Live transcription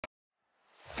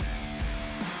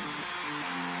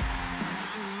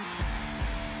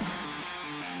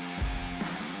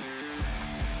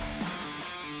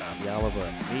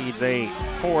Yalova needs 8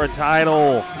 for a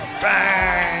title.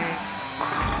 Bang!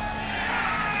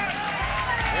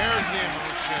 There's the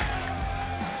emotion.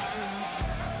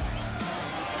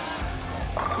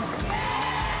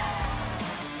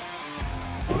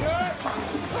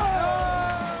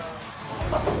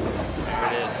 There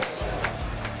it is.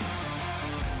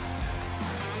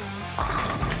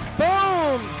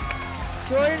 Boom!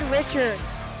 Jordan Richard.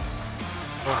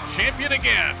 Champion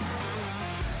again.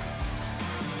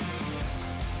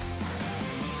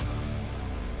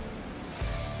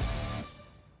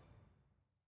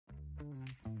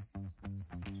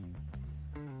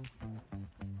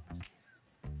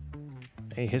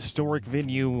 A historic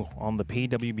venue on the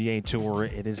PWBA Tour.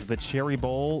 It is the Cherry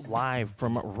Bowl, live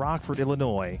from Rockford,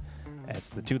 Illinois, as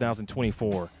the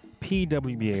 2024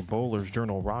 PWBA Bowlers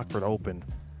Journal Rockford Open,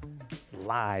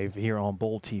 live here on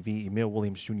Bowl TV. Emil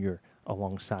Williams Jr.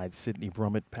 alongside Sydney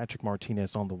Brummett, Patrick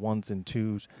Martinez on the 1s and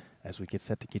 2s as we get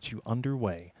set to get you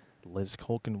underway. Liz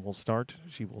Colkin will start.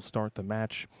 She will start the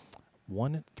match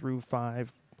 1 through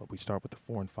 5, but we start with the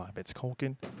 4 and 5. It's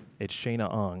Colkin, it's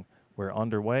Shayna Ung. We're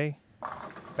underway.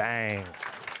 Bang.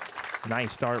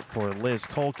 Nice start for Liz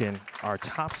Colkin. Our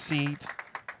top seed,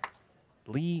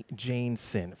 Lee Jane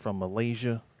Sin from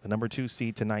Malaysia. The number 2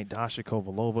 seed tonight, Dasha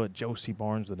Kovalova. Josie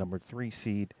Barnes, the number 3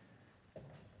 seed.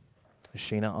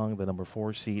 Shayna Ung, the number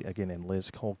 4 seed. Again, and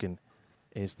Liz Colkin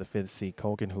is the 5th seed.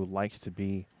 Colkin, who likes to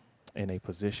be in a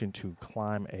position to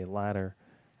climb a ladder,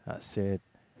 said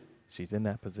she's in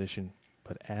that position,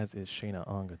 but as is Shayna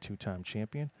Ung, a 2-time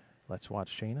champion. Let's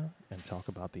watch Shayna and talk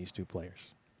about these 2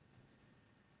 players.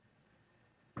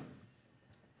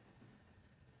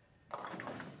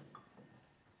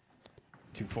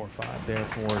 2-4-5 there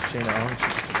for Shayna Ung. She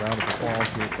gets a round of applause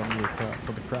here from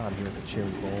the crowd here at the Cherry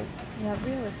Bowl. Yeah,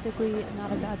 realistically,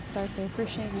 not a bad start there for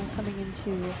Shayna coming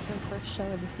into her first show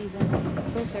of the season.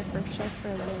 Both their first show for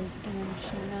Liz and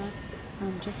Shayna.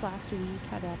 Just last week,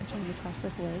 had the opportunity to cross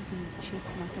with Liz, and she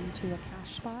snuck into a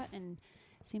cash spot, and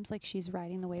seems like she's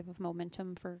riding the wave of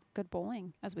momentum for good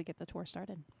bowling as we get the tour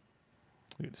started.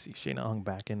 Good to see Shayna Ung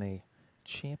back in a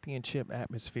championship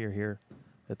atmosphere here.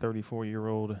 The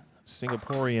 34-year-old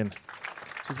Singaporean.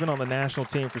 She's been on the national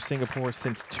team for Singapore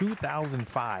since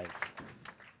 2005.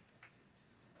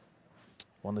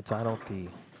 Won the title at the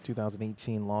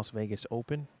 2018 Las Vegas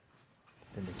Open,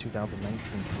 then the 2019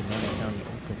 Sonoma County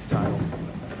Open title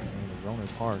in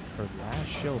Rohnert Park. Her last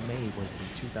show made was the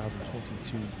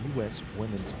 2022 U.S.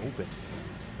 Women's Open,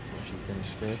 where she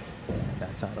finished 5th.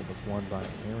 That title was won by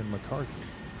Erin McCarthy.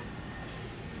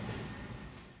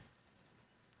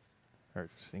 Her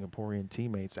Singaporean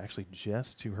teammates actually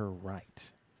just to her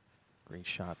right. Great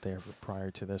shot there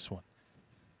prior to this one.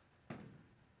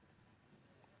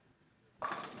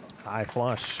 High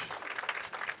flush.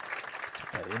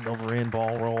 That end over end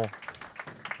ball roll.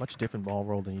 Much different ball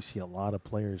roll than you see a lot of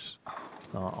players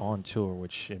on tour,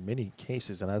 which in many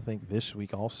cases, and I think this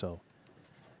week also,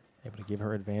 able to give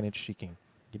her advantage. She can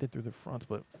get it through the front,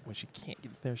 but when she can't get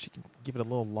it there, she can give it a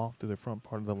little loft through the front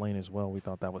part of the lane as well. We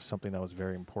thought that was something that was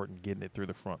very important, getting it through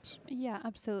the fronts. Yeah,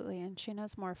 absolutely. And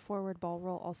Shayna's more forward ball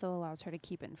roll also allows her to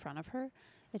keep it in front of her.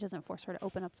 It doesn't force her to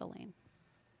open up the lane.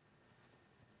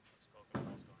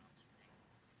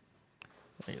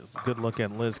 Here's a good look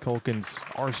at Liz Colkin's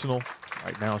arsenal.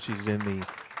 Right now she's in the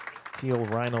Teal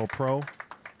Rhino Pro.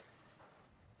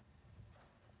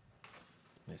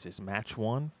 This is match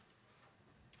 1.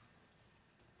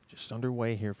 Just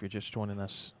underway here if you're just joining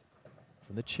us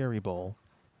from the Cherry Bowl.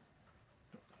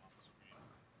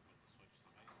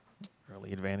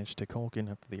 Early advantage to Colkin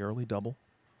after the early double.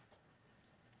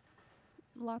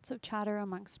 Lots of chatter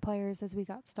amongst players as we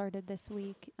got started this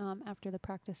week after the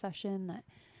practice session that,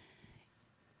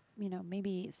 you know,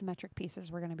 maybe symmetric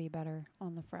pieces were going to be better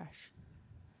on the fresh.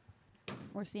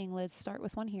 We're seeing Liz start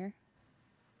with one here.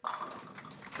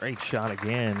 Great shot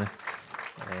again.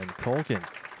 And Colkin,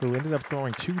 who ended up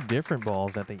throwing 2 different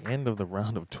balls at the end of the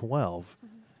round of 12.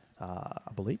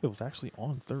 I believe it was actually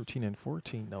on 13 and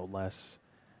 14, no less.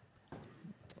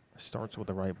 Starts with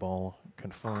the right ball,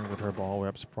 conferring with her ball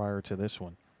reps prior to this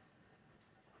one.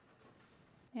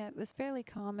 Yeah, it was fairly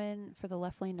common for the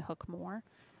left lane to hook more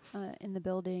in the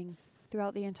building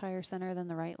throughout the entire center than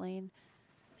the right lane.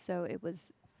 So it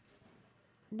was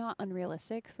not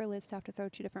unrealistic for Liz to have to throw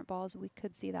 2 different balls. We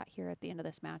could see that here at the end of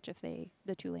this match if the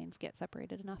 2 lanes get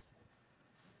separated enough.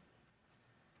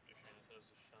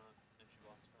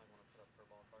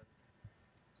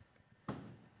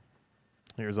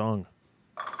 Here's Ung.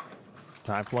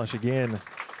 High flush again.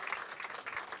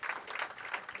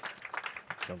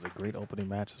 That was a great opening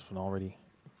match. This one already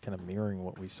kind of mirroring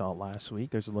what we saw last week.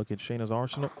 There's a look at Shayna's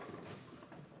arsenal.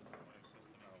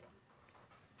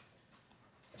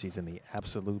 She's in the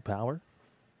absolute power.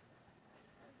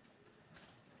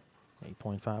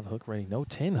 8.5 hook rating. No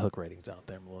 10 hook ratings out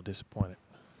there. I'm a little disappointed.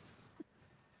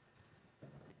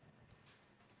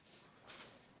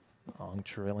 Ong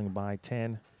trailing by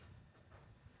 10.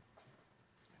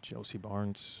 Josie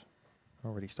Barnes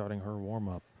already starting her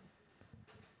warm-up.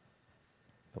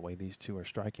 The way these two are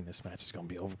striking, this match is going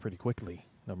to be over pretty quickly,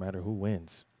 no matter who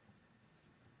wins.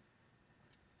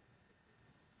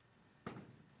 A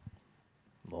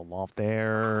little off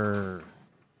there.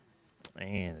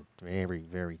 And a very,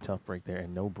 very tough break there,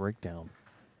 and no breakdown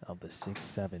of the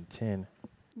 6-7-10.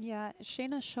 Yeah,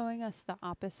 Shayna's showing us the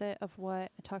opposite of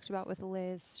what I talked about with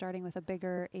Liz, starting with a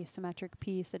bigger asymmetric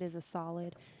piece. It is a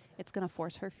solid. It's going to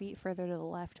force her feet further to the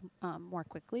left more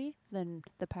quickly than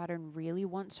the pattern really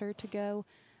wants her to go.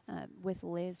 With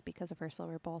Liz, because of her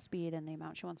slower ball speed and the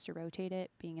amount she wants to rotate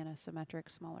it, being in a symmetric,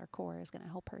 smaller core is going to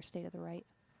help her stay to the right.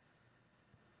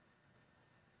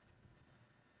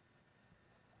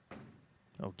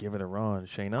 Oh, give it a run,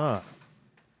 Shayna.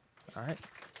 All right.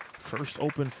 First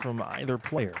open from either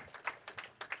player.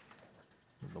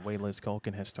 The way Liz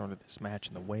Culkin has started this match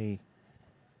and the way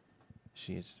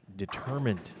she is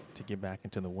determined to get back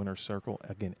into the winner's circle,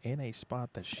 again, in a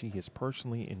spot that she has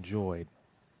personally enjoyed.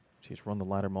 She's run the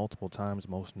ladder multiple times,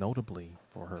 most notably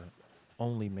for her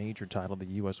only major title, the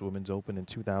U.S. Women's Open in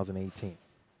 2018.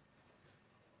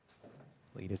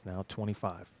 Lead is now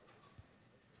 25.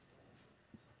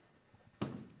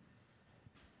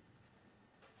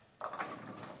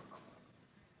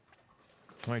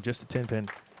 All right, just a 10-pin.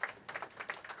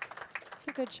 It's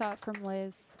a good shot from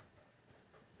Liz.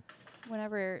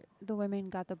 Whenever the women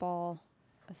got the ball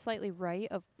slightly right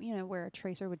of, where a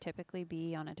tracer would typically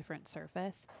be on a different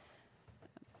surface,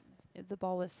 the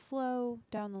ball was slow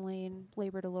down the lane,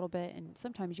 labored a little bit, and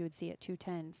sometimes you would see it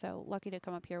 210. So lucky to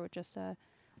come up here with just a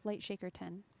light shaker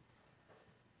 10.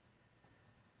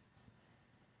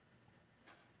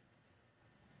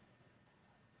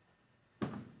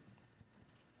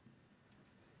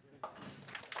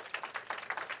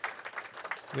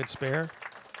 Good spare.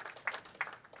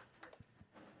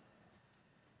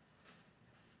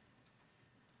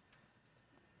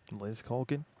 Liz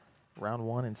Culkin, round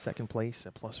 1 in 2nd place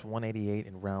at plus 188,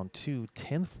 and round 2,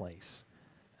 10th place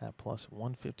at plus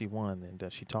 151.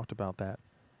 And she talked about that.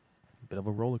 Bit of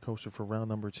a roller coaster for round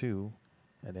number 2,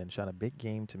 and then shot a big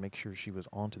game to make sure she was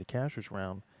on to the cashier's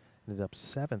round. Ended up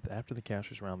 7th after the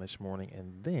cashier's round this morning,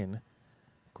 and then,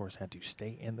 of course, had to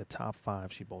stay in the top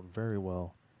 5. She bowled very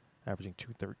well, averaging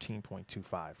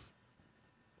 213.25.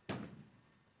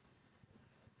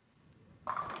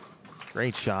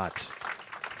 Great shot.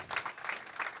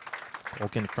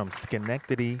 Culkin from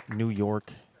Schenectady, New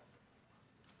York.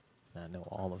 I know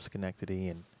all of Schenectady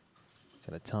and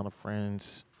got a ton of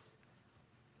friends.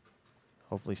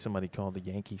 Hopefully somebody called the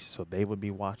Yankees so they would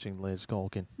be watching Liz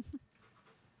Culkin.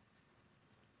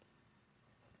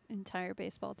 Entire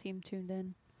baseball team tuned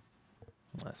in.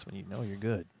 That's when you know you're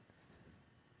good.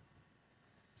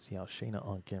 See how Shayna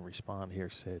Unk can respond here,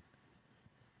 Sid.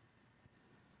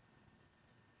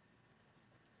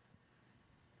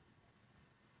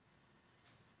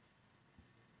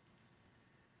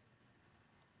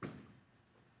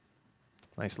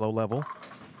 Nice low level.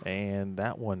 And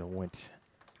that one went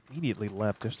immediately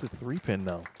left. Just a 3-pin,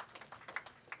 though.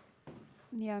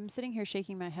 Yeah, I'm sitting here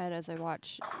shaking my head as I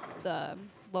watch the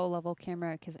low-level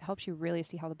camera because it helps you really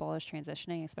see how the ball is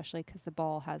transitioning, especially because the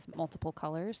ball has multiple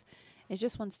colors. It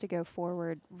just wants to go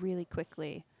forward really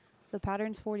quickly. The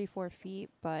pattern's 44 feet,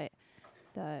 but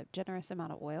the generous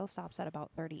amount of oil stops at about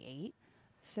 38.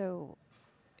 So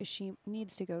she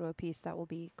needs to go to a piece that will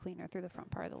be cleaner through the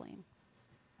front part of the lane.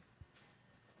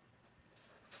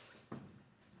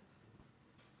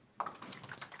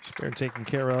 Spare taken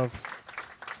care of.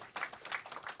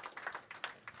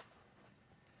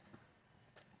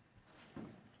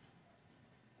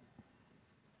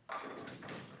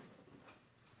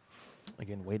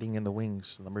 Again, waiting in the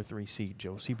wings, number 3 seed,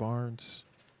 Josie Barnes.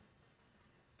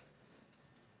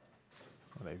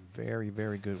 What a very,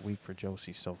 very good week for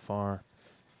Josie so far.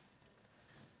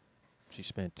 She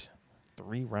spent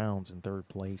 3 rounds in 3rd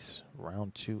place,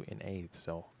 round 2 in 8th,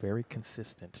 so very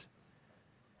consistent.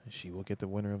 And she will get the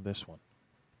winner of this one.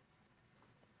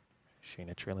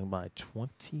 Shayna trailing by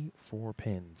 24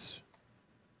 pins.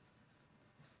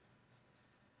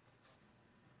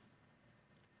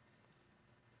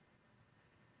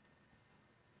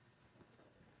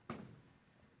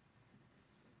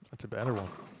 That's a better one.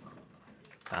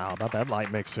 How about that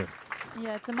light mixer?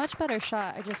 Yeah, it's a much better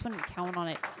shot. I just wouldn't count on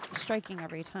it striking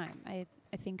every time. I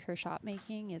think her shot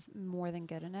making is more than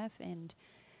good enough, and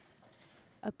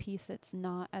a piece that's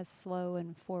not as slow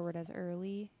and forward as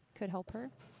early could help her.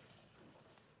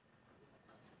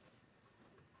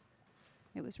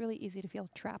 It was really easy to feel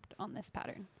trapped on this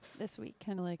pattern this week.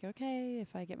 Kind of like, okay,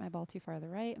 if I get my ball too far to the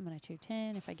right, I'm going to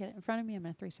 210. If I get it in front of me, I'm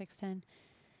going to 3-6-10.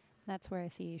 That's where I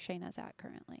see Shayna's at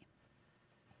currently.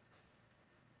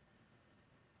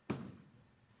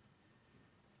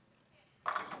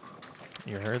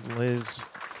 You heard Liz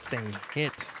say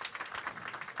hit,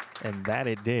 and that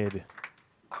it did.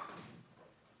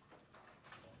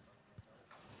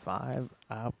 5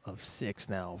 out of 6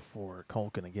 now for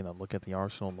Culkin. Again, a look at the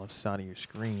Arsenal left side of your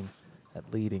screen.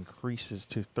 That lead increases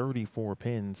to 34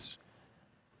 pins.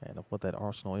 And of what that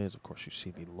Arsenal is, of course, you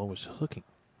see the lowest hooking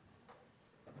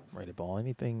rated ball.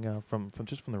 Anything from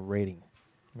the rating,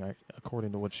 right?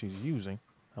 According to what she's using,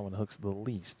 that one hooks the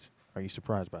least. Are you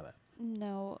surprised by that?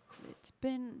 No, it's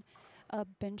been a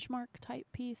benchmark type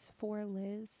piece for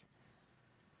Liz.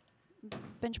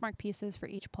 Benchmark pieces for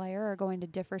each player are going to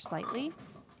differ slightly.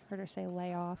 Heard her say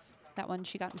lay off. That one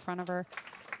she got in front of her.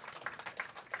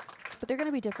 But they're going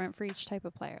to be different for each type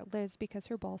of player. Liz, because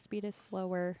her ball speed is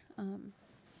slower.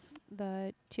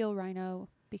 The Teal Rhino,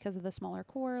 because of the smaller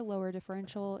core, lower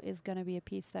differential, is going to be a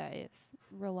piece that is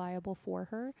reliable for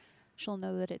her. She'll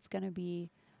know that it's going to be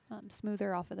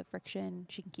smoother off of the friction.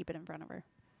 She can keep it in front of her.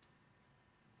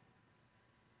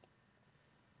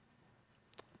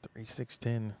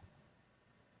 3-6-10.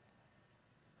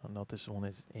 I don't know if this one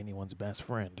is anyone's best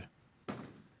friend,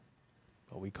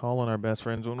 but we call on our best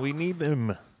friends when we need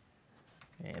them.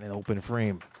 And an open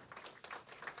frame.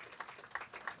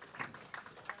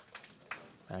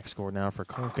 Max score now for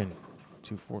Culkin.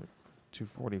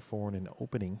 244 and an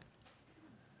opening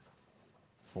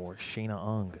for Shayna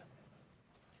Ung.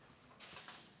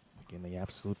 Again, the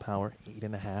absolute power,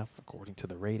 8.5 according to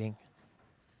the rating.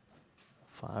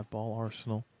 5-ball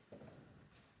Arsenal.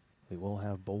 We will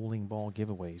have bowling ball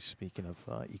giveaways, speaking of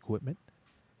equipment.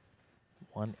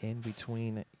 One in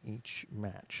between each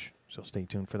match, so stay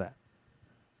tuned for that.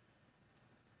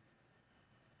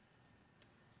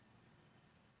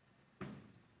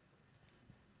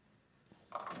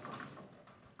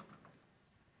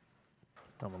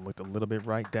 Someone looked a little bit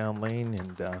right down lane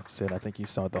and said, I think you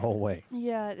saw it the whole way.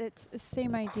 Yeah, it's the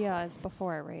same idea as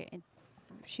before, right?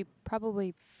 She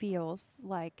probably feels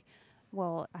like,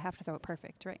 well, I have to throw it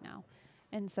perfect right now.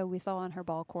 And so we saw on her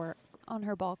ball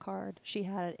card, she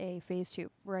had a phase 2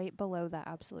 right below that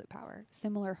absolute power.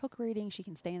 Similar hook rating, she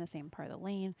can stay in the same part of the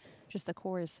lane. Just the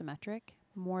core is symmetric.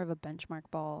 More of a benchmark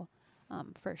ball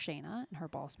for Shayna and her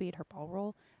ball speed, her ball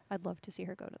roll. I'd love to see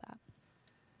her go to that.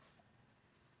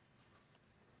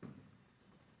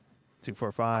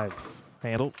 2-4-5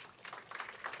 handle.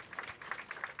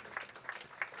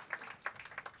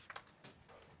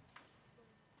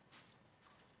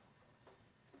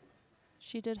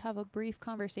 She did have a brief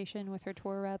conversation with her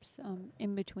tour reps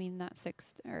in between that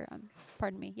 6th and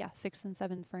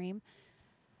 7th frame.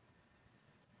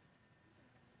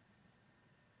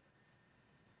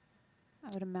 I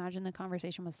would imagine the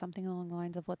conversation was something along the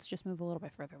lines of, let's just move a little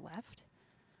bit further left.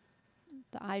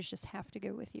 The eyes just have to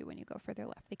go with you when you go further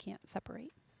left. They can't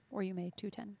separate, or you may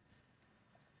 210.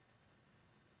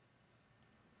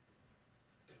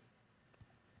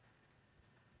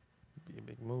 Be a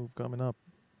big move coming up.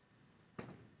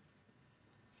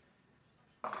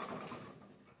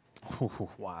 Ooh,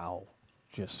 wow.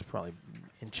 Just probably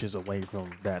inches away from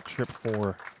that trip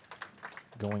 4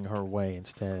 going her way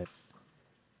instead.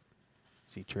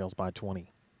 She trails by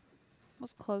 20.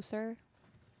 Was closer.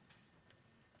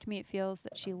 To me, it feels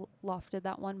that she lofted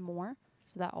that one more.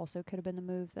 So that also could have been the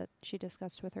move that she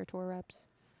discussed with her tour reps.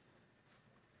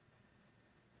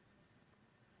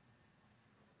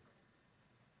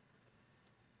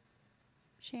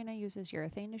 Shayna uses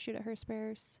urethane to shoot at her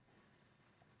spares.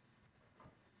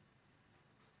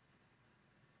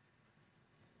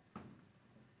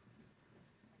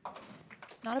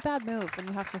 Not a bad move when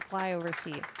you have to fly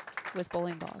overseas with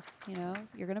bowling balls. You know,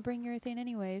 you're going to bring urethane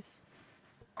anyways.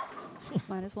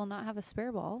 Might as well not have a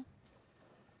spare ball.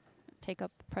 Take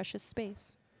up precious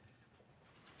space.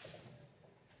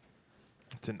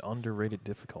 It's an underrated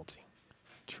difficulty,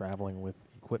 traveling with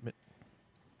equipment.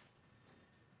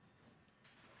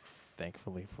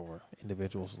 Thankfully for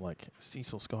individuals like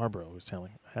Cecil Scarborough, who's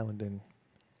telling Highlandon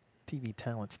TV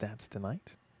talent stats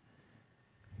tonight.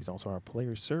 He's also our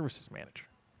player services manager.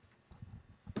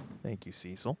 Thank you,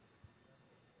 Cecil.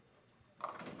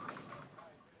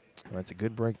 Well, that's a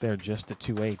good break there, just to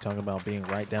 2-8, talking about being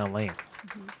right down lane.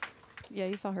 Mm-hmm. Yeah,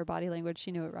 you saw her body language.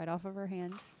 She knew it right off of her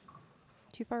hand.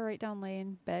 Too far right down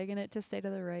lane, begging it to stay to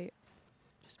the right.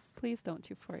 Just please don't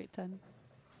 2-4-8-10.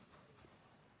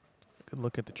 Good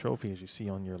look at the trophy as you see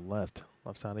on your left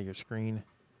side of your screen.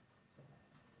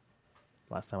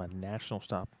 Last time a national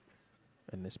stop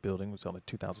in this building was held in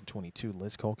 2022.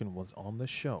 Liz Culkin was on the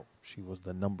show. She was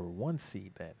the #1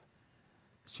 seed then.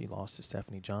 She lost to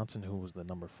Stephanie Johnson, who was the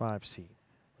 #5 seed.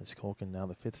 Liz Culkin now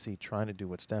the 5th seed, trying to do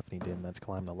what Stephanie did, and that's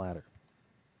climb the ladder.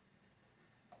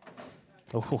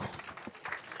 Oh,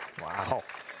 wow.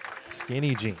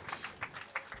 Skinny jeans.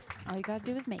 All you got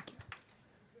to do is make it.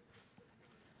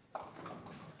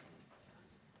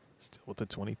 Still with the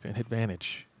 20-pin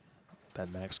advantage. That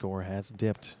max score has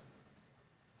dipped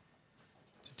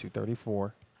to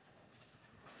 234.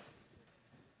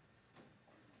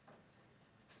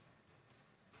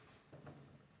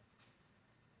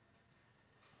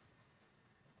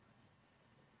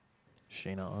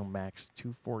 Shayna on max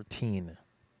 214.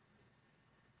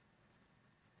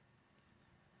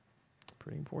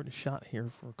 Pretty important shot here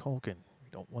for Culkin. We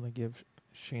don't want to give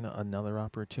Shayna another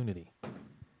opportunity.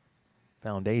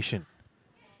 Foundation.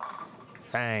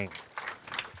 Bang.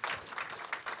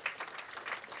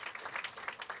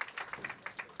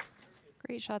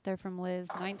 Great shot there from Liz.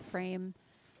 9th frame.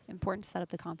 Important to set up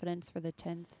the confidence for the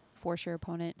 10th. Force your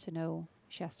opponent to know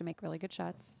she has to make really good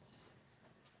shots.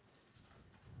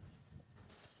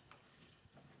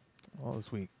 Well,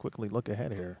 as we quickly look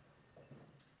ahead here,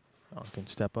 can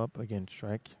step up again,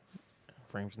 strike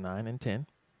frames 9 and 10.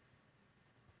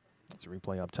 It's a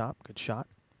replay up top. Good shot.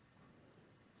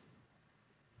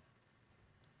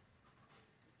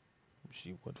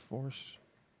 She would force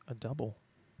a double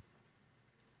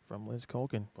from Liz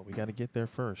Culkin, but we got to get there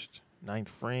first. 9th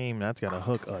frame, that's got to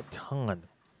hook a ton.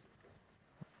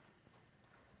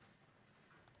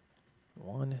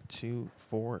 1, 2,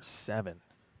 4, 7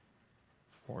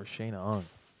 for Shayna Ung.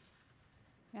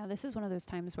 Yeah, this is one of those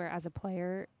times where as a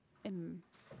player,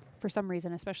 for some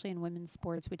reason, especially in women's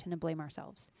sports, we tend to blame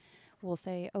ourselves. We'll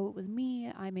say, oh, it was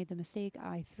me, I made the mistake,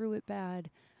 I threw it bad,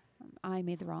 I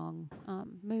made the wrong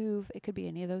move. It could be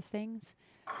any of those things.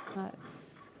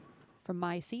 From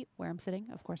my seat where I'm sitting,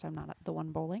 of course I'm not the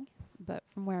one bowling, but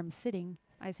from where I'm sitting,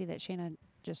 I see that Shayna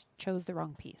just chose the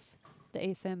wrong piece. The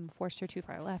ASIM forced her too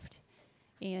far left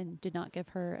and did not give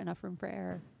her enough room for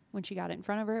error. When she got it in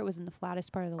front of her, it was in the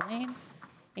flattest part of the lane.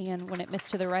 And when it missed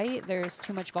to the right, there's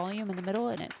too much volume in the middle,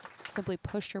 and it simply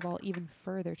pushed her ball even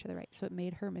further to the right. So it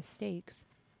made her mistakes,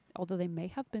 although they may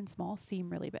have been small, seem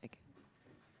really big.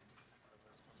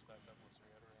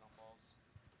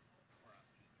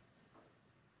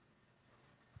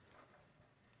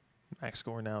 Max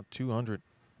score now 200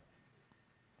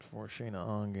 for Shayna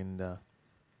Ung, and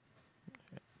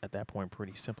at that point,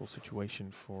 pretty simple situation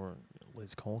for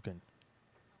Liz Culkin.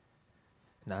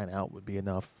 9 out would be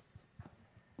enough.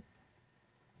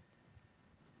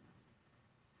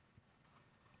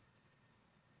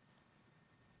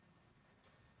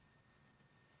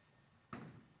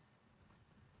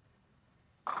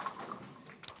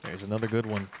 There's another good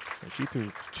one. She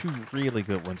threw 2 really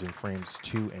good ones in frames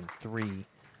 2 and 3.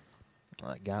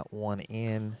 Got one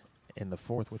in the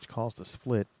 4th, which caused the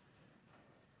split.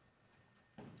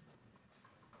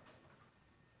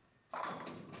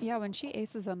 Yeah, when she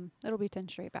aces them, it'll be 10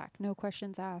 straight back. No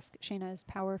questions asked. Shayna is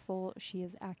powerful. She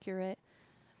is accurate.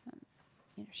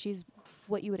 She's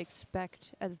what you would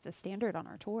expect as the standard on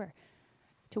our tour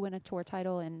to win a tour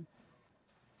title. And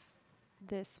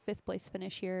this 5th place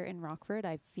finish here in Rockford,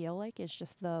 I feel like, is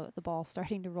just the ball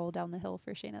starting to roll down the hill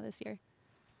for Shayna this year.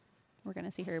 We're going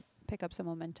to see her pick up some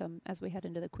momentum as we head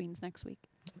into the Queens next week.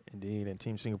 Indeed, and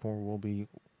Team Singapore will be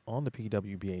on the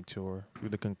PWBA Tour through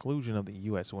the conclusion of the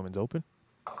U.S. Women's Open.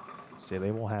 So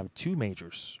they will have 2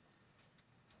 majors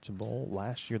to bowl.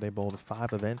 Last year they bowled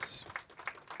 5 events.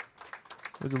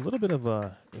 It was a little bit of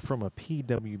a, from a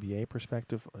PWBA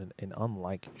perspective, an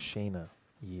unlike Shayna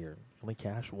year. Only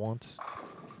cashed once.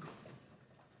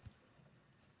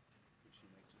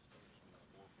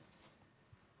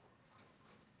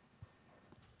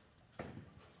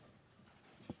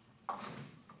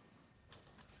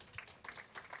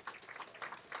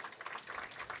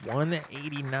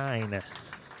 $189.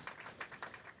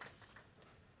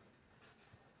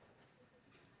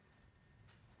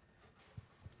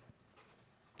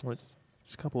 Well,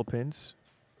 just a couple of pins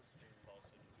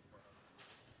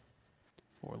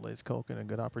for Liz Culkin. A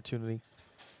good opportunity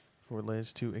for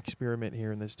Liz to experiment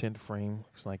here in this 10th frame.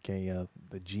 Looks like the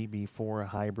GB4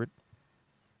 hybrid.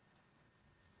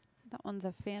 That one's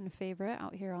a fan favorite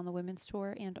out here on the women's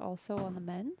tour and also on the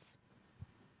men's.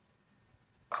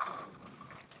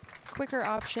 Quicker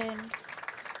option,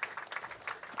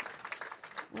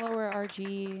 lower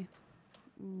RG,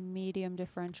 medium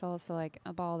differential, so like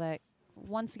a ball that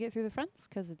wants to get through the fronts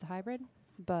because it's a hybrid,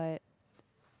 but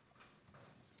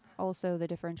Also, the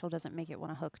differential doesn't make it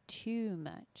want to hook too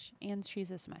much, and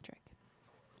she's asymmetric.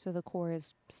 So the core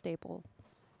is stable.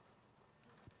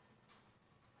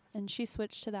 And she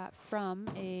switched to that from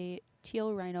a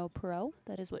teal Rhino Pro.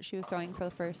 That is what she was throwing for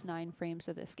the first 9 frames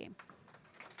of this game.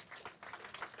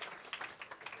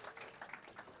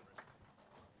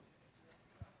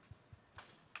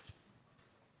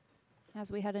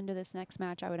 As we head into this next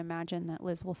match, I would imagine that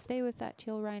Liz will stay with that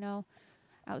teal Rhino.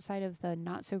 Outside of the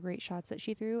not so great shots that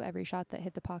she threw, every shot that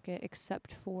hit the pocket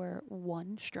except for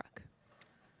 1 struck.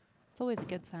 It's always a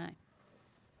good sign.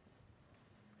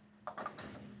 All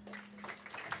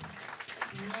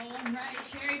right,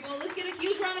 Cherry Bowl. Let's get a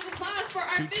huge round of applause for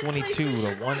our 222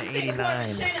 to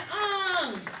 189.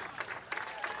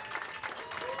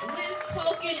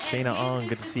 Shayna Ung,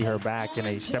 good to see her back in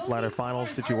a stepladder final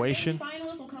situation.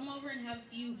 Finalists will come over and have a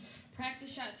few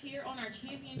practice shots here on our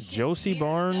championship. Josie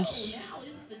Barnes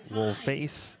will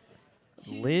face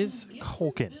Liz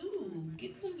Colkin.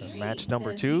 Match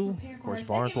number 2. Of course,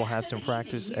 Barnes will have some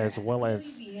practice, as well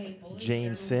as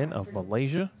Jane Sin of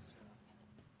Malaysia,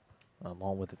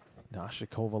 along with Dasha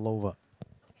Kovalova.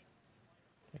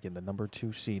 Again, the number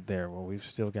 2 seed there. Well, we've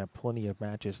still got plenty of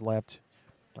matches left.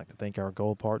 I'd like to thank our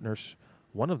gold partners.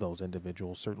 One of those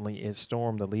individuals certainly is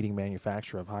Storm, the leading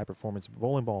manufacturer of high-performance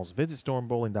bowling balls. Visit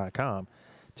stormbowling.com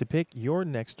to pick your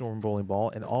next Storm bowling ball,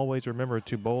 and always remember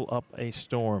to bowl up a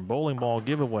Storm bowling ball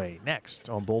giveaway next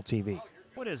on Bowl TV.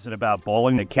 What is it about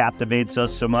bowling that captivates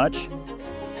us so much?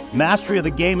 Mastery of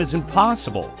the game is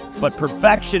impossible, but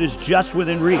perfection is just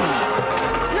within reach.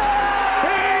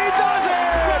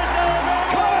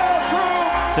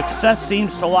 Success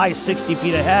seems to lie 60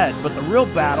 feet ahead, but the real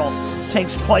battle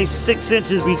takes place 6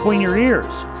 inches between your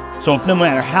ears. So if no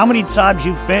matter how many times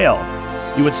you fail,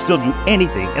 you would still do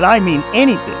anything, and I mean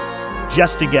anything,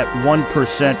 just to get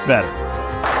 1%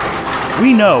 better.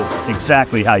 We know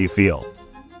exactly how you feel.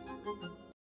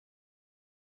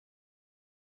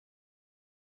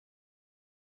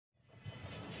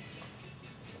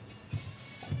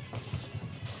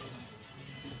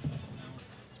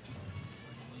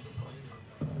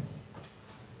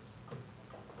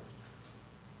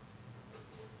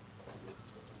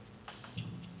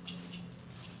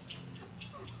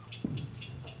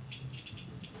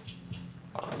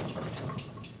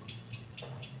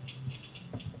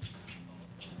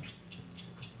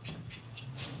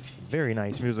 Very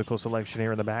nice musical selection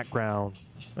here in the background.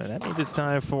 And that means it's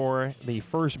time for the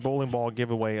first bowling ball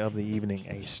giveaway of the evening,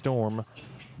 a Storm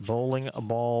bowling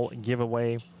ball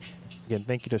giveaway. Again,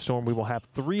 thank you to Storm. We will have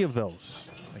 3 of those.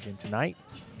 Again, tonight,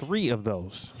 3 of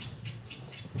those.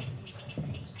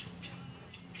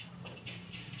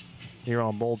 Here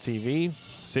on Bowl TV.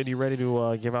 Sid, you ready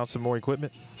to give out some more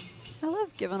equipment? I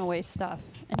love giving away stuff.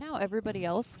 And now everybody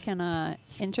else can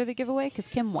enter the giveaway because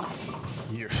Kim won.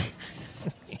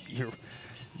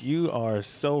 You are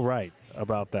so right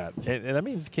about that. And that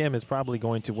means Kim is probably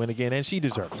going to win again, and she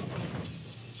deserves it.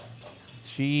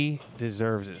 She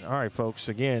deserves it. All right, folks,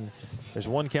 again, there's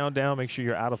 1 countdown. Make sure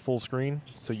you're out of full screen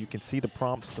so you can see the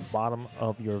prompts at the bottom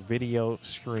of your video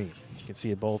screen. You can see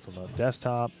it both on the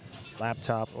desktop,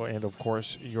 laptop, and, of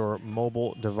course, your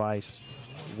mobile device.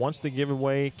 Once the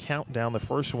giveaway countdown, the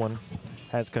first one,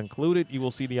 has concluded, you will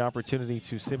see the opportunity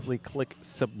to simply click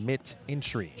Submit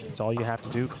Entry. That's all you have to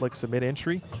do. Click Submit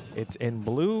Entry. It's in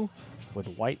blue with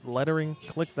white lettering.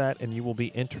 Click that, and you will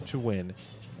be entered to win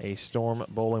a Storm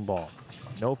bowling ball.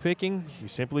 No picking. You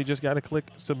simply just got to click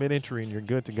Submit Entry, and you're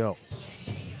good to go.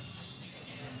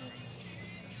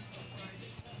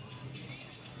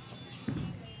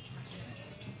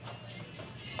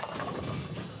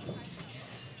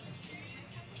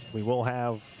 We will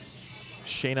have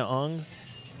Shayna Ung,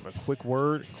 a quick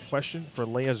word question for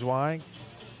Leah Zweig,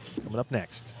 coming up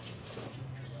next.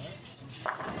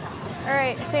 All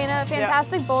right, Shayna,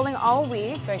 fantastic bowling all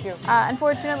week. Thank you.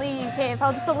 Unfortunately, you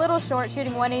fell just a little short,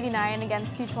 shooting 189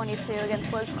 against 222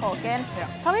 against Liz Colkin.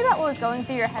 Tell me about what was going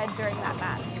through your head during that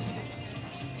match.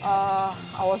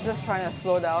 I was just trying to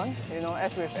slow down. You know,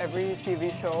 as with every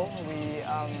TV show,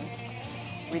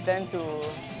 we tend to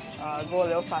go a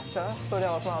little faster. So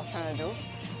that was what I was trying to do.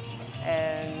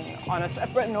 And on a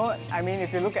separate note, I mean,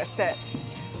 if you look at stats,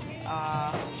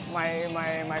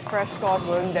 my fresh scores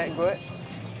weren't that good.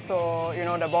 So, you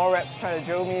know, the ball reps try to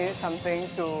drill me something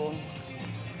to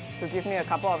give me a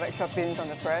couple of extra pins on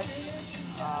the fresh.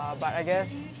 But I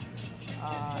guess,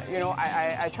 you know,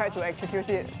 I tried to execute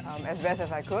it as best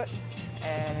as I could.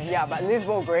 And yeah, but Liz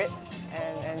bowled great,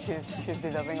 and she's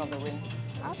deserving of the win.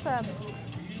 Awesome.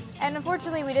 And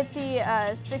unfortunately, we did see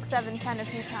 6, 7, 10 a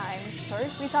few times. Sorry?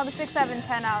 We saw the 6, 7,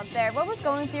 10 out there. What was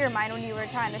going through your mind when you were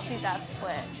trying to shoot that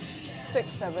split? 6,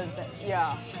 7, 10.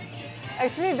 Yeah.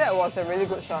 Actually, that was a really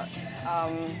good shot.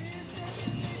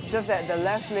 Just that the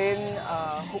left lane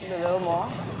hooked a little more.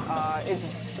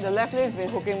 The left lane's been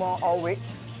hooking more all week,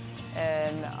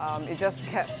 and it just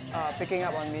kept picking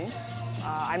up on me.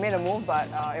 I made a move, but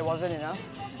it wasn't enough.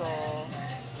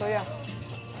 So yeah.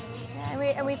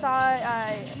 Yeah, and we saw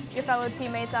your fellow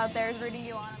teammates out there rooting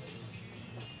you on.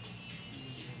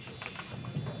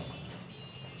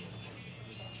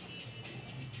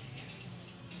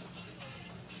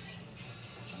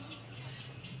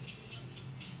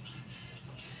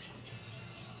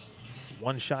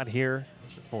 One shot here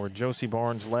for Josie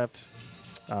Barnes left.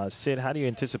 Sid, how do you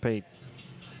anticipate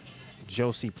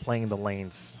Josie playing the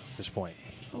lanes at this point?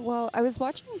 Well, I was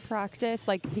watching practice,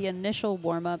 like the initial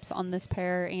warm-ups on this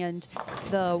pair, and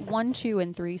the 1, 2,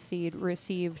 and 3 seed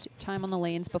received time on the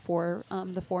lanes before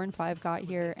the 4 and 5 got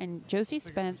here, and Josie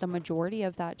spent the majority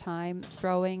of that time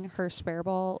throwing her spare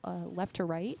ball left to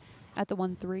right at the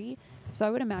 1-3. So I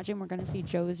would imagine we're going to see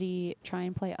Josie try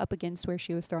and play up against where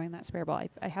she was throwing that spare ball.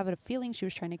 I have a feeling she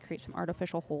was trying to create some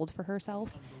artificial hold for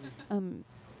herself,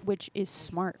 which is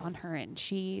smart on her end.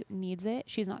 She needs it.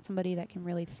 She's not somebody that can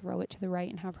really throw it to the right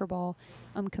and have her ball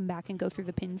come back and go through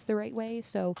the pins the right way.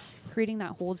 So creating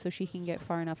that hold so she can get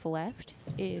far enough left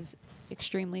is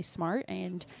extremely smart,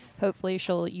 and hopefully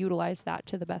she'll utilize that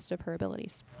to the best of her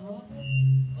abilities.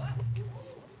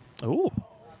 Ooh,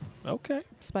 okay.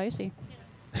 Spicy.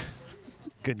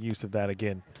 Good use of that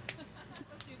again.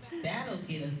 That'll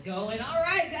get us going. All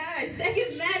right, guys.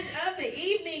 Second match of the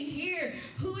evening here.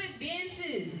 Who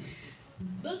advances?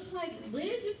 Looks like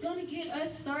Liz is going to get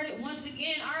us started once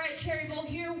again. All right, Cherry Bowl,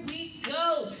 here we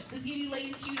go. Let's give you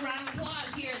ladies a huge round of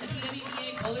applause here at the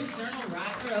PWBA Bowlers Journal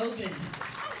Rockford Open.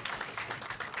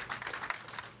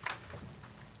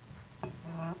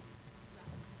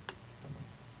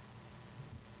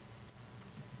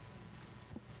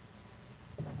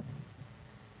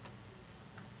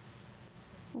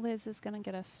 Liz is going to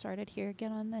get us started here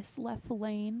again on this left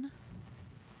lane.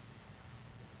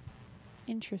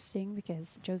 Interesting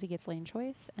because Josie gets lane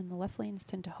choice and the left lanes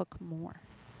tend to hook more.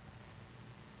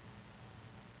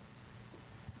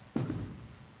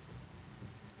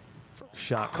 First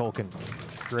shot, Culkin.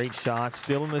 Great shot.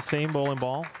 Still in the same bowling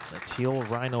ball. The Teal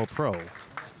Rhino Pro.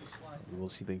 We will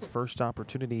see the first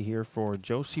opportunity here for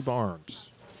Josie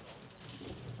Barnes.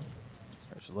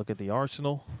 There's a look at the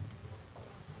arsenal.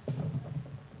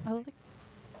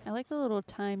 I like the little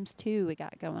 ×2 we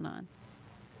got going on.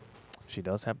 She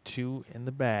does have 2 in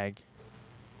the bag.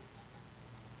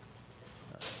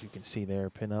 You can see there,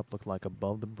 pin up looked like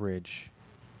above the bridge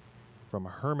from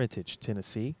Hermitage,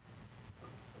 Tennessee.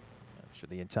 I'm sure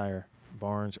the entire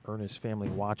Barnes Ernest family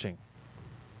watching.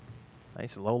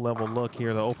 Nice low-level look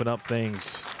here to open up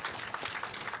things.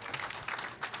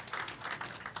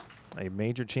 A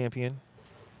major champion.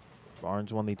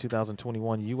 Barnes won the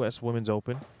 2021 U.S. Women's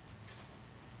Open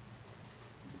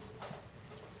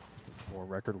for a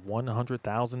record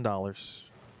 $100,000.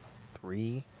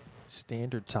 3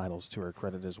 standard titles to her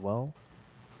credit as well.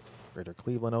 Greater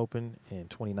Cleveland Open in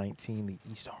 2019, the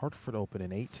East Hartford Open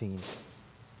in 18,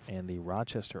 and the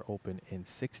Rochester Open in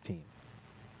 16.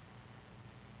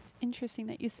 It's interesting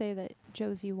that you say that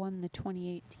Josie won the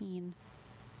 2018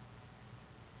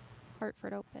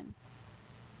 Hartford Open.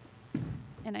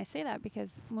 And I say that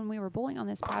because when we were bowling on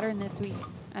this pattern this week,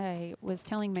 I was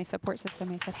telling my support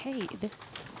system, I said, hey,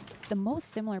 the most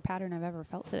similar pattern I've ever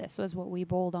felt to this was what we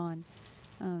bowled on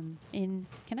in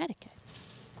Connecticut.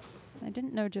 I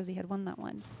didn't know Josie had won that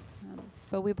one.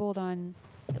 But we bowled on,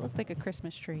 it looked like a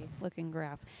Christmas tree looking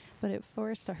graph, but it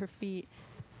forced our feet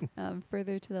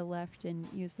further to the left and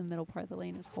used the middle part of the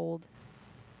lane as hold,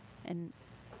 and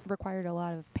required a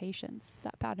lot of patience.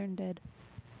 That pattern did.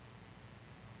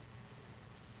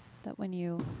 That when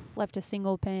you left a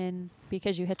single pin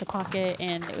because you hit the pocket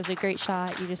and it was a great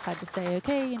shot, you just had to say,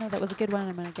 okay, you know, that was a good one.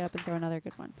 I'm going to get up and throw another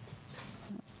good one.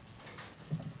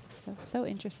 So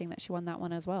interesting that she won that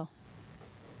one as well.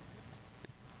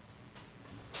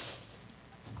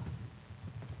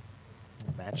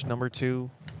 Match number 2,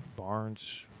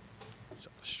 Barnes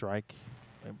strike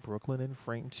in Brooklyn in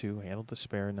frame 2, handled the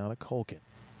spare, now to Culkin.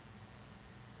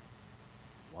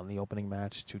 Won the opening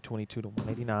match 222 to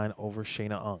 189 over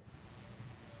Shayna Ung.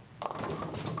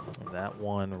 And that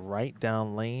one right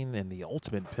down lane, and the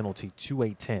ultimate penalty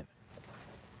 2-8-10.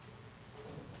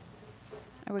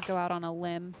 I would go out on a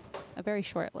limb, a very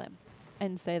short limb,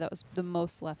 and say that was the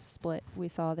most left split we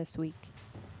saw this week.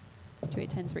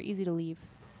 2-8-10s were easy to leave.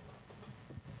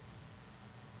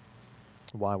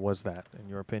 Why was that, in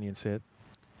your opinion, Sid?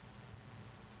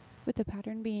 With the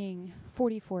pattern being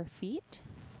 44 feet,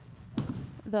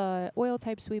 the oil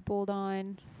type sweep bowled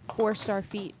on 4-star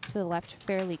feet to the left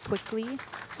fairly quickly,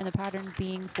 and the pattern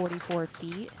being 44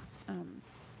 feet.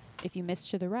 If you miss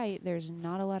to the right, there's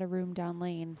not a lot of room down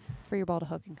lane for your ball to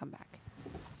hook and come back.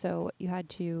 So you had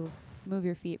to move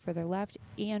your feet further left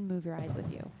and move your eyes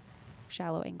with you.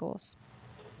 Shallow angles.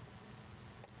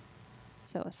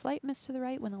 So a slight miss to the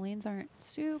right when the lanes aren't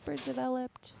super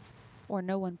developed or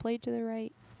no one played to the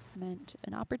right meant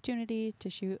an opportunity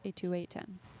to shoot a 2-8-10.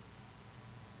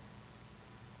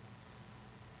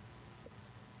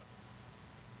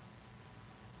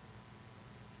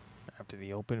 After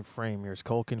the open frame, here's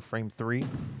Culkin, frame 3.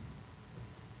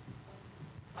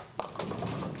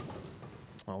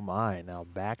 Oh my, now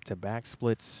back-to-back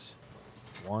splits,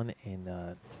 one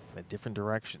in different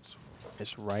directions.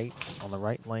 This right on the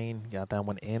right lane, got that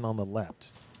one in on the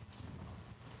left.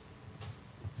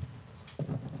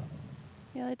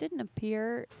 Yeah, it didn't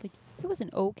appear like it was an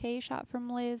okay shot from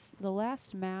Liz. The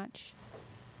last match,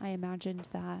 I imagined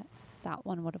that that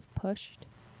one would have pushed.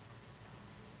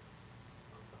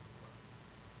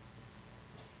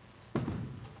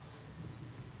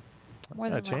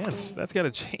 That's got a chance. That's got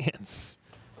a chance.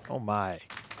 Oh my.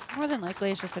 More than likely,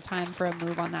 it's just a time for a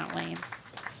move on that lane.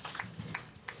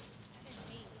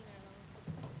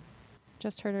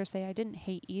 Just heard her say, I didn't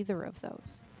hate either of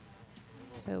those.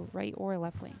 So right or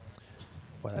left lane.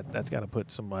 Well, that's got to put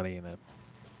somebody in a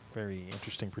very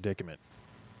interesting predicament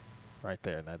right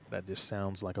there. That just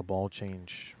sounds like a ball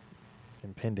change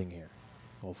impending here.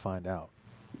 We'll find out.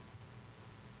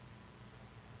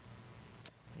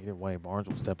 Either way, Barnes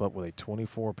will step up with a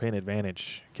 24-pin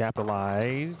advantage.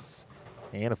 Capitalize.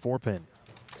 And a 4-pin.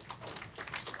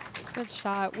 Good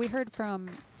shot. We heard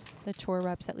from the tour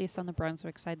reps, at least on the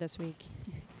Brunswick side this week.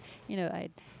 You know, I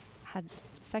had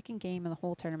second game in the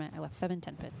whole tournament. I left 7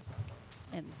 10-pins.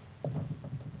 And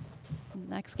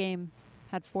next game,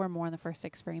 had 4 more in the first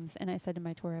 6 frames. And I said to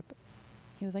my tour rep,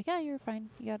 he was like, yeah, you're fine.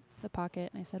 You got the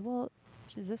pocket. And I said, well,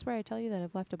 is this where I tell you that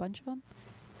I've left a bunch of them?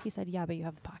 He said, yeah, but you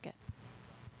have the pocket.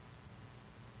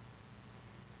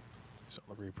 So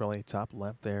the replay top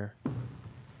left there.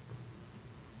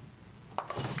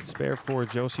 Spare for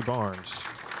Josie Barnes.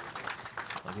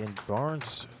 Again,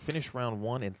 Barnes finished round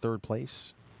 1 in 3rd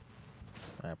place.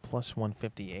 Plus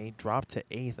 158. Dropped to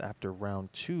 8th after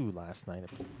round 2 last night at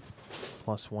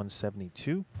plus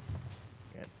 172.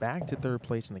 Got back to 3rd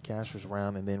place in the cashers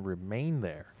round and then remained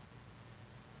there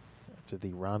after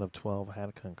the round of 12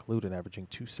 had concluded, averaging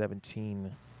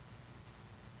 217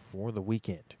 for the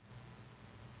weekend.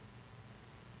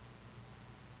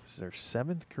 This is their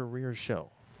 7th career show,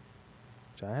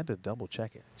 which I had to double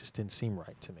check it. It just didn't seem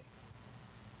right to me.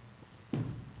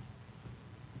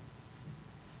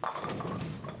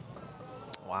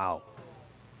 Wow.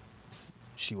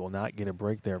 She will not get a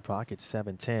break there. Pocket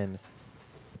 710.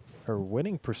 Her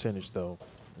winning percentage, though,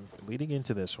 leading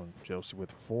into this one, Josie,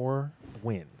 with 4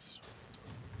 wins,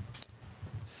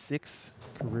 6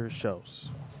 career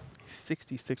shows,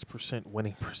 66%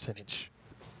 winning percentage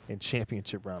in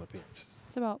championship round appearances.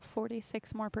 It's about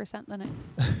 46% more than it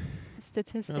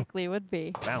statistically would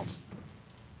be. Bounce.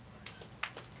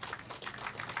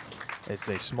 It's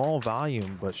a small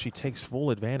volume, but she takes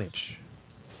full advantage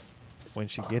when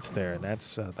she gets there. And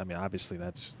that's, I mean, obviously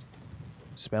that's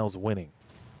spells winning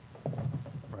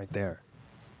right there.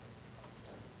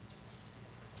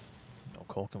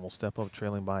 Culkin will step up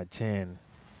trailing by 10.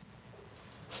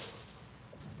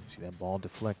 See that ball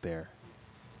deflect there.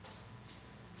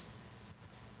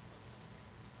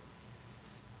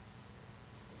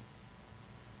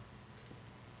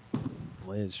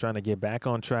 Liz trying to get back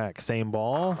on track. Same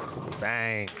ball.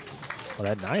 Bang. Well,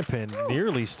 that 9-pin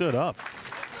nearly stood up.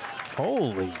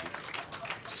 Holy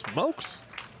smokes.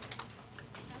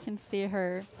 You can see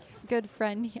her good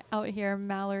friend out here,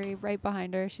 Mallory, right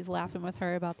behind her. She's laughing with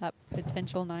her about that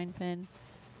potential 9-pin.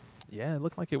 Yeah, it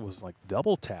looked like it was like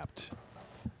double tapped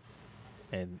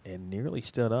and nearly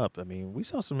stood up. I mean, we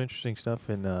saw some interesting stuff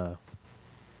in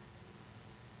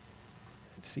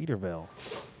Cedarville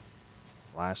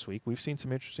last week. We've seen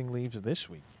some interesting leaves this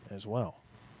week as well.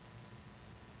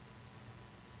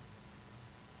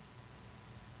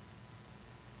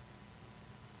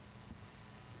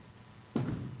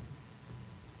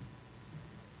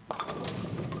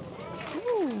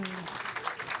 Ooh.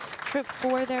 Trip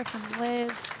 4 there from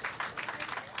Liz.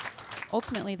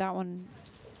 Ultimately, that one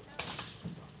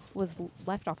was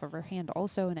left off of her hand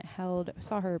also, and it held. I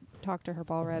saw her talk to her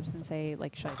ball reps and say,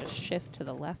 like, should I just shift to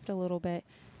the left a little bit?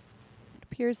 It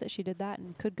appears that she did that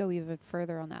and could go even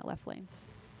further on that left lane.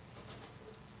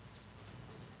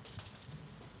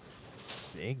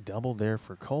 Big double there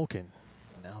for Culkin.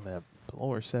 Now that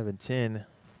blower 710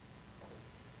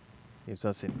 Gives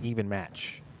us an even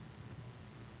match.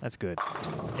 That's good.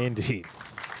 Indeed.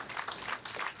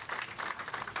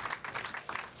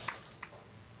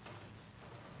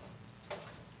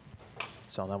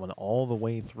 Saw that one all the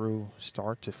way through,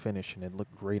 start to finish, and it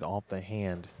looked great off the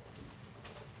hand.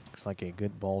 Looks like a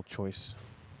good ball choice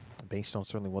based on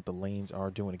certainly what the lanes are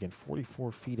doing. Again,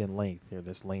 44 feet in length here,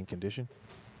 this lane condition.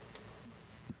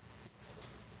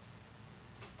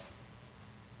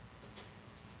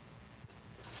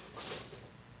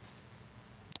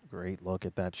 Great look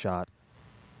at that shot.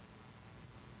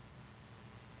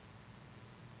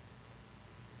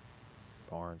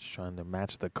 Barnes trying to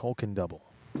match the Culkin double.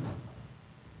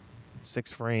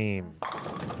 6 frame.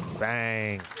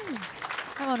 Bang.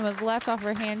 That one was left off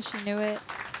her hand. She knew it.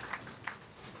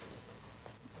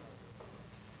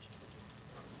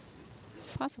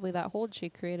 Possibly that hold she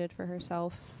created for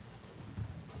herself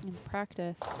in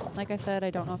practice. Like I said, I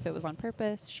don't know if it was on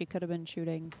purpose. She could have been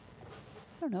shooting,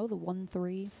 I don't know, the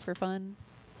 1-3 for fun.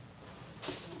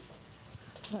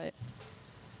 But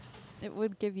it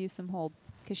would give you some hold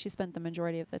because she spent the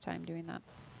majority of the time doing that.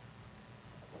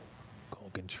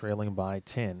 Culkin trailing by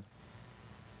 10.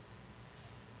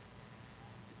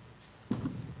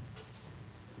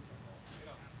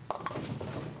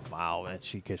 Wow, and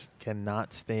she just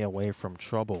cannot stay away from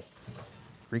trouble.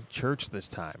 Greek Church this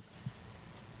time.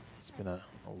 It's been a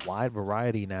wide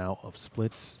variety now of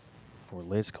splits for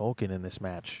Liz Culkin in this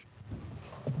match.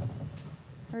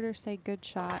 Heard her say good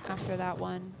shot after that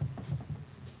one.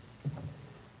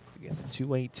 Again, the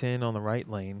 2-8-10 on the right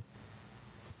lane.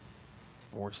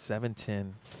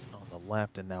 4-7-10 on the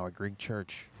left, and now a Greek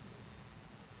Church.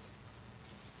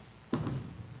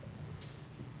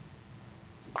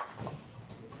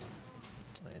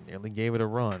 And nearly gave it a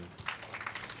run.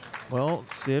 Well,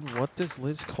 Sid, what does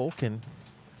Liz Culkin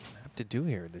have to do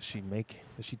here? Does she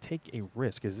take a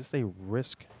risk? Is this a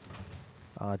risk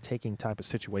taking type of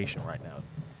situation right now?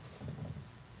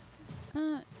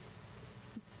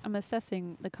 I'm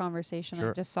assessing the conversation Sure.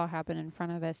 I just saw happen in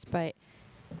front of us, but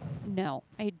no,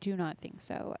 I do not think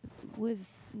so.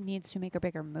 Liz needs to make a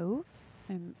bigger move,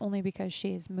 only because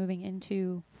she's moving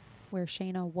into where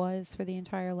Shayna was for the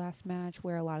entire last match,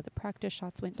 where a lot of the practice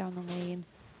shots went down the lane.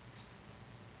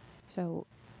 So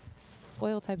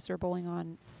oil types we're bowling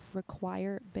on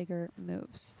require bigger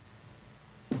moves.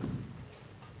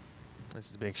 This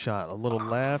is a big shot. A little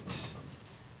left.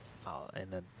 And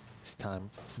then this time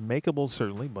makeable,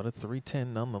 certainly, but a 3-10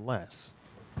 nonetheless.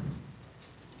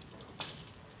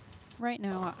 Right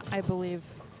now, I believe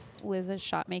Liz's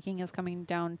shot making is coming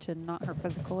down to not her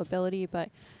physical ability, but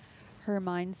her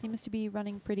mind seems to be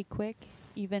running pretty quick.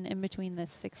 Even in between the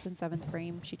 6th and 7th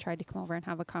frame, she tried to come over and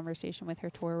have a conversation with her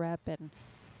tour rep, and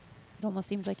it almost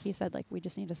seems like he said, like, we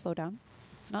just need to slow down.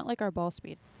 Not like our ball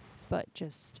speed, but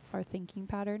just our thinking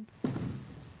pattern.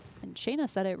 And Shayna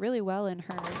said it really well in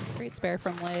her, great spare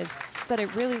from Liz, said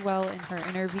it really well in her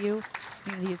interview.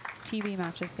 You know, these TV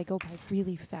matches, they go by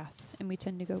really fast, and we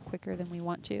tend to go quicker than we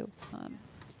want to.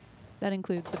 That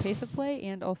includes the pace of play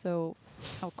and also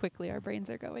how quickly our brains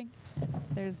are going.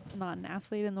 There's not an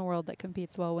athlete in the world that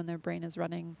competes well when their brain is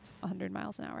running 100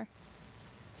 miles an hour.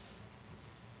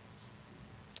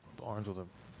 Barnes with a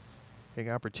big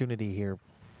opportunity here.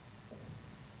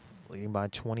 Leading by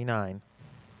 29.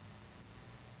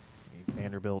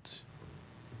 Vanderbilt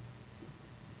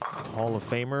Hall of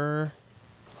Famer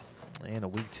and a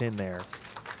weak 10 there.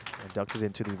 Inducted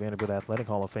into the Vanderbilt Athletic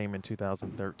Hall of Fame in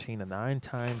 2013, a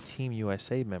 9-time Team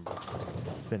USA member.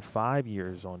 Spent 5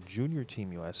 years on Junior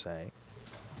Team USA.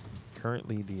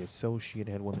 Currently the associate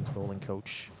head women's bowling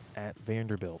coach at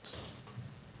Vanderbilt.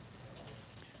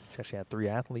 She actually had 3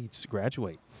 athletes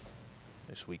graduate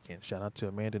this weekend. Shout out to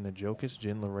Amanda Najokas,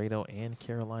 Jen Laredo, and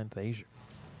Caroline Thazier.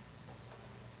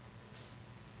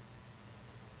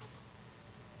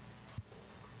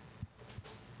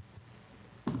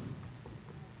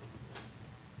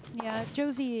 Yeah,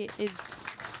 Josie is,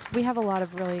 we have a lot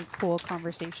of really cool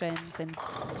conversations, and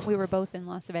we were both in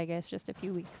Las Vegas just a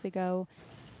few weeks ago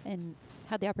and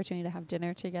had the opportunity to have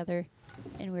dinner together,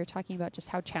 and we were talking about just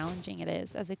how challenging it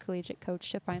is as a collegiate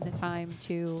coach to find the time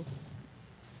to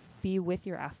be with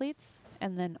your athletes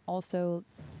and then also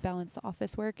balance the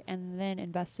office work and then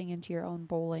investing into your own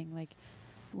bowling. Like,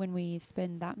 when we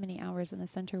spend that many hours in the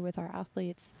center with our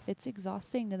athletes, it's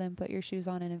exhausting to then put your shoes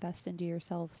on and invest into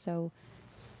yourself. So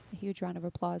a huge round of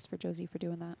applause for Josie for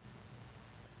doing that.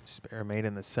 Spare made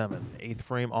in the 7th, 8th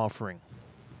frame offering.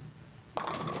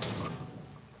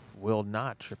 Will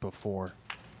not trip a 4.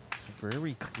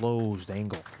 Very closed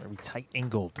angle, very tight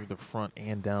angle through the front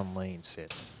and down lane,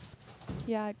 Sid.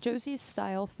 Yeah, Josie's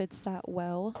style fits that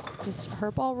well. Just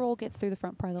her ball roll gets through the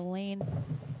front part of the lane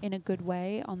in a good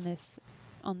way on this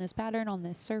pattern, on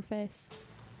this surface.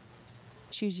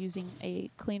 She's using a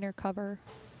cleaner cover,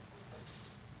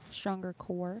 stronger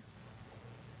core.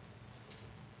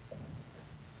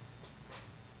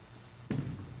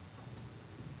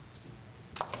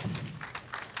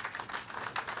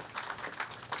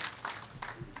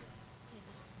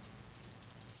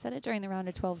 Said it during the round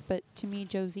of 12, but to me,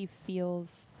 Josie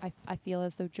feels, I feel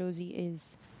as though Josie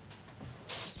is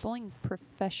just bowling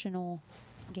professional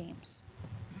games.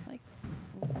 Like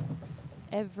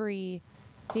every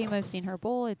game I've seen her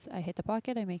bowl, it's I hit the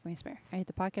pocket, I make my spare. I hit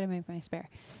the pocket, I make my spare.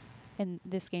 And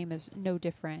this game is no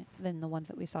different than the ones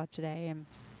that we saw today, and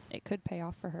it could pay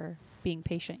off for her being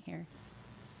patient here.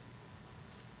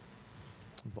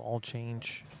 Ball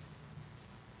change.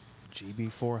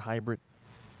 GB4 hybrid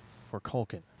for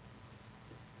Culkin.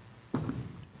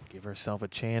 Give herself a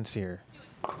chance here.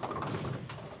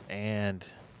 And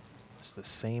it's the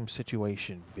same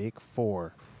situation. Big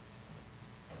four.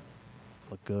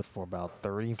 Look good for about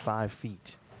 35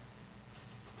 feet.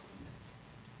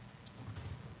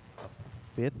 A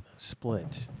fifth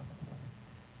split.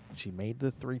 She made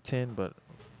the 310, but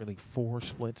really 4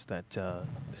 splits that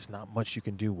there's not much you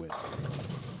can do with.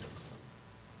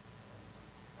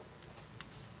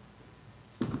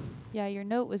 Yeah, your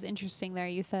note was interesting there.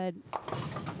 You said,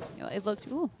 you know, it looked,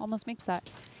 almost makes that.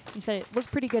 You said it looked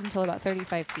pretty good until about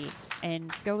 35 feet. And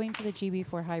going to the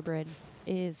GB4 hybrid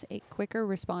is a quicker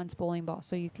response bowling ball.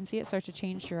 So you can see it start to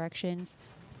change directions.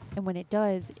 And when it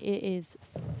does, it is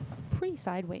pretty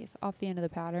sideways off the end of the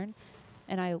pattern.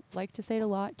 And I like to say it a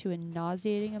lot to a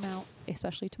nauseating amount,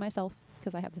 especially to myself,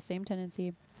 because I have the same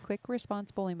tendency. Quick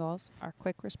response bowling balls are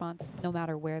quick response no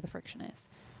matter where the friction is.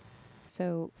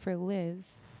 So for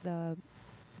Liz,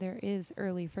 there is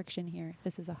early friction here.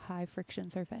 This is a high friction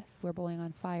surface. We're bowling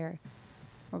on fire.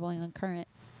 We're bowling on current.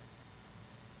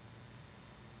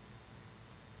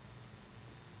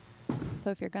 So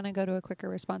if you're going to go to a quicker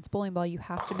response bowling ball, you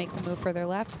have to make the move further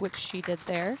left, which she did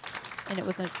there. And it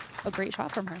was a great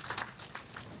shot from her.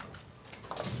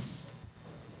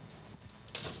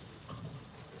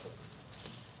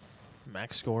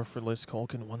 Max score for Liz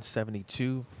Culkin,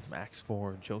 172. Max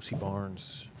for Josie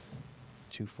Barnes,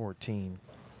 214.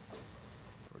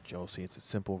 For Josie, it's a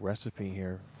simple recipe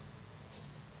here.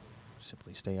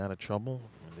 Simply stay out of trouble,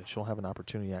 and then she'll have an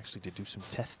opportunity actually to do some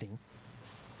testing.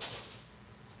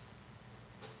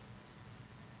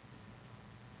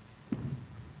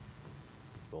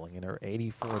 Bowling in her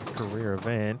 84th career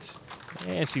event,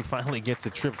 and she finally gets a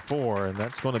trip 4, and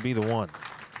that's going to be the one.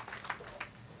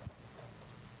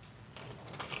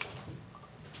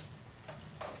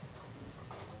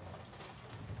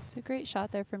 It's a great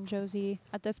shot there from Josie.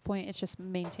 At this point, it's just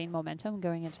maintain momentum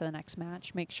going into the next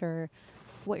match. Make sure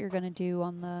what you're going to do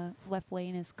on the left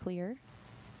lane is clear.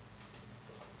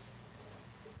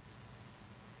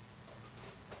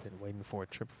 Been waiting for a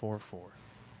trip 4-4.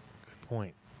 Good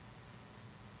point.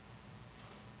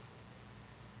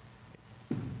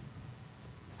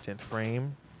 Tenth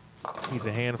frame. He's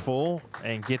a handful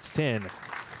and gets 10.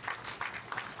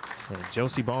 And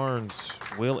Josie Barnes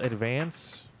will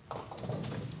advance.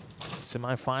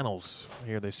 Semifinals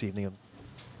here this evening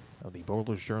of the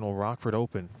Bowlers Journal Rockford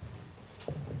Open.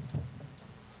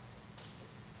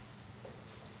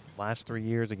 Last 3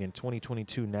 years, again,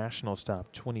 2022 national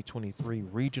stop, 2023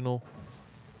 regional.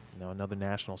 Now another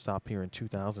national stop here in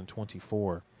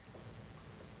 2024.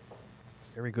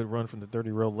 Very good run from the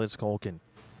 30-year-old Liz Culkin.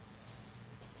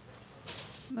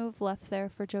 Move left there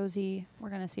for Josie. We're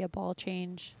going to see a ball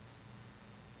change.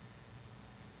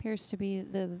 Appears to be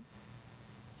the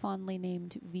fondly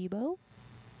named Vibo.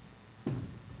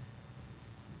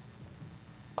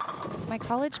 My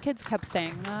college kids kept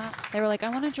saying that. They were like, I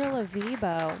want to drill a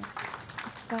Vibo.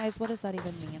 Guys, what does that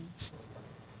even mean?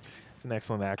 It's an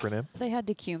excellent acronym. They had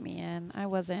to cue me in. I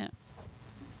wasn't.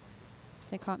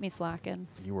 They caught me slacking.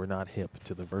 You were not hip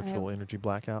to the virtual energy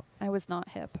blackout? I was not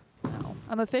hip. No.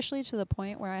 I'm officially to the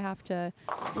point where I have to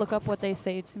look up what they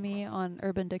say to me on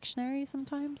Urban Dictionary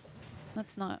sometimes.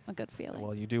 That's not a good feeling.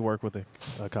 Well, you do work with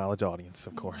a college audience,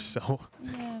 of course, so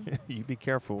yeah. You be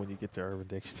careful when you get to Urban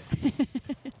Dictionary.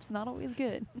 It's not always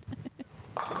good.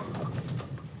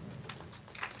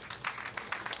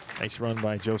 Nice run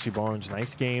by Josie Barnes.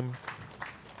 Nice game.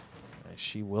 And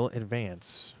she will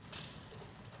advance.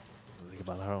 Think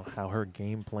about how her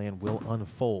game plan will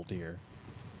unfold here.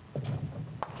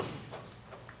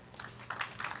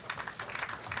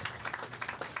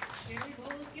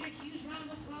 Let's get a huge round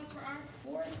of applause for our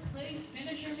 4th place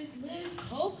finisher, Miss Liz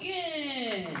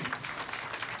Culkin.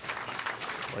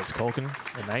 Liz Colkin,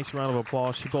 a nice round of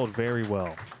applause. She bowled very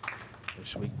well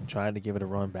this week, trying to give it a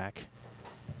run back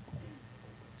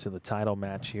to the title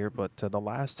match here. But the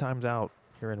last times out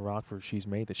here in Rockford, she's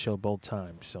made the show both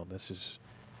times. So this is,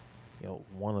 you know,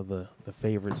 one of the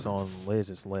favorites on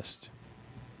Liz's list.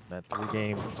 That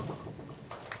 3-game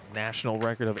national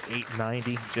record of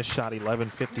 890, just shot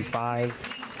 1155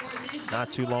 not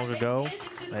too long ago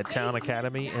at Town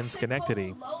Academy in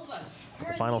Schenectady.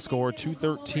 The final score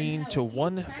 213 to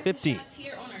 150.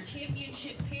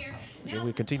 And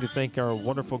we continue to thank our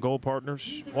wonderful gold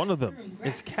partners. One of them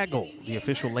is Kegel, the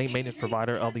official lane maintenance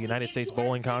provider of the United States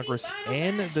Bowling Congress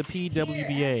and the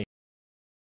PWBA.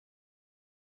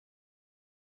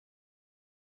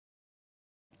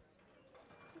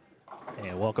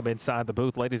 And welcome inside the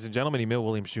booth, ladies and gentlemen. Emil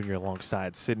Williams Jr.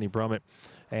 alongside Sydney Brummett.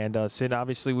 And Sid,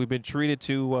 obviously we've been treated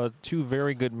to 2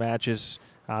 very good matches,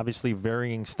 obviously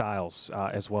varying styles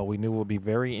as well. We knew it would be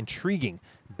very intriguing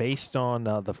based on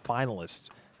the finalists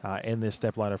in this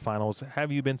stepladder finals.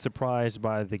 Have you been surprised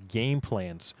by the game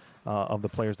plans of the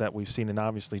players that we've seen? And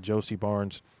obviously Josie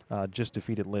Barnes just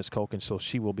defeated Liz Colkin, so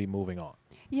she will be moving on.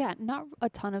 Yeah, not a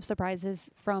ton of surprises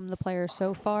from the players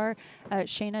so far.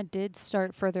 Shayna did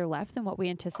start further left than what we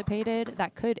anticipated.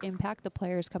 That could impact the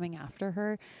players coming after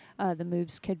her. The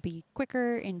moves could be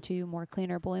quicker into more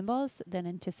cleaner bowling balls than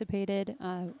anticipated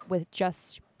with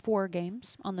just 4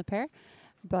 games on the pair.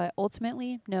 But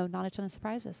ultimately, no, not a ton of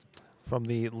surprises. From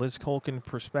the Liz Colkin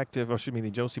perspective, or excuse me, the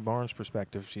Josie Barnes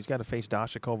perspective, she's got to face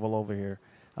Dasha Kovalova here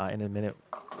in a minute.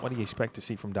 What do you expect to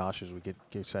see from Dasha as we get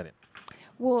set in?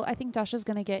 Well, I think Dasha's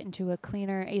going to get into a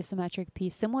cleaner asymmetric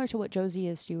piece, similar to what Josie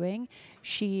is doing.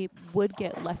 She would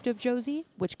get left of Josie,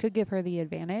 which could give her the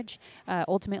advantage.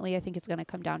 Ultimately, I think it's going to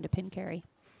come down to pin carry.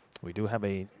 We do have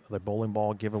the bowling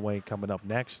ball giveaway coming up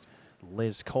next.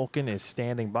 Liz Colkin is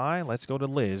standing by. Let's go to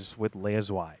Liz with Leah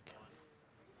Zweig.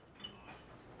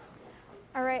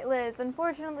 All right, Liz,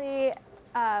 unfortunately,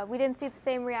 we didn't see the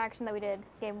same reaction that we did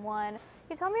game 1.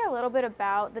 Can you tell me a little bit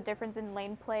about the difference in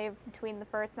lane play between the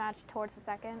first match towards the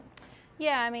second?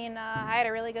 Yeah, I mean, I had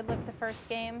a really good look the first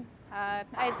game. I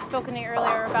had spoken to you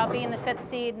earlier about being the 5th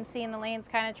seed and seeing the lanes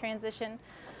kind of transition.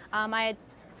 I had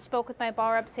spoke with my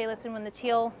ball reps, say, listen, when the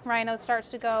teal rhino starts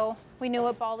to go, we knew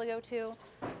what ball to go to.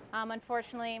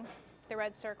 Unfortunately, the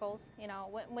red circles, you know,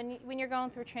 when you're going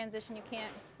through transition, you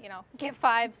can't, you know, get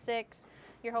 5, 6.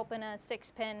 You're hoping a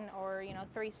 6-pin or, you know,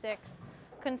 3-6.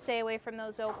 Couldn't stay away from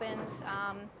those opens.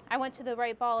 I went to the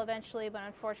right ball eventually, but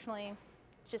unfortunately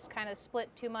just kind of split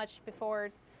too much before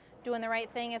doing the right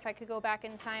thing. If I could go back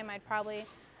in time, I'd probably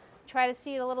try to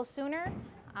see it a little sooner.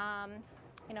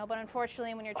 You know, but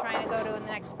unfortunately when you're trying to go to the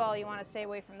next ball, you want to stay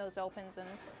away from those opens, and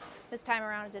this time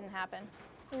around it didn't happen.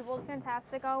 You bowled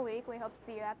fantastic all week. We hope to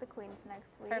see you at the Queens next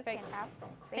week. Perfect. Fantastic.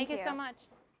 Thank you so much.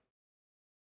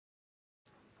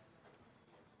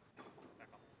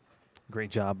 Great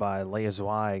job by Leah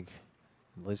Zweig.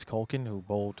 Liz Colkin, who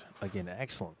bowled, again,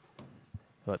 excellent,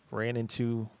 but ran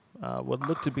into what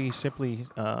looked to be simply,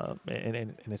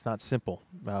 and it's not simple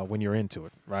when you're into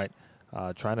it, right?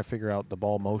 Trying to figure out the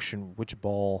ball motion, which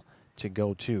ball to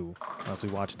go to. As we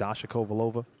watch Dasha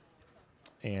Kovalova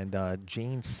and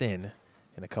Jane Sin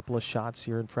in a couple of shots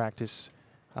here in practice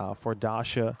for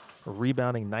Dasha,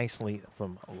 rebounding nicely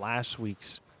from last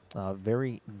week's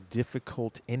very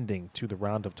difficult ending to the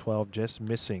round of 12, just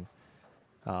missing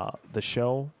the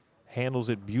show. Handles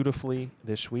it beautifully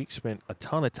this week, spent a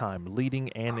ton of time leading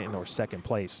and in our second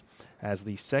place as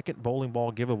the second bowling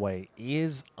ball giveaway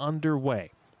is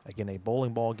underway. Again, a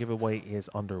bowling ball giveaway is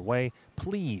underway.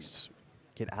 Please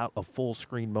get out of full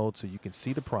screen mode so you can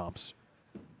see the prompts.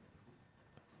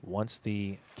 Once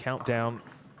the countdown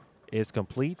is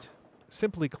complete,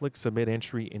 simply click submit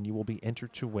entry and you will be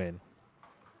entered to win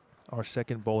our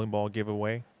second bowling ball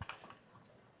giveaway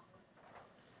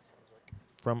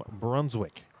from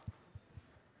Brunswick.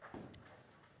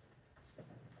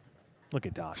 Look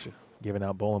at Dasha giving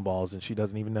out bowling balls and she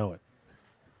doesn't even know it.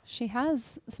 She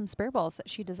has some spare balls that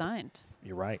she designed.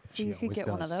 You're right. So you could get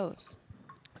one of those.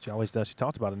 She always does. She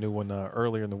talked about a new one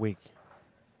earlier in the week.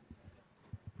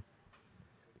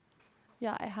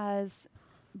 Yeah, it has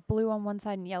blue on one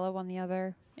side and yellow on the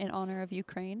other in honor of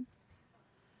Ukraine.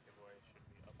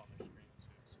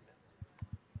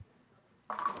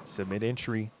 Submit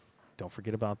entry. Don't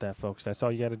forget about that, folks. That's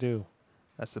all you got to do.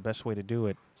 That's the best way to do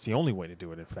it. It's the only way to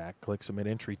do it, in fact. Click submit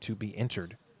entry to be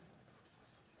entered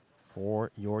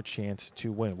for your chance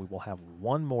to win. We will have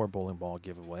one more bowling ball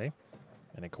giveaway,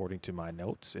 and according to my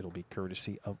notes, it'll be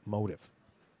courtesy of Motive.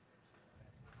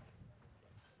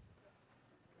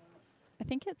 I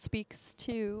think it speaks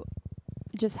to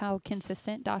just how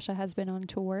consistent Dasha has been on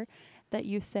tour, that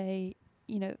you say,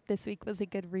 you know, this week was a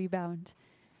good rebound,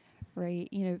 right?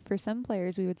 You know, for some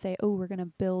players, we would say, oh, we're going to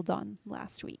build on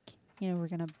last week. You know, we're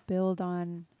going to build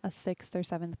on a 6th or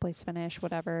 7th place finish,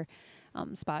 whatever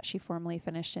spot she formally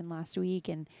finished in last week.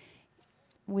 And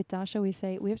with Dasha, we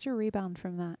say we have to rebound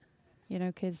from that, you know,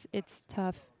 because it's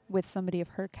tough with somebody of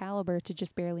her caliber to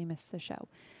just barely miss the show.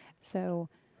 So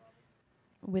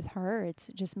with her, it's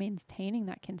just maintaining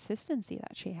that consistency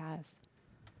that she has.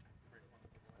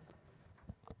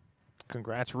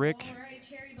 Congrats, Rick. All right,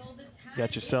 Cherry Bowl, the time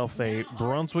Got yourself is a now.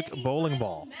 Brunswick Our bowling semifinal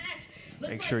ball. match.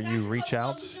 Make Looks sure like you Dasha reach Coco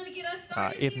out is gonna get us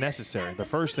started if here necessary. at The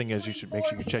first thing is you should make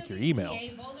sure you check your email.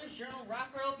 PWBA Bowlers Journal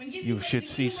Rockford Open. Give You yourself should a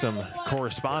see huge round some of applause.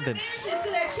 correspondence. Advances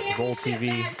to that Bowl championship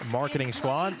TV match marketing and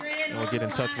squad, 20 grand and we'll on get in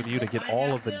the touch line. with you to get Find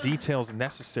all out of the soon. details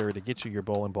necessary to get you your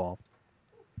bowling ball.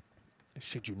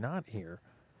 Should you not hear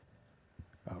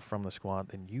from the squad,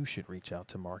 then you should reach out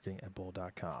to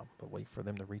marketing@bowl.com. But wait for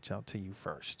them to reach out to you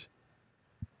first.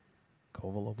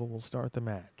 Kovalova will start the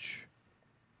match.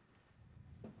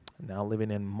 Now living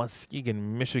in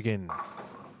Muskegon, Michigan.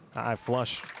 High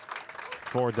flush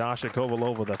for Dasha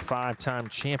Kovalova, the 5-time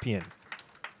champion.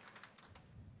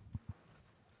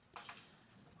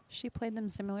 She played them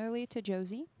similarly to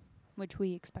Josie, which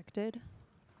we expected.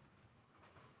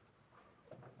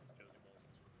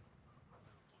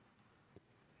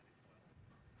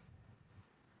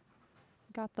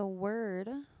 Got the word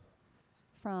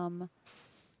from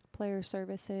player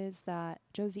services that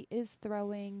Josie is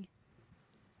throwing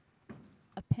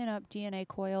a pin-up DNA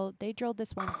coil. They drilled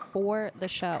this one for the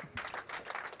show.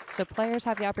 So players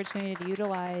have the opportunity to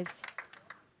utilize.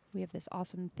 We have this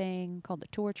awesome thing called the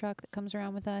tour truck that comes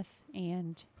around with us,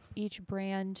 and each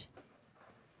brand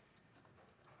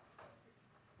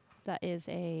that is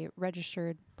a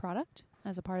registered product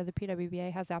as a part of the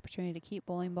PWBA has the opportunity to keep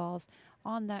bowling balls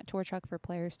on that tour truck for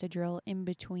players to drill in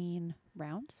between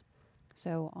rounds.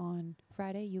 So on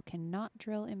Friday, you cannot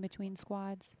drill in between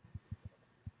squads.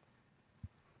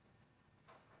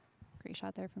 Great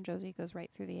shot there from Josie, goes right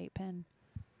through the 8-pin.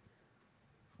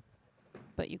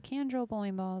 But you can drill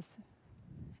bowling balls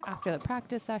after the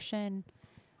practice session,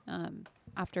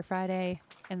 after Friday,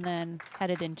 and then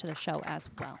headed into the show as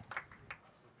well.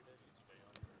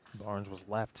 Barnes was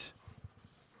left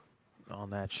on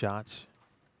that shot.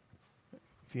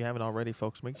 If you haven't already,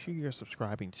 folks, make sure you're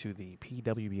subscribing to the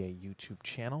PWBA YouTube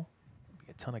channel. There'll be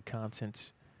a ton of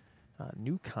content,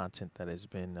 new content that has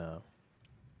been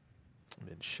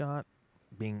shot,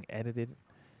 being edited,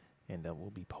 and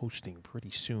we'll be posting pretty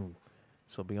soon.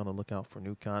 So be on the lookout for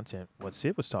new content. What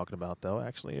Sid was talking about, though,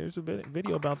 actually, there's a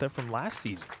video about that from last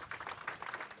season.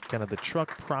 Kind of the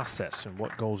truck process and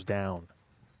what goes down.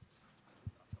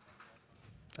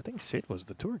 I think Sid was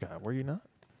the tour guide, were you not?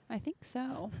 I think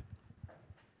so.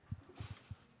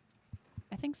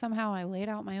 I think somehow I laid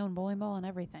out my own bowling ball and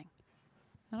everything.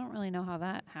 I don't really know how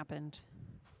that happened.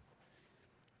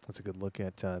 That's a good look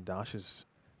at Dasha's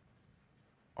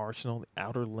arsenal, the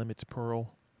outer limits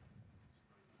pearl.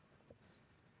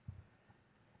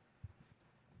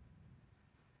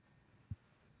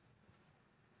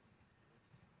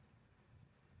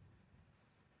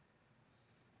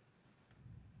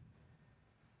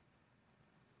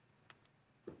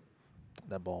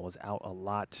 That ball was out a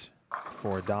lot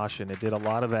for Dasha, and it did a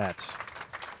lot of that.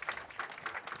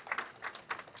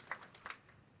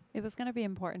 It was going to be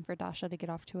important for Dasha to get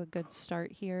off to a good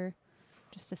start here,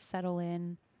 just to settle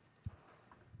in.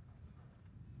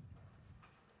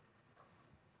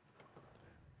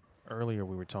 Earlier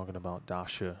we were talking about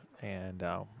Dasha and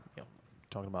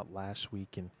talking about last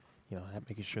week, and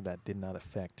making sure that did not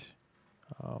affect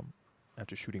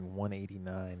after shooting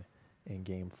 189 in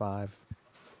Game 5.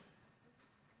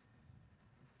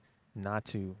 Not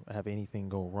to have anything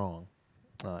go wrong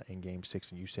in Game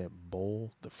 6, and you said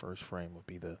bowl the first frame would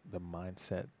be the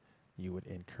mindset you would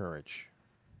encourage.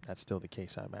 That's still the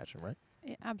case, I imagine, right?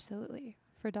 Yeah, absolutely.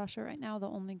 For Dasha right now, the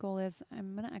only goal is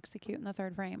I'm going to execute in the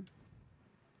 3rd frame.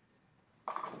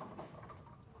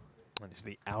 And it's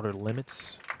the outer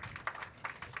limits.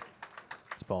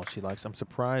 It's a ball she likes. I'm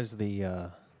surprised the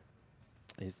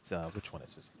which one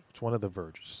is this? It's one of the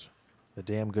verges. The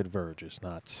damn good verge is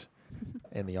not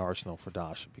in the arsenal for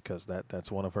Dasha, because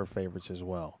that's one of her favorites as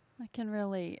well. I can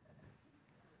relate.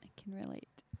 I can relate.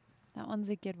 That one's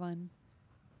a good one.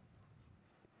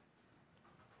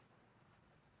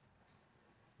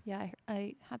 Yeah,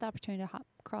 I had the opportunity to hop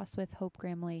cross with Hope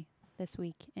Gramley this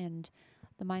week, and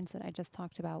the mindset I just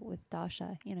talked about with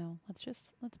Dasha,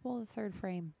 let's bowl the 3rd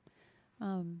frame.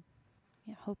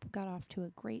 Hope got off to a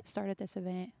great start at this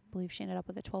event. I believe she ended up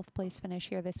with a 12th place finish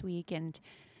here this week, and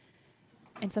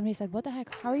And somebody said, "What the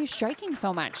heck? How are you striking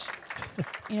so much?"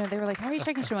 You know, they were like, "How are you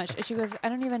striking so much?" And she goes, "I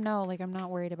don't even know. Like, I'm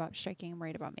not worried about striking. I'm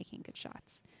worried about making good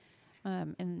shots."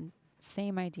 And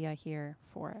same idea here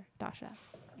for Dasha.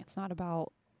 It's not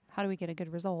about how do we get a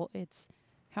good result. It's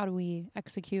how do we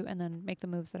execute and then make the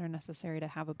moves that are necessary to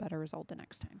have a better result the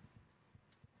next time.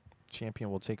 Champion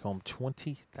will take home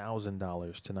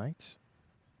 $20,000 tonight.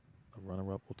 The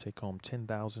runner-up will take home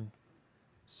 $10,000.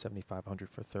 $7,500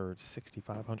 for third,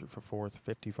 $6,500 for fourth,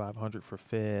 $5,500 for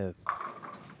fifth.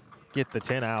 Get the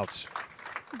 10 out.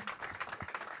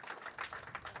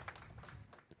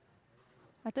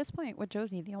 At this point with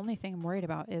Josie, the only thing I'm worried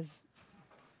about is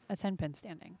a 10-pin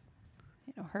standing.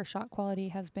 You know, her shot quality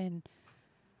has been,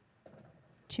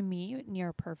 to me,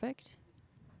 near perfect.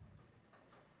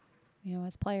 You know,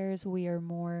 as players, we are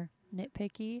more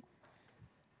nitpicky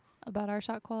about our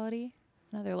shot quality.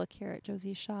 Another look here at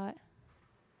Josie's shot.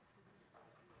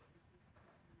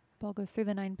 Ball goes through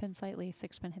the 9-pin slightly,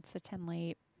 6-pin hits the 10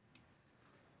 late.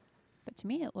 But to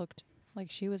me, it looked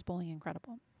like she was bowling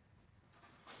incredible.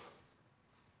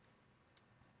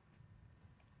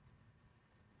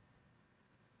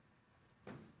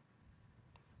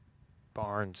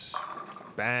 Barnes,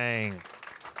 bang.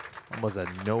 That was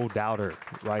a no-doubter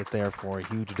right there for a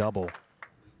huge double.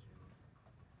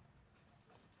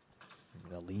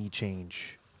 And a lead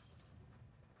change.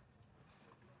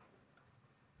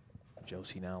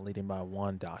 Josie now leading by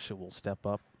 1. Dasha will step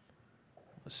up.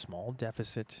 A small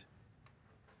deficit.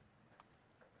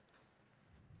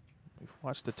 We've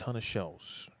watched a ton of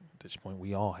shows. At this point,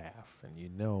 we all have. And you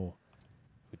know,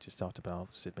 we just talked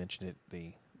about, Sid mentioned it,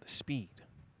 the speed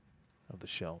of the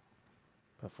show.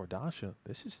 But for Dasha,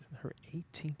 this is her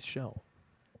 18th show.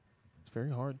 It's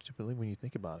very hard to believe when you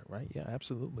think about it, right? Yeah,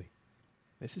 absolutely.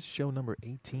 This is show number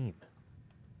 18.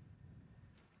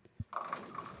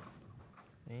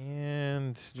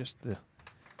 And just the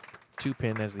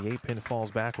 2-pin as the 8-pin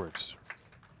falls backwards.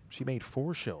 She made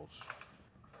 4 shows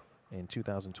in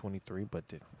 2023, but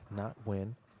did not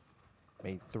win.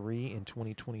 Made 3 in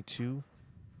 2022.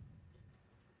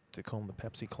 Took home the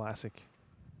Pepsi Classic.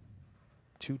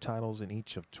 2 titles in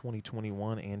each of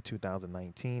 2021 and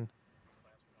 2019.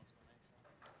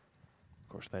 Of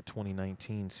course, that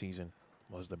 2019 season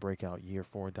was the breakout year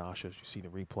for Dasha. As you see the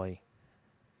replay,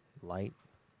 light.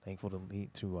 Thankful to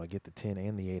get the 10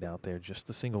 and the 8 out there, just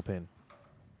the single pin.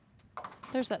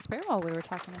 There's that spare ball we were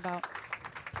talking about.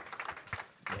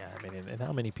 Yeah, I mean, and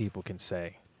how many people can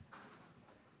say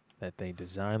that they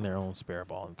design their own spare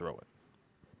ball and throw it?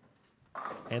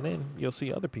 And then you'll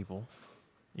see other people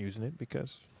using it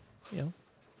because, you know,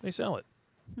 they sell it.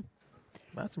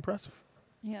 That's impressive.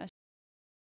 Yeah.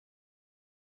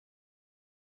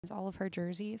 All of her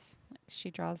jerseys,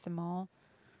 she draws them all.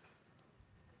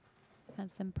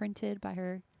 Has them printed by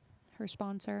her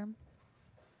sponsor.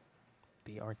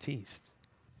 The artiste,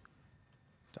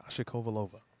 Dasha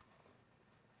Kovalova.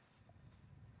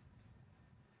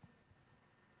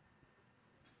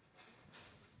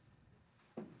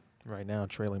 Right now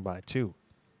trailing by 2.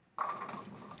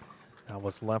 That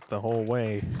was left the whole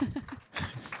way.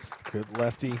 Good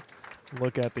lefty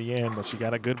look at the end, but she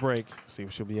got a good break. See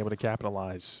if she'll be able to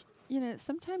capitalize. You know,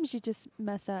 sometimes you just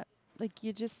mess up. Like,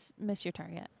 you just miss your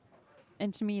target.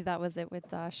 And to me, that was it with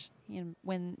Dash. You know,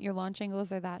 when your launch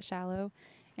angles are that shallow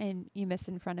and you miss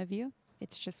in front of you,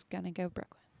 it's just going to go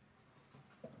Brooklyn.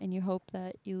 And you hope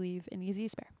that you leave an easy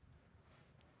spare.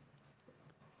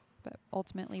 But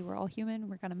ultimately, we're all human.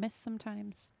 We're going to miss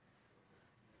sometimes.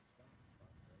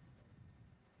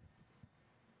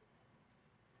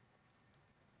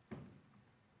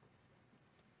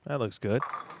 That looks good.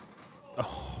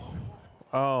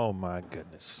 Oh my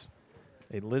goodness.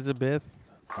 Elizabeth,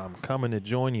 I'm coming to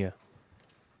join you.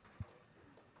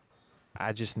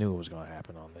 I just knew it was going to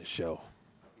happen on this show.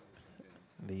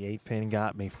 The 8-pin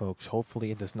got me, folks.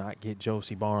 Hopefully it does not get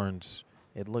Josie Barnes.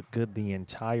 It looked good the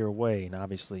entire way, and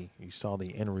obviously you saw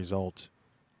the end result.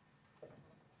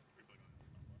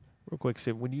 Real quick,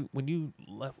 Sid, when you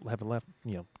have left,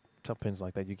 you know, tough pins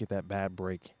like that, you get that bad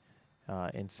break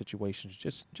in situations.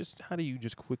 Just how do you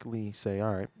just quickly say,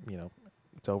 all right, you know,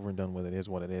 it's over and done with, it is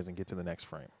what it is, and get to the next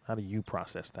frame? How do you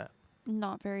process that?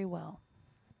 Not very well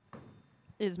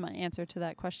is my answer to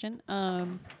that question.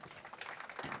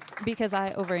 Because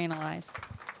I overanalyze,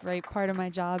 right? Part of my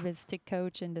job is to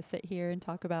coach and to sit here and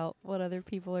talk about what other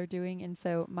people are doing. And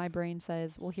so my brain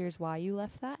says, well, here's why you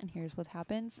left that, and here's what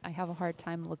happens. I have a hard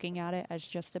time looking at it as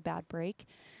just a bad break.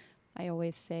 I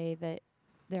always say that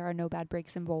there are no bad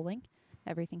breaks in bowling.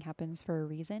 Everything happens for a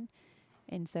reason.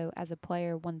 And so as a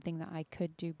player, one thing that I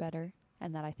could do better,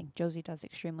 and that I think Josie does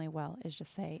extremely well, is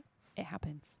just say, it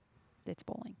happens. It's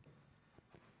bowling.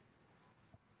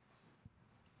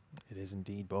 It is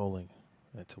indeed bowling.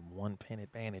 It's a 1-pin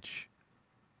advantage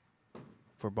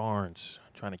for Barnes.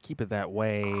 Trying to keep it that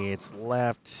way. It's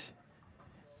left.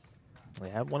 They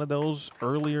had one of those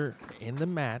earlier in the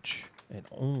match and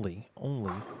only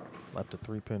left a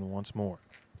 3-pin once more.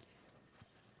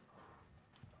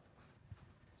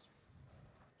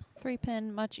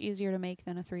 3-pin, much easier to make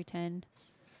than a 3-10.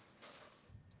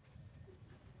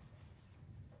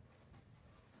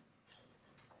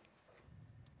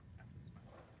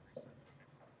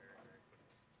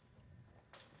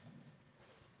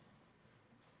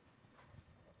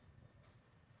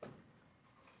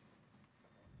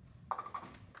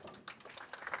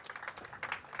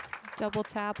 Double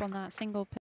tap on that single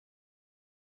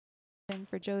pin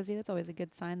for Josie. That's always a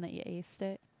good sign that you aced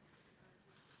it.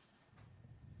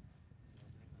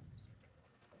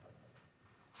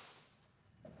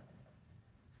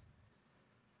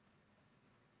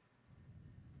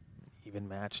 Even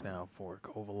match now for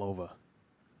Kovalova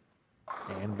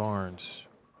and Barnes.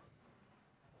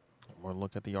 One more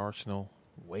look at the arsenal.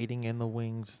 Waiting in the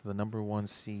wings, the #1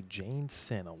 seed, Jane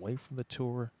Sin, away from the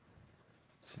tour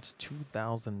since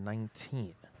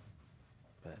 2019.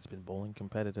 But has been bowling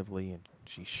competitively, and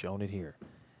she's shown it here.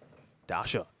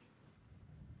 Dasha.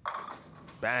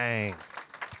 Bang.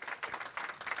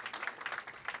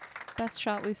 Best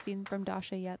shot we've seen from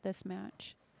Dasha yet this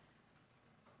match.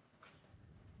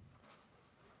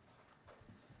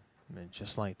 And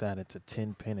just like that, it's a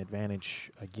 10-pin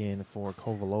advantage again for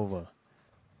Kovalova.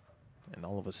 And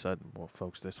all of a sudden, well,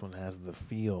 folks, this one has the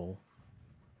feel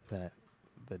that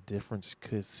the difference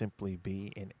could simply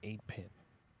be an 8-pin.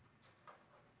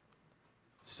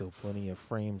 Still plenty of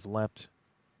frames left.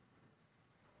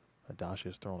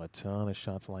 Dasha's thrown a ton of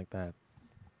shots like that. It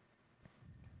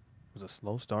was a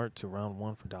slow start to round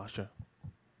 1 for Dasha.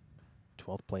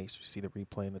 12th place. You see the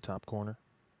replay in the top corner.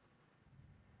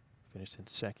 Finished in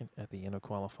 2nd at the end of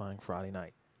qualifying Friday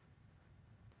night.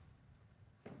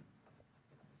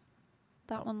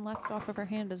 That one left off of her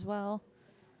hand as well.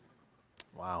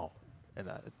 Wow. And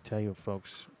I tell you,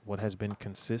 folks, what has been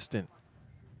consistent,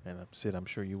 and Sid, I'm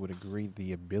sure you would agree,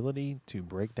 the ability to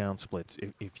break down splits.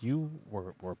 If you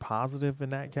were positive in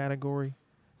that category,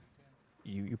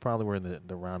 you probably were in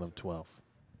the round of 12.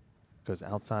 Because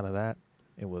outside of that,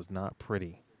 it was not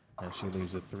pretty. And she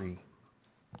leaves a 3.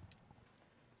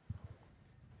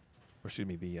 Or excuse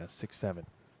me, the 6-7.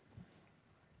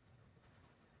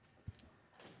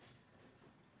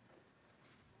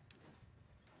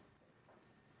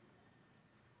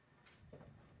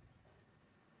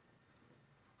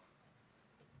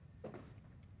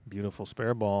 Beautiful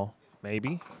spare ball.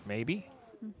 Maybe.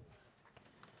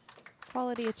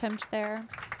 Quality attempt there.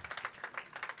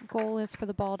 Goal is for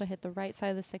the ball to hit the right side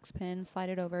of the 6-pin, slide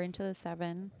it over into the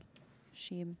 7.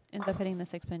 She ends up hitting the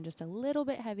 6-pin just a little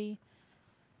bit heavy.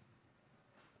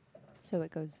 So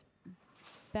it goes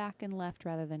back and left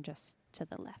rather than just to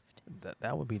the left.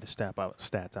 That would be the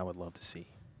stats I would love to see.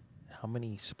 How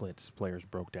many splits players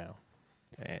broke down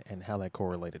and how that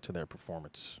correlated to their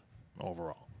performance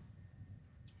overall.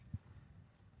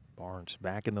 Barnes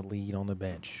back in the lead on the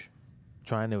bench,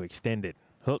 trying to extend it.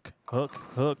 Hook.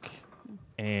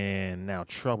 And now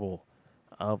trouble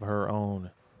of her own.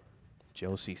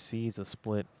 Josie sees a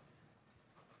split.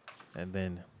 And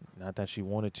then, not that she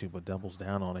wanted to, but doubles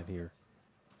down on it here.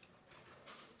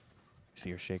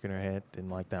 See her shaking her head. Didn't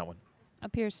like that one.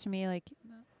 Appears to me like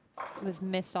it was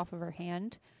missed off of her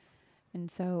hand.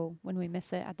 And so when we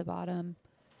miss it at the bottom,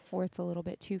 or it's a little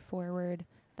bit too forward,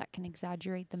 that can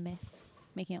exaggerate the miss,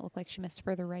 making it look like she missed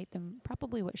further right than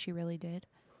probably what she really did.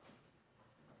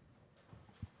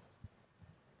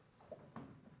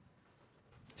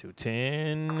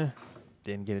 .210.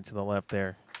 Didn't get it to the left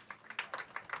there.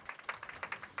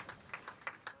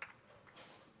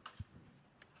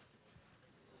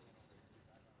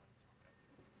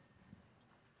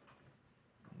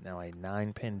 Now a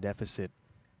 9-pin deficit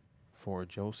for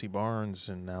Josie Barnes,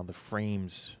 and now the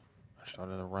frames are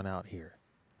starting to run out here.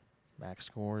 Max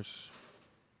scores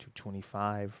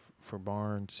 225 for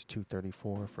Barnes,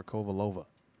 234 for Kovalova.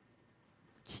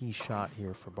 Key shot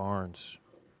here for Barnes.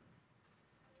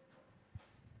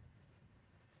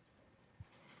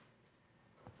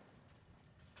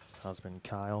 Husband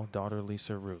Kyle, daughter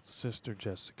Lisa Ruth, sister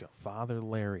Jessica, father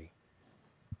Larry,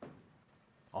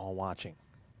 all watching.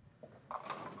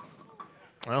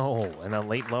 Oh, and a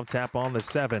late love tap on the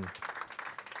 7.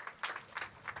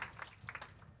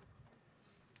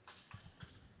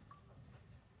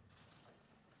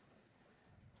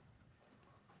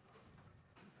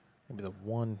 Maybe the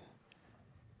one,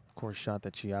 of course, shot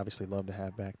that she obviously loved to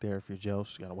have back there if you're Joe.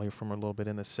 She got away from her a little bit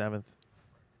in the 7th.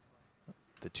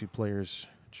 The two players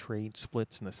Trade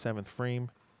splits in the 7th frame.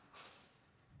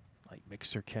 Light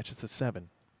mixer catches the 7.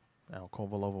 Now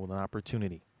Kovalova with an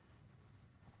opportunity.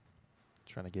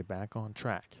 Trying to get back on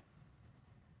track.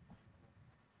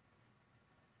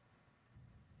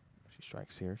 She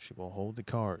strikes here. She will hold the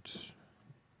cards.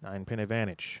 9-pin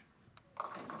advantage.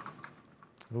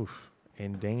 Oof.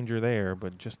 In danger there,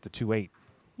 but just the 2-8.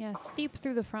 Yeah, steep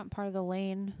through the front part of the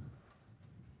lane.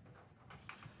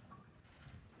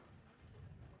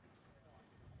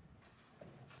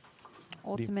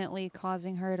 Ultimately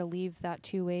causing her to leave that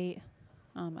 2-8.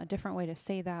 A different way to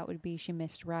say that would be she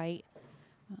missed right.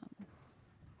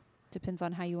 Depends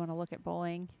on how you want to look at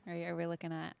bowling. Are we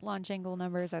looking at launch angle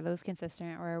numbers? Are those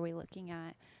consistent? Or are we looking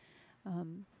at,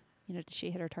 you know, did she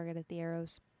hit her target at the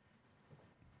arrows?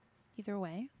 Either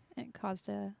way, it caused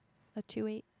a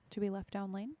 2-8 to be left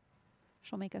down lane.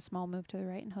 She'll make a small move to the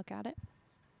right and hook at it.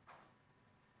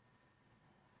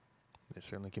 It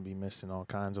certainly can be missed in all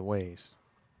kinds of ways.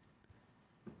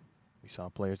 We saw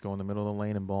players go in the middle of the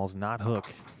lane and balls not hook.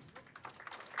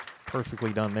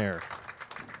 Perfectly done there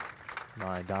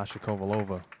by Dasha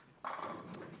Kovalova.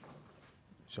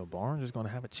 So Barnes is going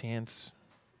to have a chance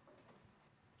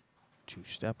to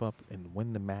step up and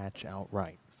win the match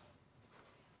outright.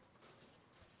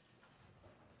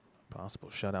 Possible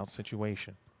shutout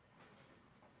situation.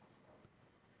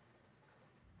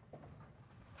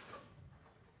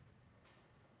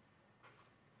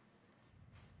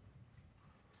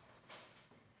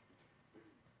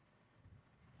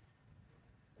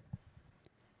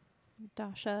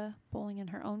 Dasha bowling in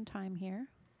her own time here.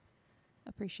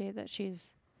 Appreciate that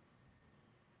she's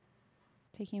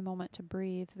taking a moment to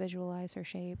breathe, visualize her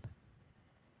shape.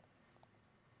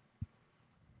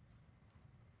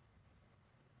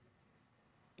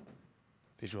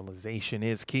 Visualization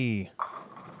is key.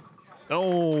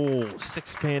 Oh,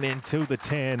 6-pin into the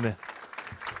 10.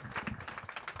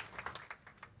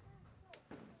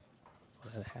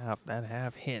 That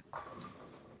half hit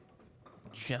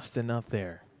just enough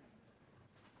there.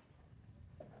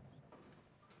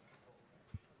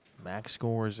 Max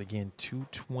scores again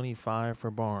 225 for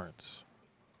Barnes,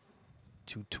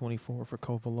 224 for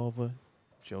Kovalova.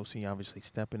 Josie obviously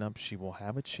stepping up. She will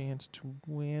have a chance to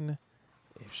win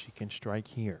if she can strike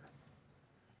here.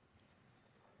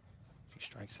 She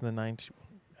strikes in the 9th. She will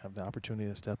have the opportunity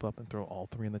to step up and throw all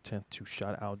 3 in the 10th to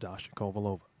shut out Dasha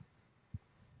Kovalova.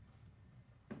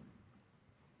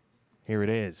 Here it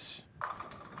is.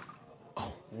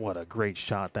 Oh, what a great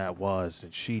shot that was,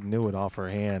 and she knew it off her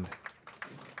hand.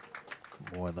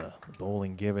 Boy, the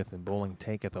bowling giveth and bowling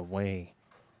taketh away.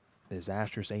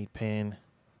 Disastrous 8-pin.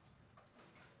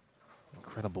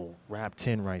 Incredible wrap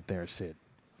 10 right there, Sid.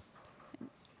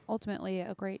 Ultimately,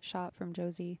 a great shot from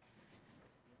Josie.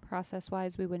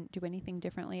 Process-wise, we wouldn't do anything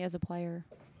differently as a player.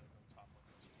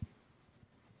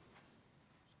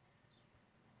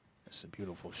 It's a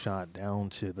beautiful shot down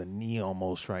to the knee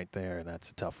almost right there. That's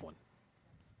a tough one.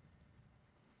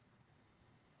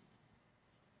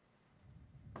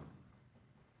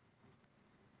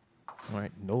 All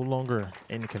right, no longer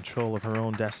in control of her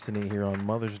own destiny here on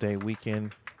Mother's Day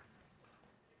weekend.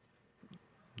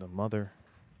 The mother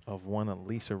of one,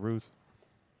 Lisa Ruth.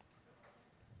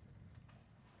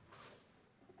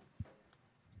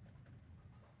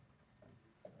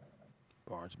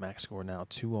 Barnes max score now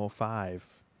 205.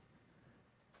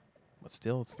 But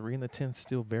still 3 in the 10th,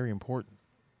 still very important.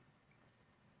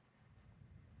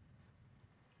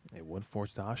 It would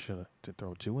force Dasha to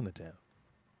throw 2 in the 10th.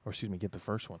 Or excuse me, get the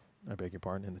first one. I beg your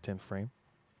pardon, in the 10th frame.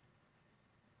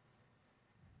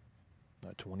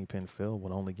 A 20-pin fill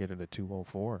would only get her to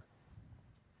 204.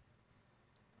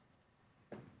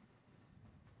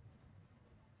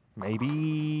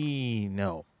 Maybe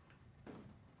no.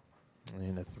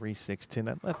 And a 3-6-10.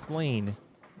 That left lane,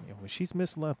 you know, when she's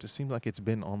missed left, it seems like it's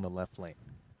been on the left lane.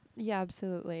 Yeah,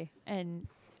 absolutely. And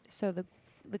so the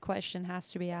question has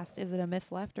to be asked, is it a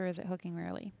miss left or is it hooking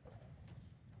early?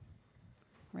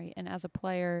 Right, and as a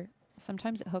player,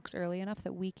 sometimes it hooks early enough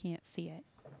that we can't see it.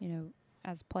 You know,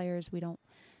 as players, we don't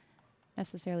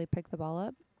necessarily pick the ball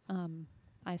up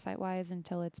eyesight-wise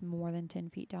until it's more than 10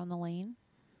 feet down the lane.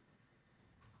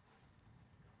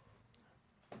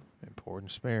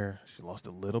 Important spare. She lost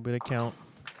a little bit of count.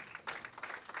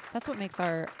 That's what makes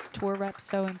our tour reps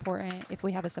so important. If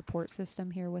we have a support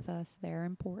system here with us, they're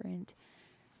important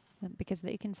because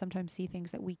they can sometimes see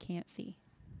things that we can't see.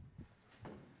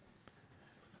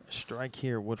 A strike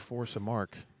here would force a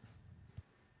mark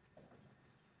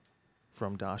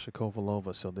from Dasha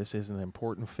Kovalova, so this is an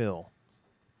important fill.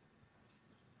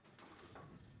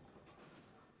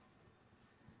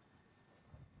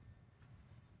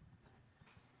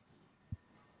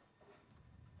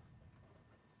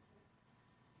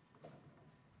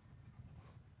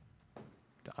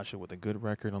 Dasha with a good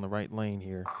record on the right lane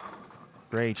here.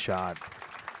 Great shot.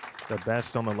 The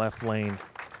best on the left lane.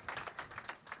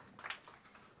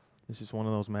 This is one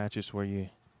of those matches where you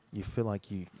feel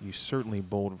like you certainly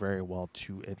bowled very well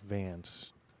to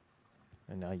advance.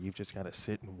 And now you've just got to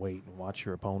sit and wait and watch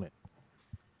your opponent.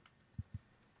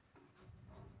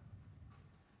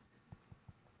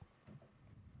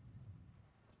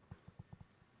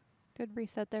 Good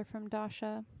reset there from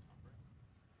Dasha.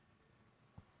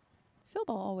 Field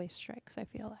ball always strikes, I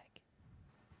feel like.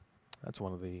 That's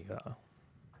one of the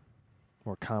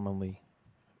more commonly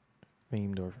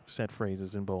themed or said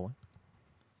phrases in bowling.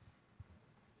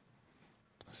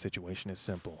 The situation is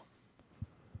simple.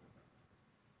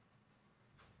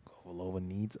 Kovalova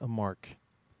needs a mark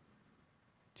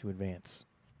to advance.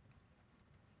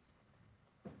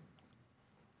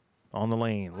 On the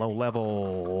lane, low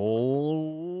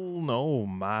level. No,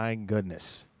 my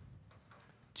goodness.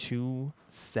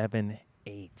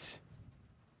 2-7-8.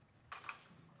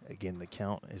 Again, the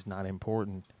count is not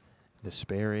important. The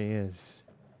spare is.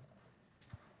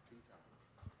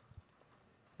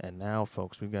 And now,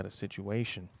 folks, we've got a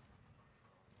situation.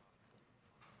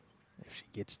 If she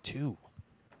gets 2,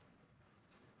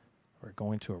 we're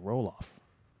going to a roll-off.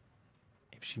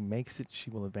 If she makes it, she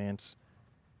will advance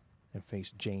and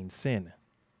face Jane Sin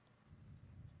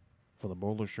for the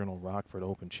Bowlers Journal Rockford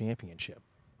Open Championship.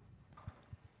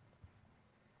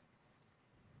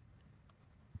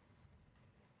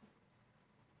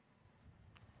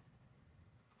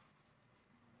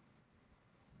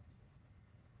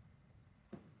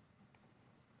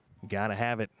 Gotta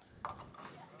have it.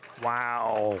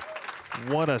 Wow.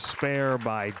 What a spare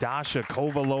by Dasha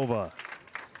Kovalova.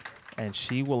 And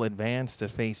she will advance to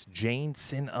face Jane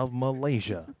Sin of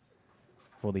Malaysia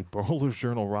for the Bowlers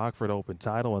Journal Rockford Open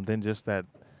title. And then just that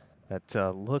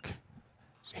look.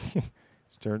 She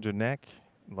turns her neck,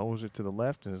 lowers it to the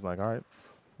left, and is like, all right,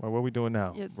 well, what are we doing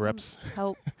now? Yes, Reps?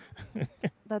 Help.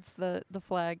 That's the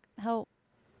flag. Help.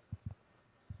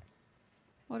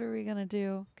 What are we going to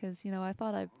do? Because, you know, I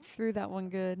thought I threw that one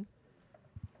good.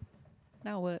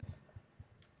 Now what?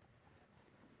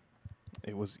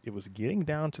 It was getting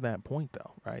down to that point,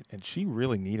 though, right? And she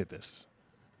really needed this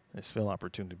fill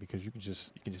opportunity, because you can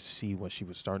just see what she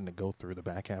was starting to go through the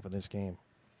back half of this game.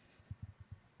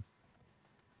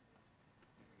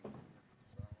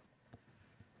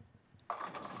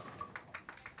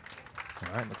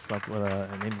 All right, looks like with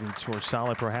an Indian Tour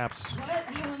solid, perhaps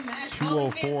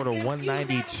 204 to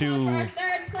 192.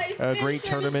 A great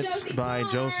tournament by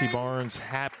Josie Barnes.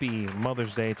 Happy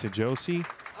Mother's Day to Josie.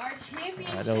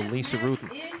 I know Lisa Ruth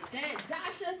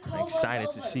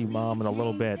excited to see Mom in a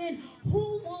little bit.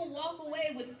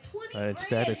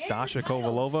 Instead, it's Dasha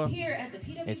Kovalova.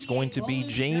 It's going to be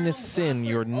Jane Sin,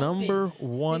 your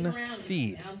 #1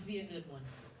 seed.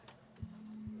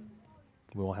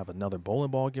 We'll have another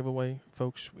bowling ball giveaway,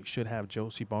 folks. We should have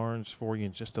Josie Barnes for you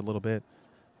in just a little bit,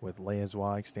 with Leah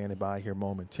Zweig standing by here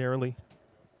momentarily.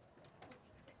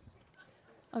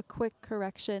 A quick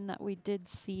correction that we did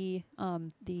see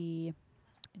the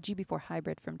GB4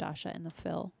 hybrid from Dasha in the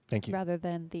fill. Thank you. Rather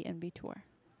than the NB Tour.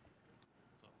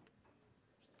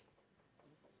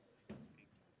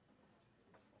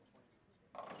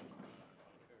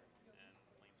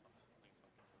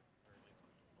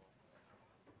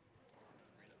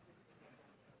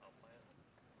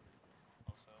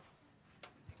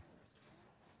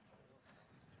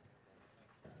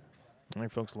 All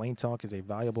right, folks, Lane Talk is a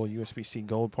valuable USBC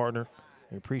Gold partner.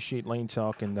 We appreciate Lane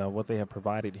Talk and what they have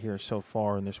provided here so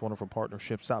far in this wonderful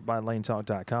partnership. Stop by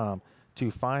lanetalk.com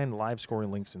to find live scoring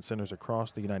links and centers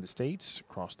across the United States,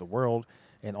 across the world,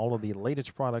 and all of the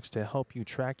latest products to help you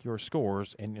track your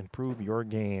scores and improve your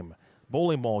game.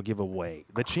 Bowling ball giveaway,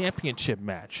 the championship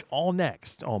match, all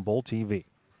next on Bowl TV.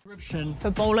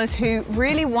 For bowlers who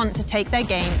really want to take their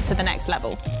game to the next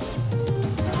level.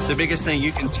 The biggest thing,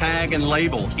 you can tag and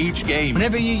label each game.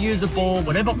 Whenever you use a ball,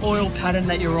 whatever oil pattern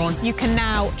that you're on, you can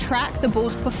now track the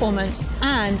ball's performance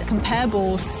and compare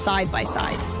balls side by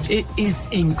side. It is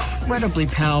incredibly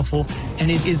powerful, and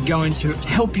it is going to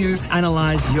help you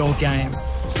analyze your game.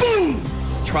 Boom!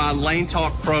 Try Lane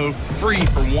Talk Pro free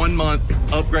for 1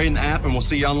 month. Upgrade the app, and we'll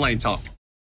see you on Lane Talk.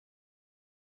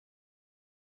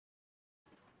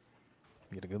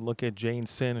 Get a good look at Jane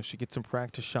Sin if she gets some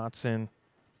practice shots in.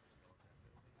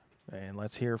 And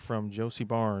let's hear from Josie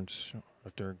Barnes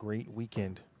after a great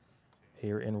weekend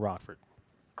here in Rockford.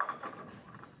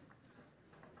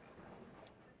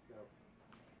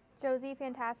 Josie,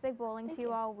 fantastic bowling to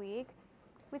you all week.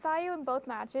 We saw you in both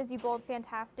matches. You bowled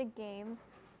fantastic games.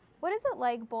 What is it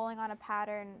like bowling on a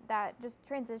pattern that just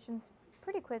transitions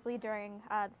pretty quickly during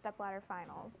the stepladder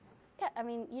finals? Yeah, I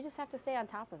mean, you just have to stay on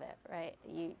top of it, right?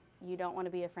 You don't want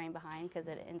to be a frame behind because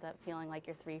it ends up feeling like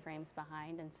you're 3 frames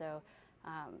behind, and so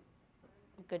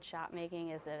good shot making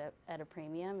is at a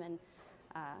premium, and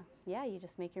yeah, you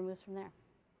just make your moves from there.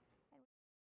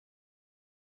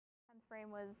 10th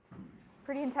frame was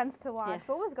pretty intense to watch.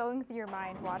 Yeah. What was going through your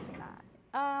mind watching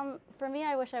that? For me,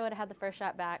 I wish I would have had the first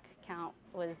shot back. Count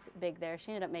was big there. She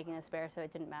ended up making a spare, so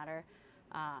it didn't matter.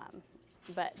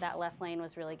 But that left lane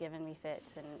was really giving me fits,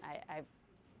 and I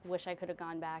wish I could have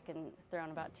gone back and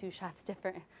thrown about 2 shots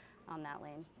different on that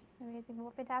lane. Amazing.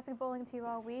 Well, fantastic bowling to you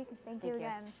all week. Thank you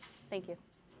again. Thank you.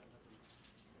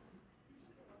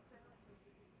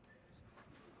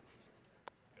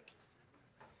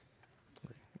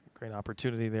 Great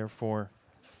opportunity there for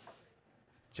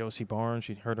Josie Barnes.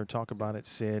 You heard her talk about it,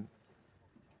 Sid.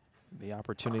 The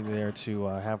opportunity there to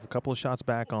have a couple of shots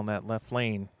back on that left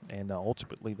lane, and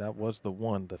ultimately that was the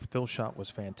one. The fill shot was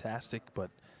fantastic, but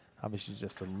obviously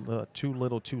just too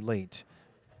little too late.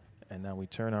 And now we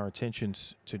turn our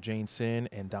attentions to Jane Sin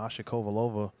and Dasha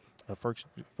Kovalova. Folks,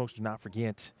 do not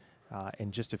forget,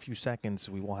 in just a few seconds,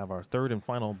 we will have our 3rd and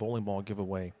final bowling ball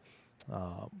giveaway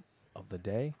of the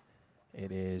day.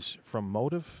 It is from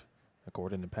Motive.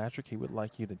 According to Patrick, he would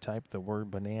like you to type the word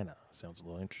banana. Sounds a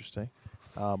little interesting.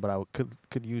 But I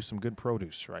could use some good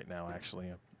produce right now, actually.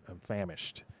 I'm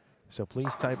famished. So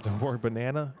please type the word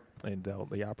banana, and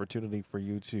the opportunity for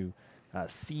you to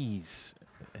seize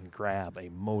and grab a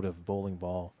Motive bowling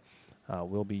ball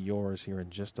will be yours here in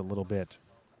just a little bit.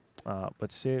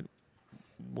 But Sid,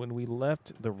 when we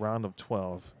left the round of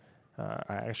 12, I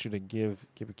asked you to give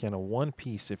kind of one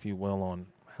piece, if you will, on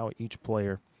how each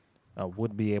player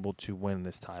would be able to win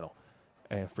this title.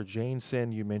 And for Jane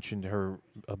Sin, you mentioned her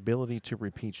ability to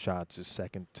repeat shots is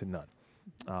second to none.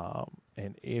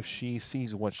 And if she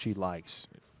sees what she likes,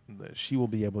 she will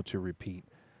be able to repeat.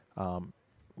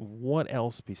 What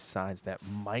else besides that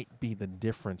might be the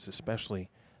difference, especially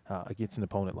against an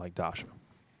opponent like Dasha?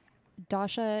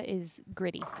 Dasha is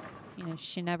gritty. You know,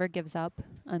 she never gives up,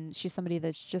 and she's somebody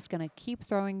that's just going to keep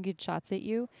throwing good shots at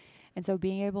you. And so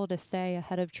being able to stay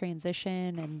ahead of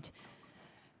transition and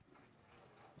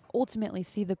ultimately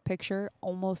see the picture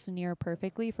almost near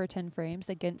perfectly for 10 frames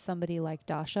against somebody like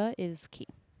Dasha is key.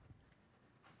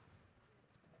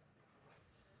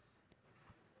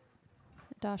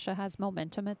 Dasha has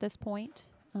momentum at this point.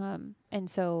 And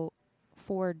so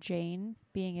for Jane,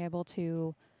 being able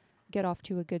to get off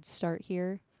to a good start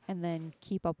here and then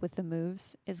keep up with the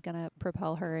moves is going to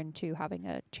propel her into having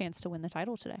a chance to win the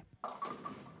title today.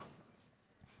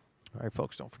 All right,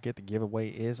 folks, don't forget the giveaway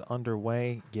is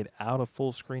underway. Get out of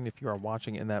full screen if you are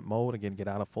watching in that mode. Again, get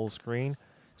out of full screen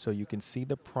so you can see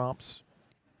the prompts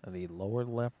in the lower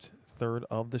left third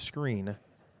of the screen.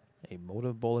 A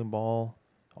Motive bowling ball.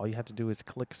 All you have to do is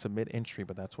click submit entry,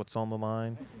 but that's what's on the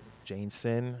line. Jane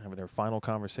Sin having their final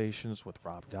conversations with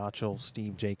Rob Gottschall,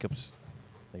 Steve Jacobs,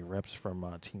 the reps from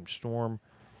Team Storm.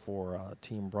 For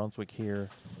Team Brunswick here,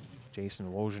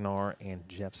 Jason Wojnar and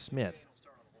Jeff Smith.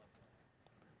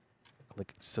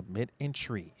 Click submit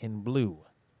entry in blue.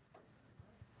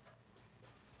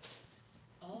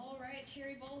 All right,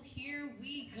 Cherry Bowl, here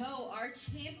we go. Our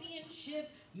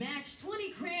championship match,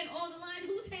 20 grand on the line.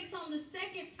 Who takes on the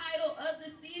 2nd title of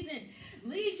the season?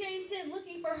 Lee Jameson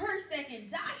looking for her 2nd.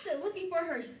 Dasha looking for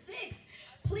her 6th.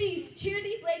 Please cheer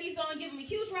these ladies on. Give them a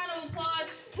huge round of applause.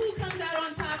 Who comes out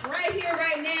on top right here,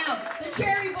 right now? The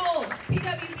Cherry Bowl,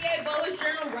 PWBA Bowlers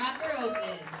Journal Rockford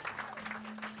Open.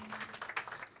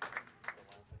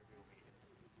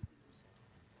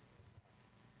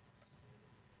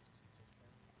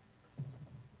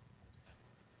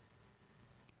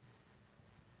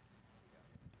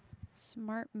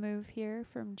 Smart move here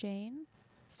from Jane.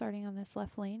 Starting on this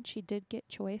left lane, she did get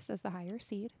choice as the higher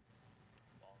seed.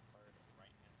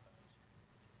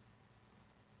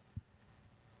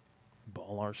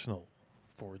 Ball arsenal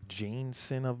for Jane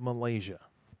Sin of Malaysia.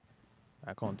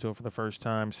 Back on tour for the first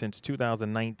time since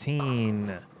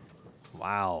 2019.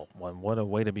 Wow, what a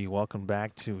way to be welcomed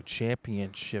back to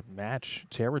championship match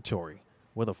territory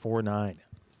with a 4-9.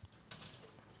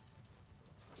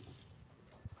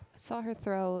 Saw her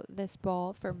throw this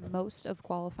ball for most of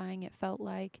qualifying. It felt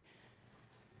like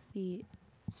the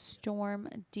Storm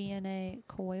DNA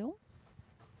coil.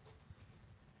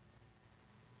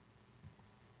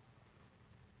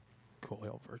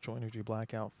 Coil Virtual Energy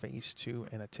Blackout Phase 2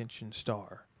 and Attention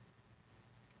Star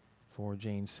for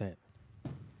Jane Sin.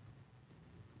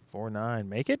 4-9,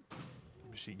 make it?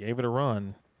 She gave it a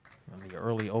run on the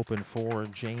early open for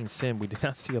Jane Sin. We did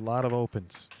not see a lot of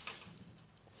opens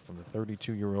from the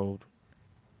 32-year-old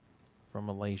from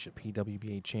Malaysia.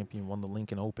 PWBA champion, won the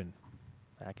Lincoln Open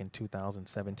back in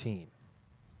 2017.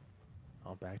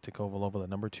 Now back to Kovalova, the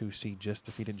number 2 seed, just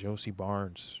defeated Josie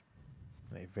Barnes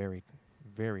in a very,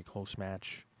 very close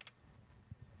match.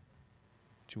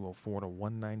 204 to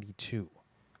 192.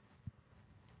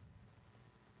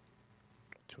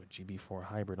 To a GB4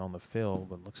 hybrid on the fill,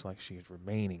 but looks like she is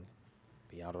remaining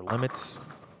the outer limits.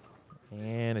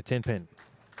 And a 10-pin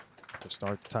to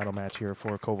start the title match here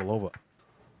for Kovalova.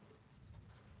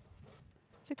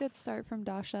 It's a good start from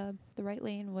Dasha. The right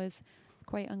lane was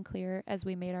quite unclear as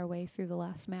we made our way through the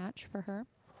last match for her.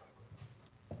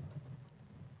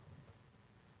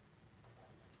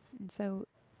 And so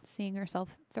seeing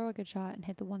herself throw a good shot and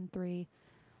hit the 1-3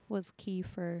 was key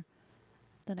for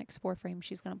the next 4 frames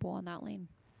she's going to pull on that lane.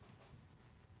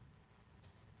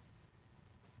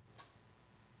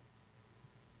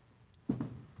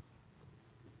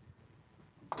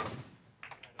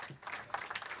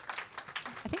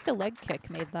 I think the leg kick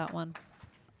made that one.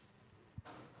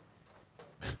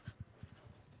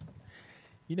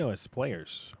 You know, as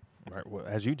players, right, well,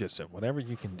 as you just said, whatever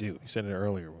you can do. You said it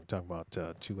earlier when we were talking about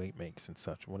 2-8 makes and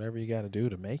such. Whatever you got to do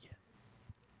to make it.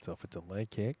 So if it's a leg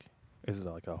kick, is it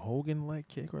like a Hogan leg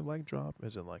kick or leg drop?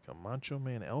 Is it like a Macho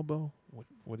Man elbow?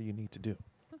 What do you need to do?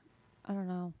 I don't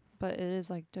know, but it is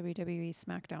like WWE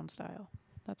SmackDown style.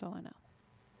 That's all I know.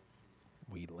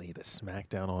 We lay the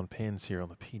smackdown on pins here on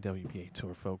the PWBA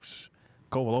Tour, folks.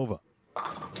 Kovalova.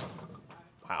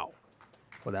 Wow.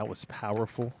 Well, that was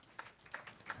powerful,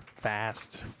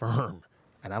 fast, firm.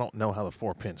 And I don't know how the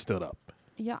 4-pin stood up.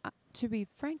 Yeah, to be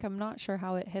frank, I'm not sure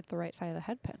how it hit the right side of the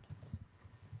head pin.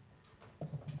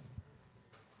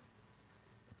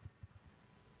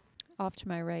 Off to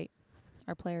my right,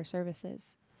 our player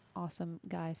services. Awesome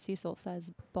guy. Cecil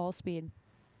says ball speed.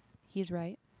 He's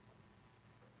right.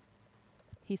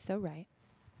 He's so right.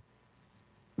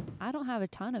 I don't have a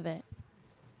ton of it,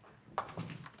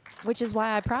 which is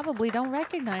why I probably don't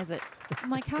recognize it. I'm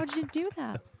like, how'd you do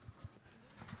that?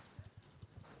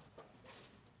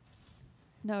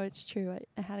 No, it's true.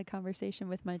 I had a conversation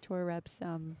with my tour reps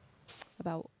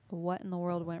about what in the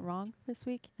world went wrong this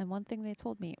week. And one thing they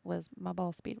told me was my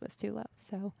ball speed was too low.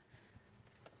 So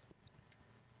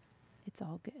it's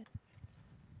all good.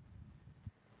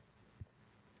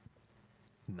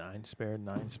 9 spare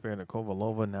to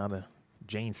Kovalova. Now to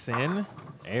Jane Sin.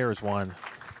 Airs one.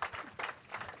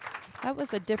 That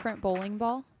was a different bowling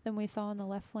ball than we saw in the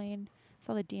left lane.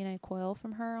 Saw the DNA coil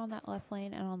from her on that left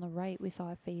lane, and on the right we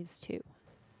saw a phase 2.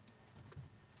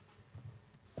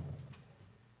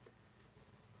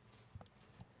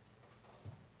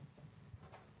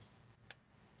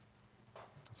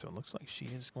 So it looks like she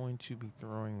is going to be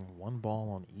throwing 1 ball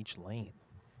on each lane.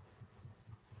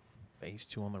 Phase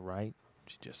 2 on the right.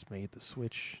 She just made the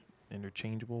switch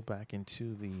interchangeable back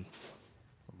into the,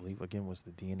 I believe again was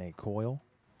the DNA coil.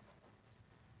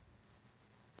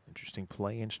 Interesting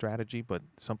play and strategy, but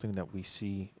something that we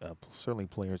see certainly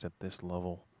players at this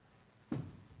level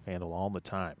handle all the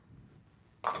time.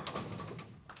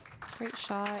 Great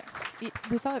shot.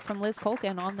 We saw it from Liz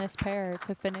Colkin on this pair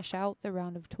to finish out the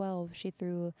round of 12. She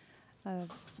threw a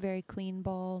very clean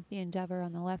ball, the endeavor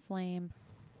on the left lane,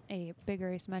 a bigger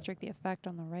asymmetric, the effect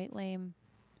on the right lane.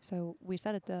 So we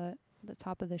said at the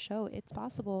top of the show, it's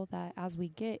possible that as we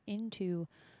get into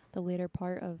the later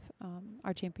part of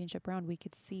our championship round, we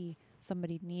could see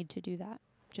somebody need to do that,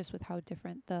 just with how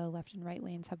different the left and right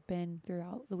lanes have been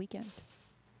throughout the weekend.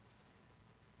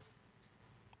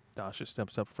 Dasha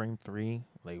steps up frame 3,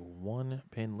 a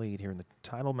 1-pin lead here in the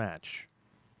title match.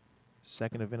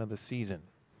 Second event of the season.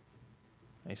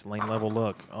 Nice lane level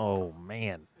look. Oh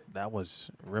man, that was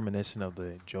reminiscent of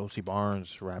the Josie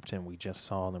Barnes wrapped in we just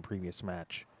saw in the previous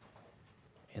match.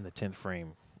 In the 10th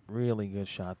frame, really good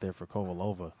shot there for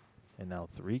Kovalova. And now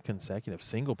 3 consecutive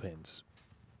single pins.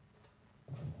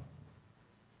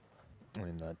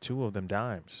 And 2 of them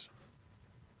dimes.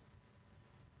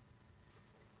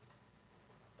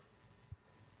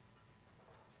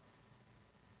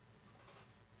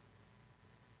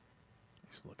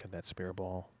 Let's look at that spare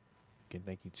ball. Again,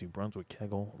 thank you to Brunswick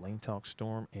Kegel, Lane Talk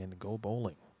Storm, and Go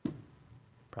Bowling.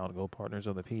 Proud to go partners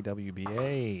of the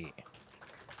PWBA.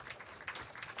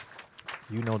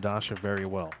 You know Dasha very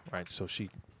well, right? So she,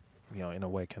 in a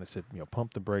way kind of said,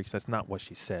 pump the brakes. That's not what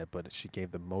she said, but she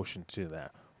gave the motion to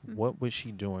that. Mm-hmm. What was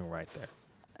she doing right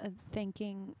there?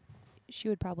 Thanking, she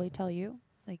would probably tell you,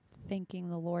 like thanking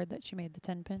the Lord that she made the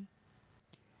 10-pin.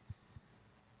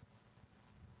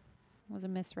 It was a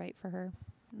miss right for her.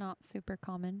 Not super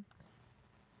common.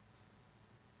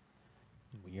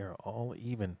 We are all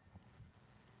even.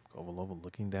 Kovalova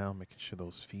looking down, making sure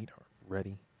those feet are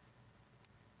ready.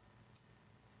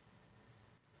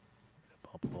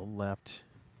 Bump a little left.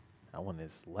 That one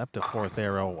is left of fourth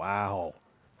arrow. Wow.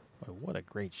 Boy, what a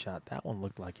great shot. That one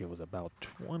looked like it was about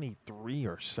 23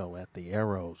 or so at the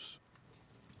arrows.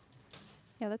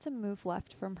 Yeah, that's a move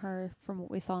left from her from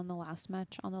what we saw in the last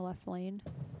match on the left lane.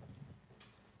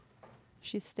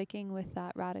 She's sticking with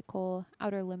that radical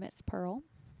outer limits pearl.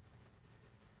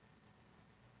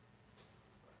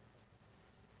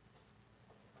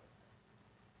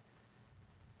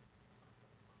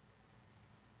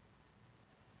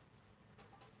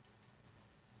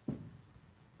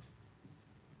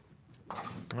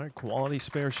 All right, quality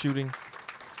spare shooting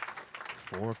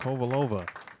for Kovalova.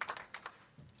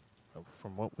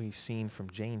 From what we've seen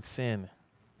from Jane Sin,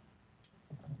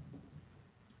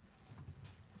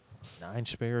 9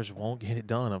 spares won't get it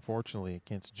done, unfortunately,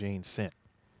 against Jane Sin.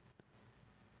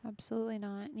 Absolutely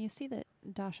not. And you see that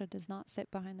Dasha does not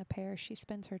sit behind the pair. She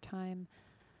spends her time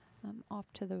off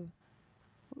to the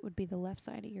what would be the left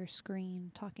side of your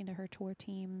screen, talking to her tour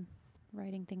team,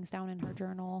 writing things down in her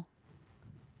journal.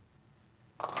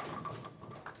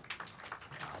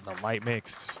 The light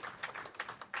mix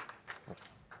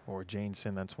for Jane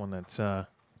Sin. That's one that's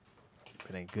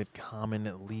been a good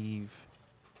common leave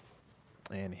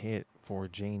and hit for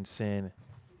Jane Sin.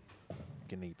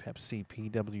 Getting the Pepsi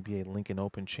PWBA Lincoln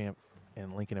Open champ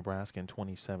in Lincoln, Nebraska in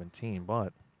 2017.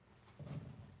 But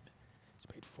he's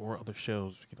made 4 other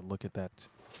shows. We get a look at that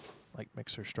light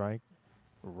mixer strike.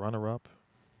 Runner-up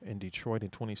in Detroit in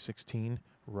 2016.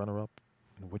 Runner-up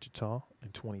in Wichita in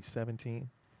 2017.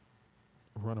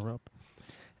 Runner-up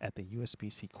at the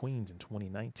USBC Queens in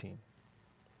 2019.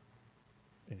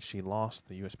 And she lost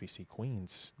the USBC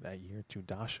Queens that year to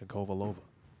Dasha Kovalova.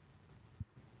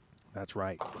 That's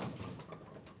right.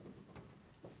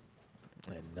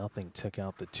 And nothing took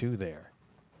out the 2 there.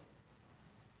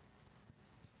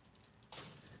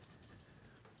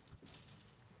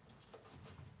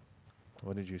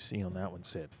 What did you see on that one,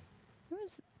 Sid? It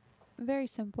was very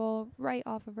simple, right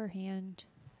off of her hand.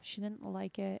 She didn't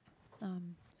like it.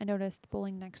 I noticed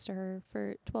bowling next to her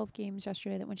for 12 games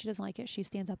yesterday that when she doesn't like it, she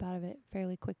stands up out of it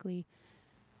fairly quickly.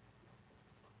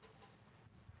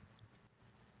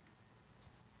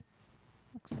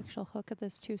 Looks like she'll hook at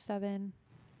this 2-7.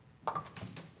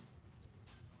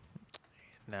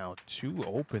 Now 2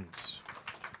 opens.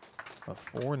 A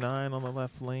 4-9 on the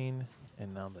left lane,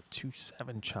 and now the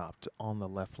 2-7 chopped on the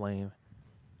left lane.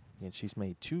 And she's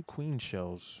made 2 queen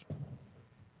shows.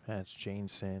 That's Jane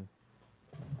Sin.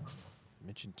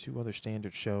 Mentioned 2 other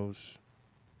standard shows.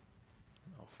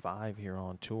 5 here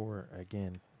on tour.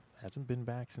 Again, hasn't been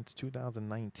back since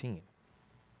 2019.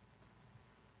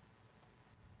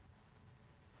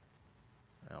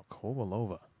 Now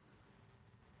Kovalova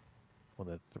with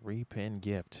a 3-pin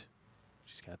gift.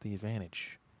 She's got the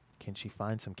advantage. Can she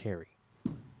find some carry?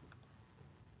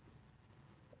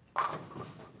 Not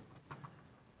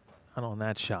on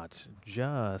that shot.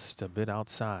 Just a bit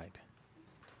outside.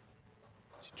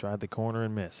 She tried the corner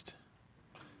and missed.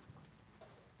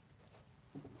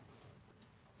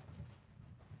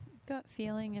 Gut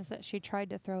feeling is that she tried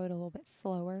to throw it a little bit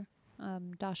slower.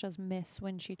 Dasha's miss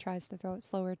when she tries to throw it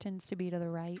slower tends to be to the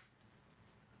right.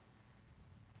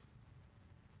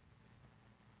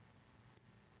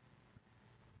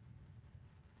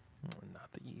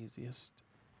 Not the easiest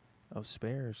of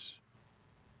spares.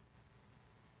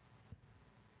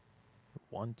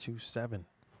 1-2-7.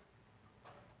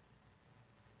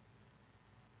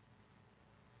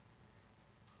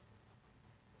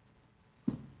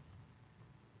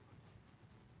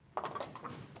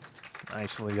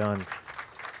 Nicely done.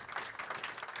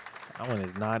 That one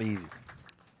is not easy.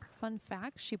 Fun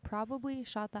fact, she probably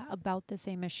shot that about the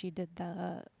same as she did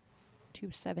the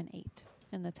 2-7-8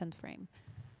 in the 10th frame.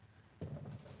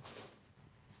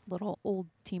 Little old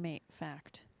teammate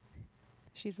fact.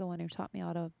 She's the one who taught me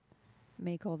how to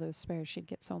make all those spares. She'd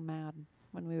get so mad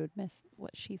when we would miss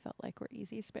what she felt like were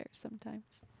easy spares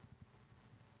sometimes.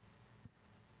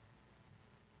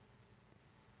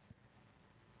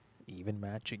 Even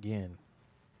match again.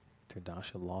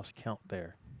 Dasha lost count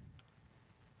there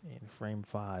in frame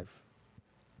 5.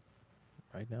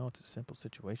 Right now it's a simple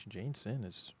situation. Jane Sin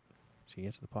is, she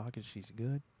gets to the pocket, she's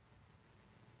good.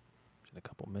 She's a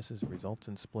couple misses, results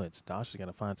in splits. Dasha's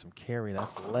gonna find some carry.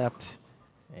 That's left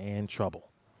and trouble.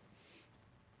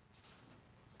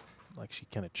 Like she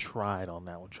kind of tried on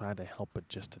that one, tried to help it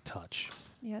just a touch.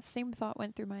 Yeah, same thought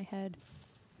went through my head.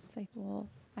 It's like, well,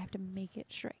 I have to make it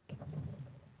strike.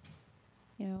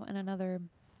 You know, and another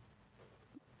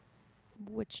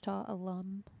Wichita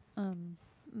alum,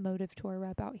 motive tour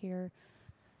rep out here,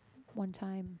 one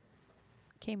time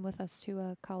came with us to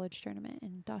a college tournament,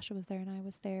 and Dasha was there and I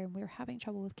was there, and we were having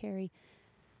trouble with carry.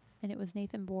 And it was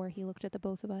Nathan Bohr. He looked at the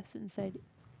both of us and said,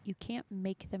 you can't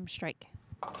make them strike.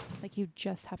 Like, you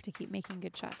just have to keep making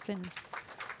good shots. And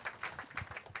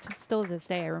still to this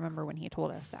day, I remember when he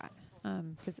told us that,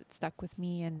 because it stuck with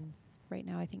me. And right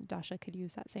now, I think Dasha could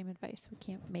use that same advice. We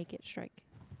can't make it strike.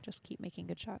 Just keep making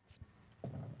good shots.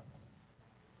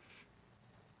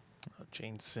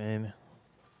 Jane Sin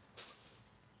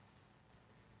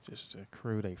just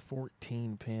accrued a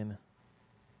 14-pin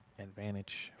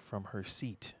advantage from her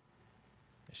seat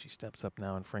as she steps up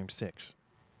now in frame 6.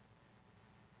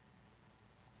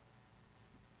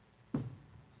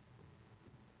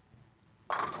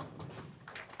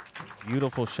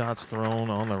 Beautiful shots thrown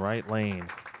on the right lane.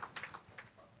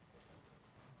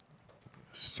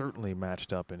 Certainly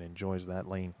matched up and enjoys that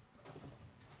lane.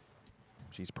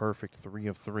 She's perfect, 3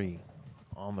 of 3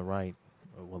 on the right,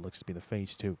 what looks to be the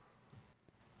phase 2.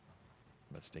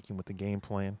 But sticking with the game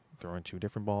plan, throwing 2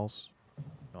 different balls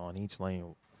on each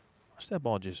lane. Watch that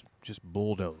ball just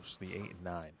bulldoze the 8 and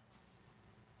 9.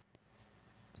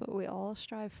 That's what we all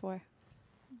strive for.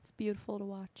 It's beautiful to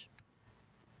watch.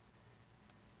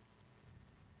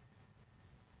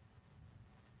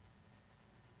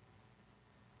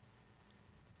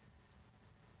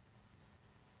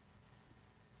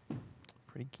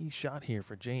 Pretty key shot here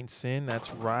for Jane Sin.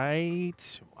 That's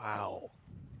right. Wow.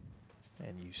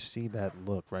 And you see that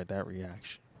look, right? That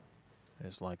reaction.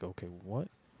 It's like, okay, what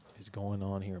is going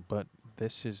on here? But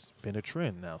this has been a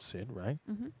trend now, Sid, right?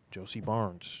 Mm-hmm. Josie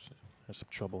Barnes has some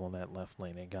trouble on that left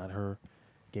lane. They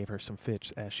gave her some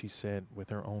fits, as she said with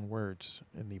her own words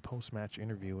in the post-match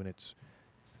interview, and it's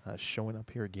showing up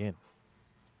here again.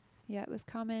 Yeah, it was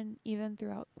common even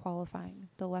throughout qualifying.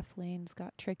 The left lanes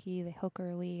got tricky. They hook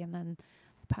early, and then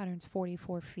the pattern's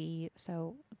 44 feet,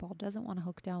 so the ball doesn't want to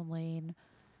hook down lane.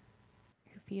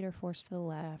 Your feet are forced to the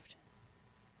left.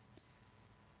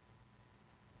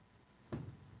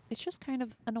 It's just kind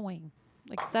of annoying.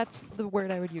 Like, that's the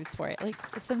word I would use for it. Like,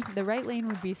 the right lane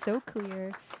would be so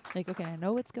clear. Like, okay, I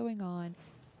know what's going on. And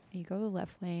you go to the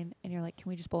left lane, and you're like, can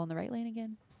we just bowl in the right lane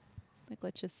again? Like,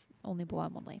 let's just only bowl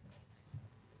on one lane.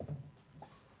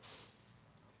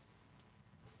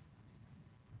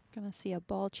 Gonna see a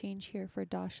ball change here for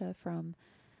Dasha from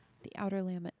the outer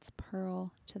limits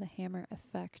pearl to the hammer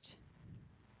effect.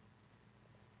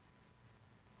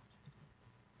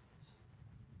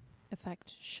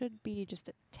 Effect should be just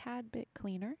a tad bit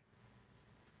cleaner.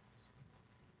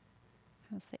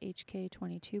 Has the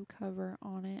HK22 cover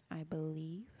on it, I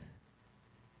believe.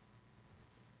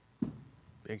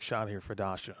 Big shot here for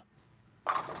Dasha.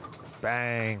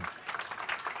 Bang.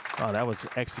 Oh, that was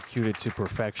executed to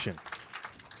perfection.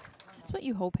 That's what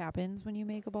you hope happens when you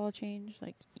make a ball change.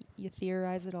 Like, you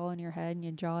theorize it all in your head and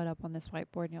you draw it up on this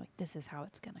whiteboard and you're like, this is how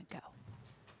it's gonna go.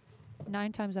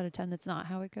 9 times out of 10, that's not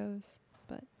how it goes,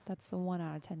 but that's the 1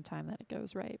 out of 10 time that it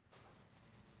goes right.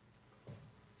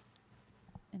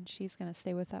 And she's gonna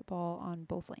stay with that ball on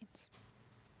both lanes.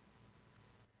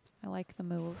 I like the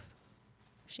move.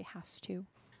 She has to.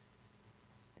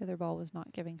 The other ball was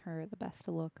not giving her the best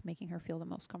to look, making her feel the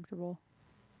most comfortable.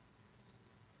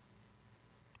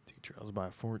 T trails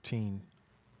by 14.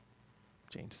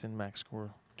 Jane Sin max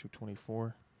score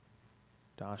 224.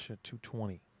 Dasha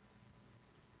 220.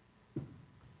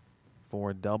 For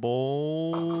a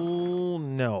double,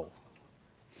 no.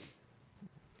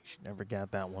 She never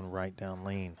got that one right down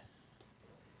lane.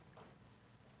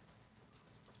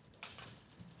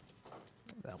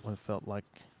 That one felt like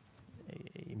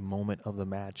a moment of the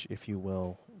match, if you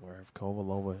will, where if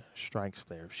Kovalova strikes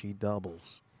there, if she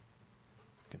doubles,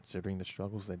 considering the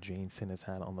struggles that Jane Sin has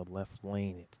had on the left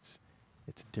lane, it's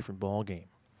a different ball game.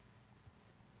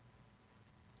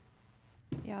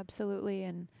 Yeah, absolutely.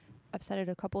 And I've said it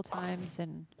a couple times,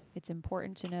 and it's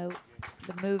important to note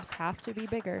the moves have to be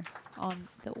bigger on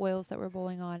the oils that we're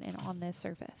bowling on and on this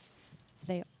surface.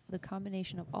 The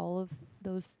combination of all of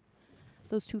those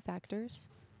 2 factors,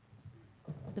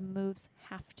 the moves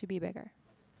have to be bigger.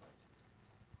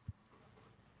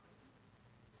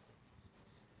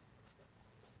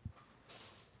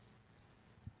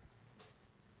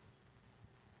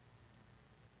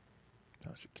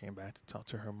 She came back to talk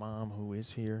to her mom, who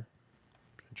is here,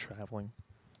 been traveling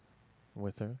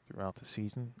with her throughout the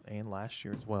season and last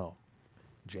year as well.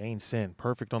 Jane Sin,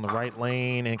 perfect on the right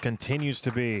lane and continues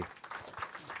to be.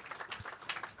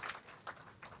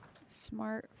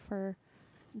 Smart for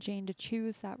Jane to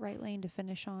choose that right lane to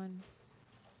finish on.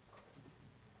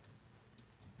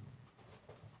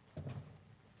 I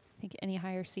think any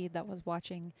higher seed that was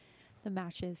watching the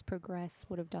matches progress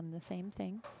would have done the same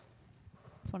thing.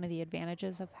 It's one of the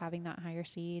advantages of having that higher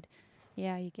seed.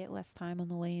 Yeah, you get less time on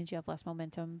the lanes, you have less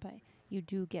momentum, but you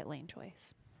do get lane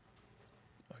choice.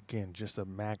 Again, just a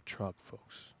Mack truck,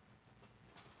 folks.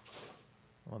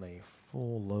 on a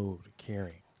full load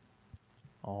carrying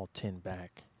all 10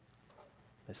 back.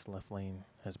 This left lane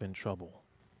has been trouble.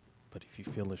 But if you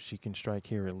feel if she can strike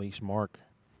here, at least mark.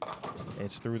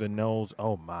 It's through the nose.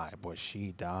 Oh my, boy,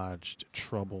 she dodged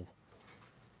trouble.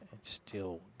 And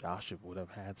still, Dasha would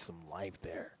have had some life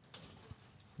there.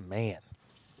 Man,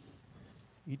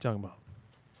 you talking about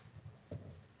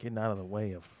getting out of the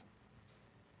way of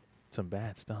some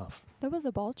bad stuff. There was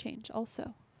a ball change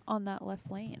also on that left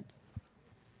lane.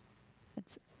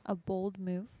 It's a bold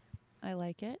move. I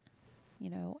like it. You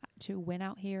know, to win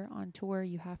out here on tour,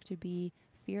 you have to be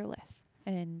fearless.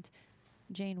 And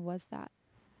Jane was that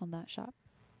on that shot.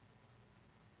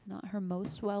 Not her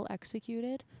most well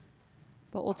executed,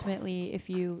 but ultimately, if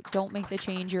you don't make the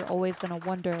change, you're always going to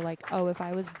wonder, like, oh, if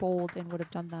I was bold and would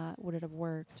have done that, would it have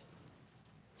worked?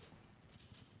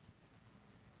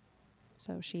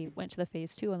 So she went to the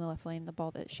phase 2 on the left lane, the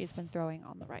ball that she's been throwing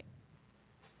on the right.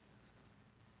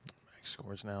 Max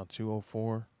scores now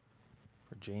 204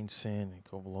 for Jane Sin and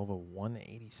Kovalova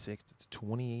 186. It's a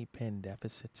 28-pin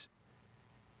deficit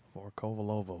for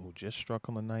Kovalova, who just struck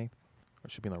on the 9th, or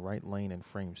should be in the right lane in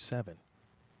frame 7.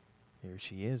 Here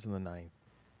she is in the 9th.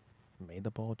 Made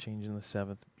the ball change in the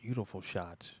 7th. Beautiful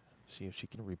shot. See if she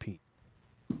can repeat.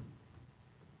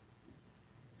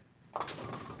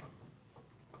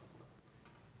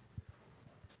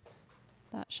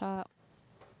 That shot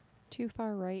too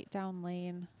far right down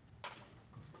lane.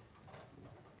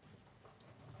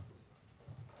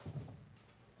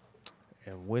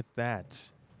 And with that,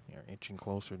 you're inching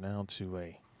closer now to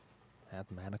a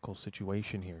mathematical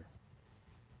situation here.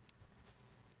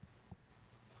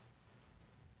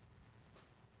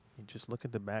 You just look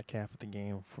at the back half of the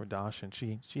game for Dasha, and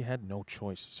she had no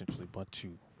choice essentially but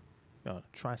to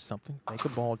try something, make a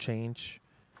ball change,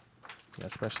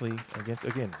 especially against,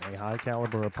 again, a high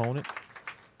caliber opponent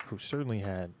who certainly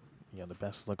had the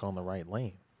best look on the right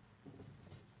lane.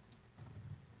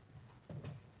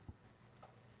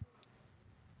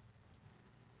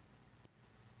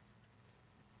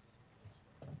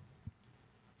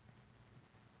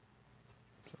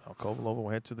 Kovalova will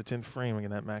head to the 10th frame.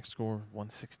 Again, that max score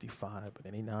 165, but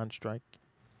any non-strike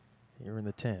here in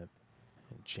the 10th.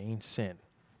 And Jane Sin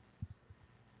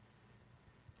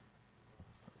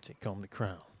will take home the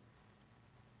crown.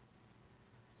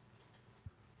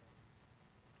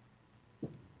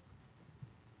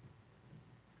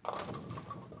 That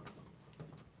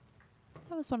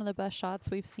was one of the best shots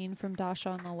we've seen from Dasha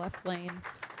on the left lane.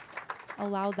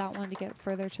 Allowed that one to get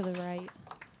further to the right.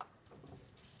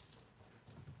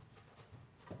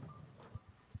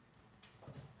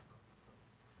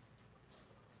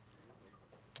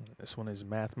 This one is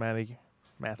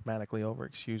mathematically over,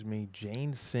 excuse me.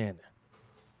 Jane Sin.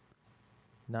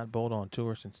 Not bowled on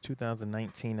tour since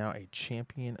 2019, now a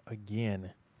champion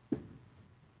again.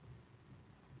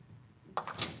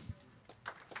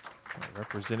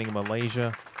 Representing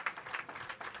Malaysia.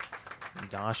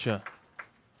 Dasha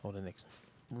holding a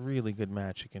really good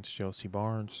match against Josie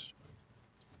Barnes.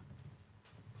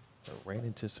 But ran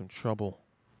into some trouble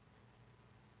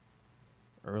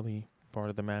early part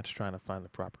of the match trying to find the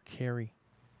proper carry.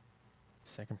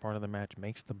 Second part of the match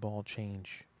makes the ball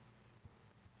change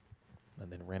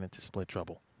and then ran into split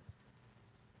trouble.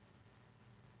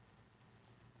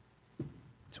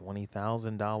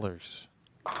 $20,000.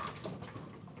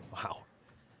 Wow.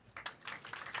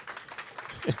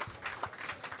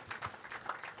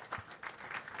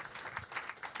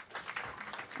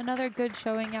 Another good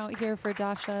showing out here for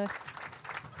Dasha.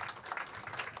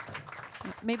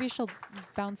 Maybe she'll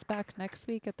bounce back next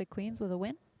week at the Queens with a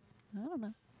win. I don't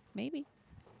know. Maybe.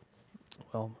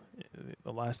 Well,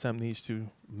 the last time these two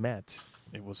met,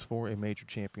 it was for a major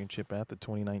championship at the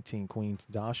 2019 Queens.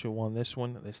 Dasha won this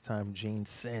one. This time, Jane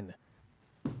Sin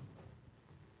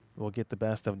will get the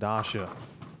best of Dasha.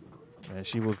 And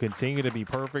she will continue to be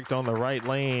perfect on the right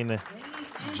lane.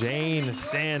 Jane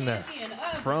Sin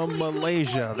from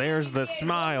Malaysia. There's the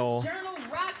smile.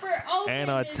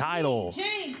 And a title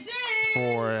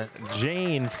for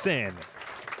Jane Sin.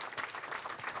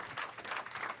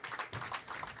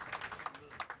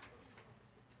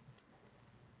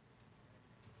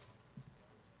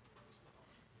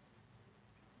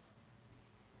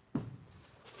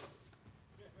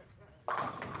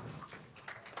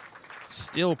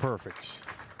 Still perfect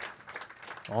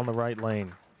on the right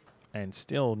lane, and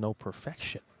still no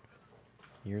perfection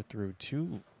here through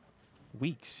 2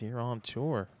 weeks here on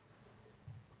tour.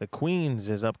 The Queens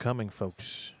is upcoming,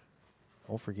 folks.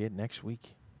 Don't forget, next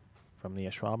week from the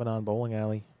Ashwaubenon Bowling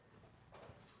Alley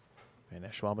in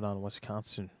Ashwaubenon,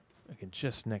 Wisconsin, again,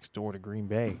 just next door to Green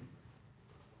Bay.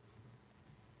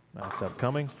 That's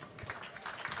upcoming.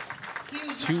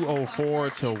 204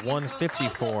 to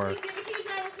 154.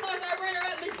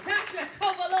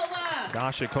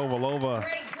 Dasha Kovalova,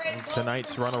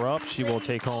 tonight's runner-up. She will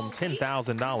take home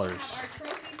 $10,000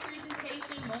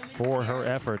 for her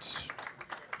efforts.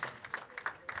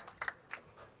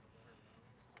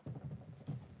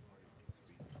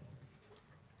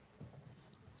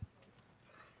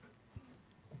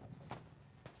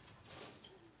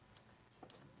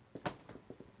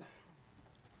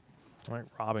 All right,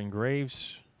 Robin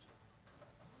Graves.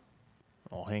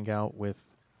 I'll hang out with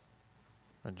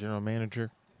our general manager,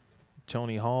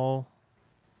 Tony Hall.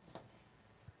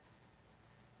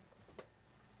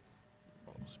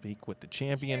 We'll speak with the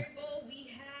champion.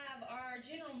 We have our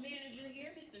general manager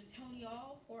here, Mr. Tony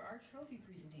Hall, for our trophy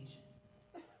presentation.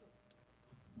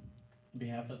 On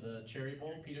behalf of the Cherry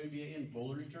Bowl, PWBA, and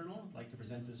Bowlers Journal, I'd like to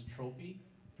present this trophy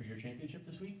for your championship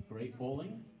this week. Great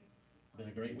bowling. Been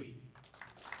a great week.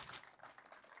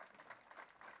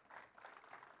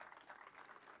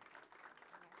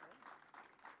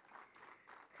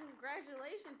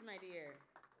 Congratulations, my dear.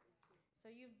 So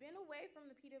you've been away from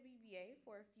the PWBA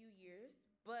for a few years,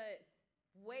 but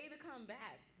way to come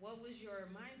back. What was your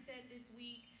mindset this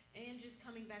week and just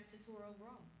coming back to tour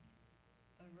overall?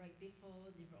 Right before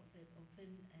the Rockford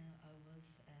Open, I was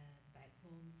back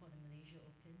home for the Malaysia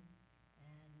Open,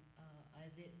 and I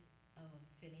did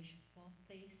finish 4th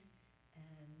place,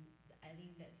 and I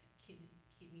think that's keep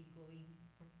me going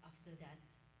after that.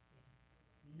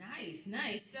 Yeah. Nice,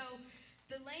 nice. So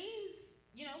the lanes,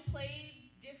 you know, played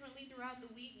differently throughout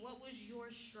the week. What was your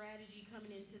strategy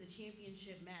coming into the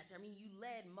championship match? I mean, you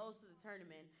led most of the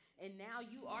tournament, and now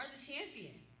you are the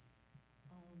champion.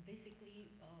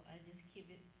 Basically, I just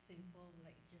keep it simple,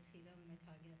 like just hit on my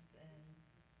targets, and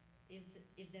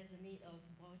if there's a need of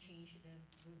ball change, then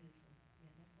we'll do so.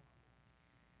 Yeah, that's all.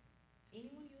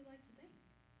 Anyone you would like to thank?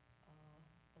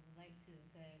 I would like to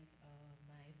thank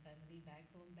my family back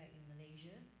home, back in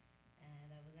Malaysia,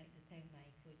 and I would like to thank my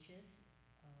coaches,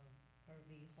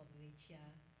 Herbie, Hodwicha,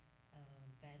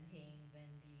 Van Heng,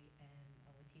 Wendy, and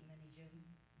our team manager,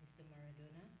 Mr.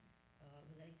 Maradona. I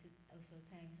would like to also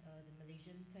thank the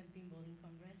Malaysian Tampin Bowling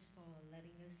Congress for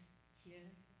letting us here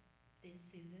this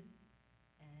season,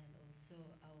 and also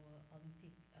our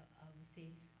Olympic, I would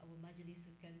say our Majelis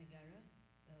Sukan Negara,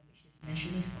 which is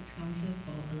National Sports Council,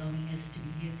 for allowing us to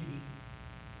be here today.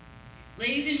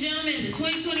 Ladies and gentlemen, the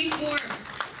 2024.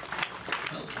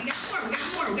 Oh, we got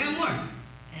more.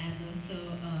 And also,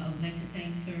 I would like to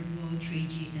thank Turbo,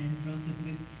 3G, and Rotor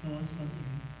Group for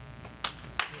sponsoring.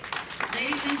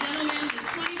 Ladies and gentlemen, the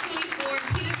 2024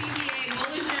 PWBA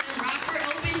Bowlers Journal Rockford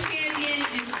Open champion,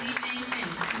 Ms. Lee Jameson.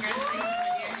 Congratulations,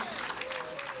 my dear.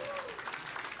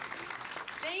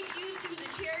 Thank you to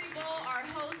the Cherry Bowl, our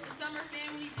host, the Summer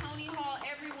family, Tony Hall,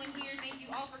 everyone here. Thank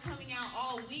you all for coming out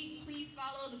all week. Please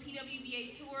follow the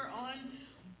PWBA Tour on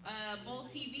Bowl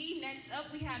TV. Next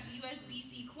up, we have the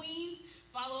USBC Queens.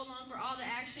 Follow along for all the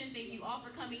action. Thank you all for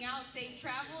coming out. Safe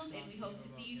travels, and we hope to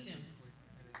see you soon.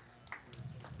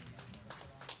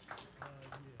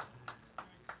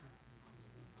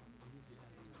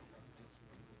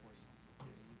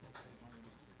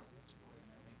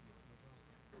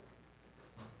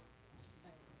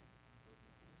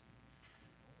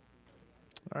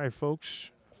 All right,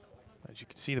 folks. As you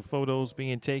can see, the photos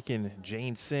being taken.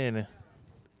 Jane Sin.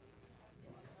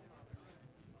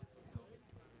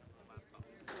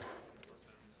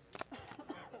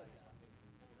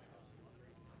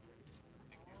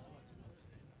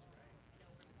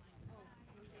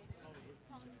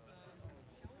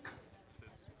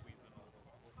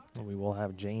 We will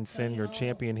have Jane Sin, your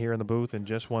champion, here in the booth in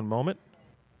just one moment.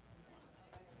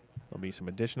 There'll be some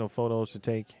additional photos to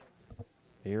take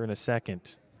here in a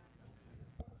second.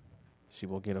 She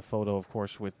will get a photo, of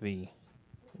course, with the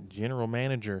general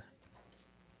manager,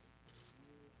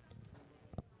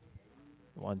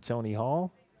 one Tony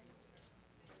Hall.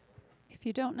 If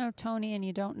you don't know Tony and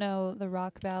you don't know the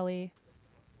Rock Valley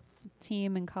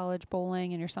team in college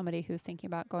bowling and you're somebody who's thinking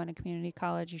about going to community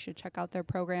college, you should check out their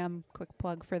program. Quick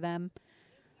plug for them.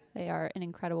 They are an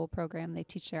incredible program. They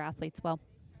teach their athletes well.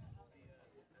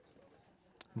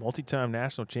 Multi-time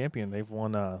national champion. They've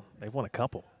won a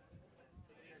couple.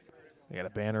 They got a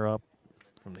banner up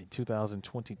from the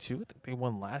 2022. I think they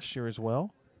won last year as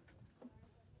well.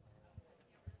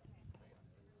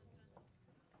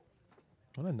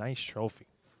 What a nice trophy.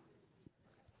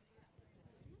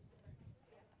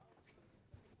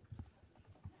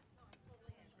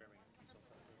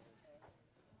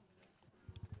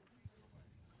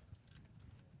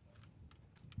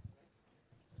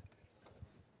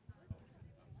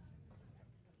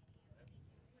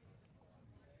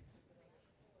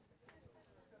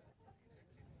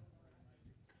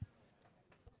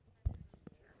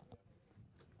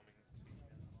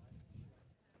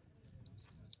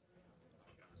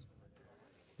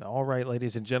 All right,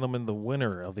 ladies and gentlemen, the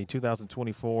winner of the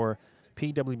 2024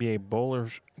 PWBA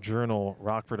Bowlers Journal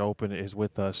Rockford Open is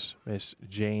with us, Miss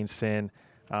Jane Sin.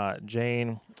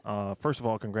 Jane, first of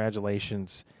all,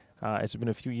 congratulations. It's been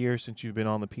a few years since you've been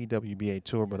on the PWBA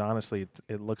tour, but honestly,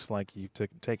 it looks like you've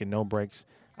taken no breaks.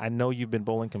 I know you've been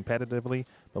bowling competitively,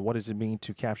 but what does it mean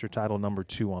to capture title number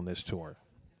 2 on this tour?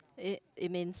 It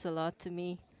means a lot to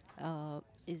me.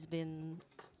 It's been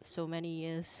so many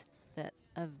years that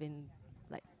I've been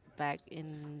like back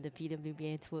in the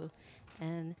PWBA tour,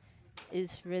 and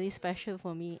it's really special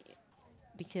for me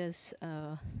because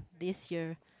this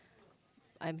year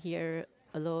I'm here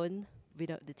alone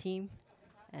without the team,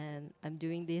 and I'm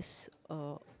doing this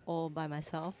all by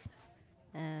myself.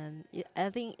 And I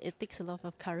think it takes a lot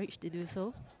of courage to do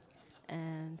so,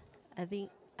 and I think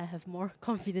I have more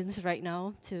confidence right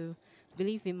now to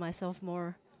believe in myself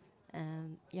more,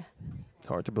 and yeah. It's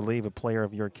hard to believe a player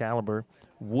of your caliber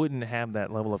wouldn't have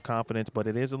that level of confidence, but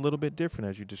it is a little bit different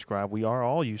as you described. We are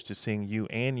all used to seeing you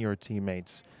and your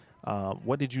teammates.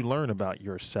 What did you learn about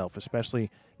yourself,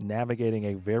 especially navigating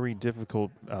a very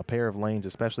difficult pair of lanes,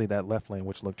 especially that left lane,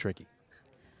 which looked tricky?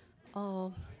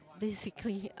 Oh,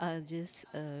 basically, just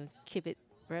keep it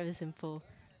very simple.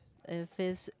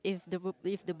 If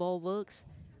the ball works,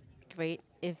 great.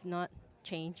 If not,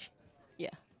 change. Yeah.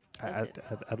 I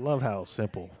love how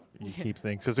simple you keep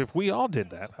things, because if we all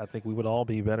did that, I think we would all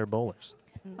be better bowlers.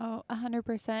 Oh,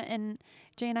 100%. And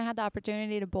Jane, I had the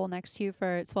opportunity to bowl next to you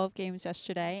for 12 games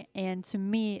yesterday, and to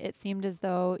me, it seemed as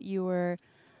though you were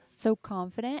so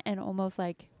confident and almost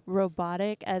like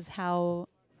robotic as how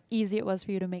easy it was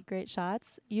for you to make great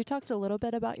shots. You talked a little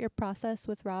bit about your process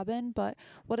with Robin, but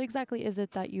what exactly is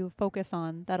it that you focus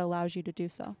on that allows you to do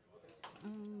so?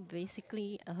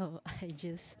 Basically, I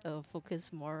just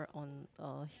focus more on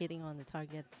hitting on the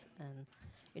targets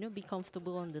and, be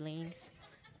comfortable on the lanes.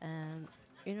 And,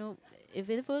 if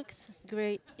it works,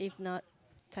 great. If not,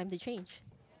 time to change.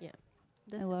 Yeah.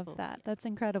 I love that. That's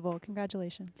incredible.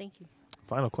 Congratulations. Thank you.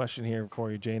 Final question here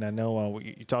for you, Jane. I know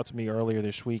you talked to me earlier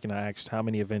this week, and I asked how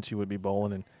many events you would be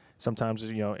bowling. And sometimes,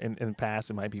 in the past,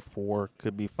 it might be 4,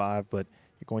 could be 5, but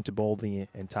you're going to bowl the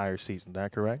entire season. Is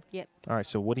that correct? Yep. All right,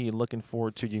 so what are you looking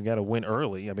forward to? You got to win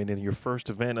early. I mean, in your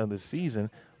first event of the season,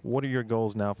 what are your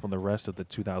goals now for the rest of the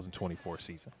 2024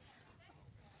 season?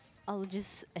 I'll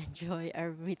just enjoy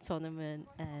every tournament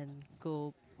and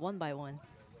go one by one.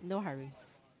 No hurry.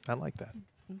 I like that.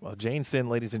 Well, Jane Sin,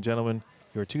 ladies and gentlemen,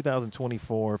 your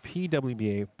 2024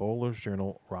 PWBA Bowlers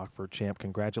Journal Rockford champ.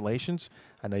 Congratulations.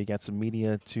 I know you got some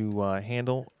media to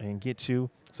handle and get to,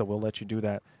 so we'll let you do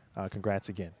that. Congrats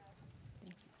again.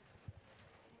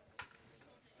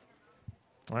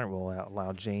 All right, we'll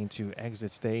allow Jane to exit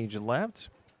stage left.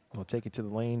 We'll take it to the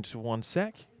lane to 1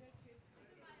 sec.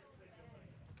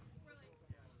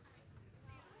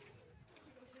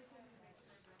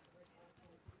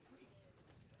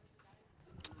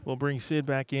 We'll bring Sid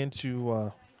back in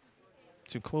to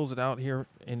close it out here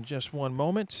in just one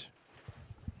moment.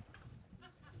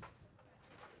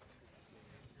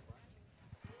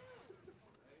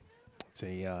 It's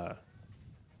a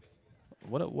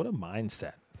what a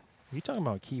mindset. You're talking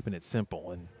about keeping it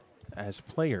simple, and as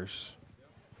players,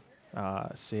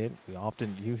 Sid, we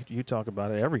often you talk about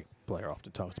it. Every player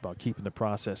often talks about keeping the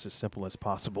process as simple as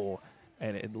possible,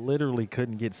 and it literally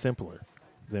couldn't get simpler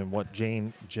than what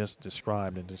Jane just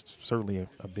described, and it's certainly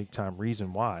a big-time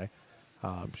reason why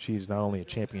she's not only a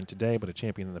champion today, but a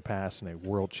champion in the past and a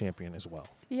world champion as well.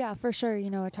 Yeah, for sure.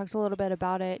 I talked a little bit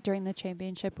about it during the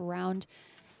championship round.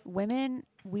 Women,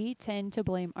 we tend to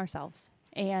blame ourselves,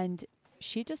 and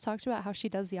she just talked about how she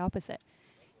does the opposite.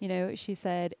 She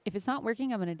said, if it's not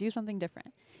working, I'm going to do something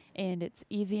different. And it's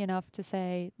easy enough to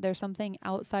say, there's something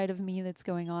outside of me that's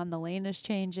going on. The lane is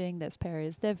changing. This pair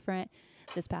is different.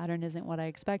 This pattern isn't what I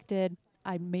expected.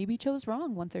 I maybe chose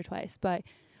wrong once or twice, but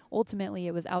ultimately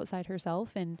it was outside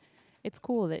herself, and it's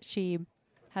cool that she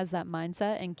has that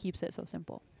mindset and keeps it so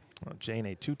simple. Well, Jane,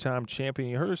 a 2-time champion.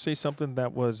 You heard her say something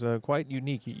that was quite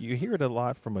unique. You hear it a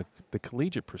lot from the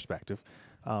collegiate perspective,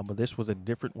 but this was a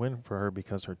different win for her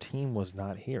because her team was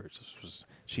not here.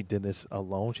 She did this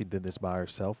alone. She did this by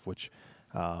herself, which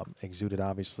exuded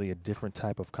obviously a different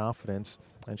type of confidence,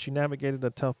 and she navigated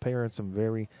a tough pair and some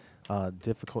very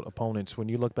difficult opponents. When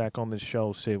you look back on this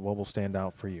show, Sid, what will stand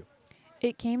out for you?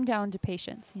 It came down to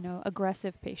patience,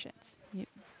 aggressive patience.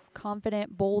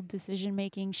 Confident, bold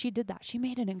decision-making. She did that. She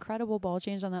made an incredible ball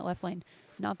change on that left lane.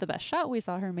 Not the best shot we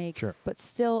saw her make, sure, but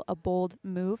still a bold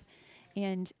move.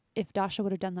 And if Dasha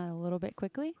would have done that a little bit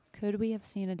quickly, could we have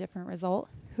seen a different result?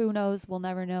 Who knows? We'll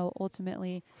never know.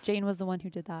 Ultimately, Jane was the one who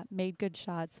did that, made good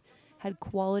shots, had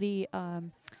quality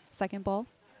second ball,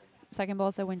 second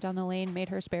balls that went down the lane made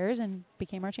her spares and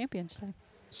became our champion today.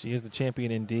 She is the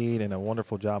champion indeed, and a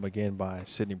wonderful job again by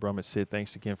Sydney Brummett. Sid,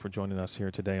 thanks again for joining us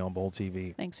here today on Bowl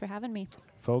TV. Thanks for having me.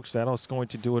 Folks, that is going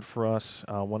to do it for us.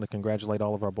 I want to congratulate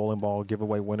all of our bowling ball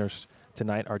giveaway winners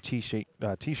tonight, our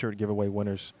T-shirt giveaway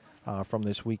winners from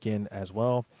this weekend as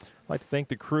well. I'd like to thank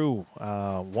the crew.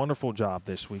 Wonderful job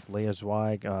this week. Leah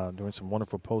Zweig doing some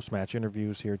wonderful post-match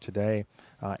interviews here today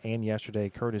and yesterday.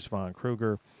 Curtis Von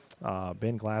Kruger,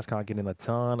 Ben Glasscock getting a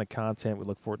ton of content. We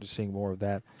look forward to seeing more of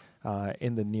that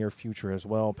in the near future as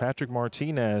well. Patrick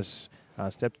Martinez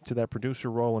stepped into that producer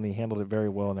role, and he handled it very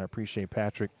well, and I appreciate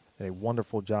Patrick. Did a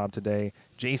wonderful job today.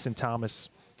 Jason Thomas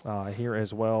here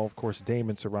as well. Of course,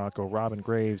 Damon Sirocco, Robin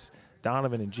Graves,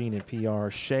 Donovan and Jean in PR,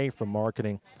 Shay from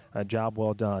marketing. A job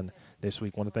well done this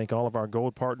week. Want to thank all of our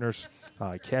gold partners,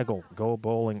 Kegel, Go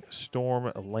Bowling,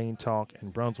 Storm, Lane Talk,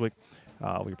 and Brunswick.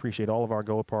 We appreciate all of our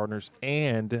gold partners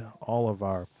and all of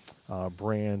our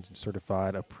brands and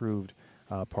certified approved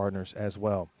partners as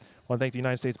well. I want to thank the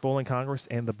United States Bowling Congress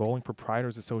and the Bowling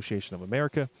Proprietors Association of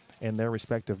America and their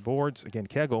respective boards. Again,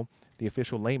 Kegel, the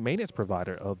official lane maintenance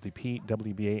provider of the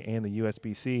PWBA and the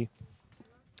USBC.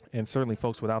 And certainly,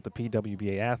 folks, without the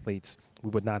PWBA athletes,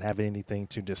 we would not have anything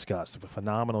to discuss. A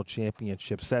phenomenal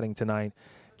championship setting tonight.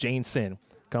 Jane Sin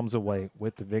comes away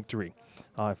with the victory.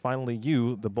 Finally,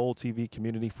 you, the Bowl TV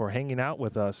community, for hanging out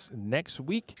with us. Next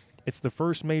week, it's the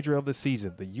first major of the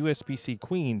season. The USBC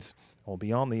Queens will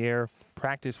be on the air.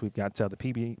 Practice, we've got the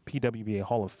PWBA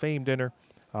Hall of Fame dinner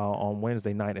on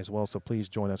Wednesday night as well, so please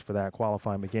join us for that.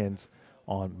 Qualifying begins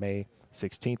on May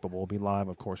 16th, but we'll be live,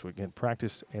 of course. We're getting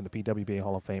practice and the PWBA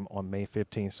Hall of Fame on May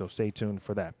 15th, so stay tuned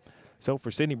for that. So for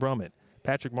Sydney Brummett,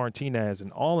 Patrick Martinez,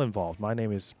 and all involved, my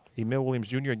name is Emil Williams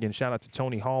Jr. Again, shout out to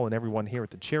Tony Hall and everyone here at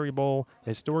the Cherry Bowl,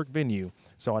 historic venue.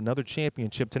 So another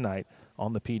championship tonight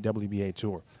on the PWBA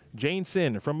Tour. Jane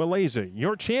Sin from Malaysia,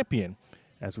 your champion,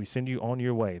 as we send you on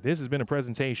your way. This has been a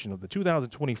presentation of the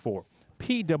 2024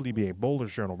 PWBA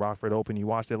Bowlers Journal Rockford Open. You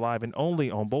watched it live and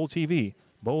only on Bowl TV.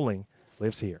 Bowling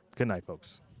lives here. Good night,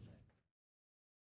 folks.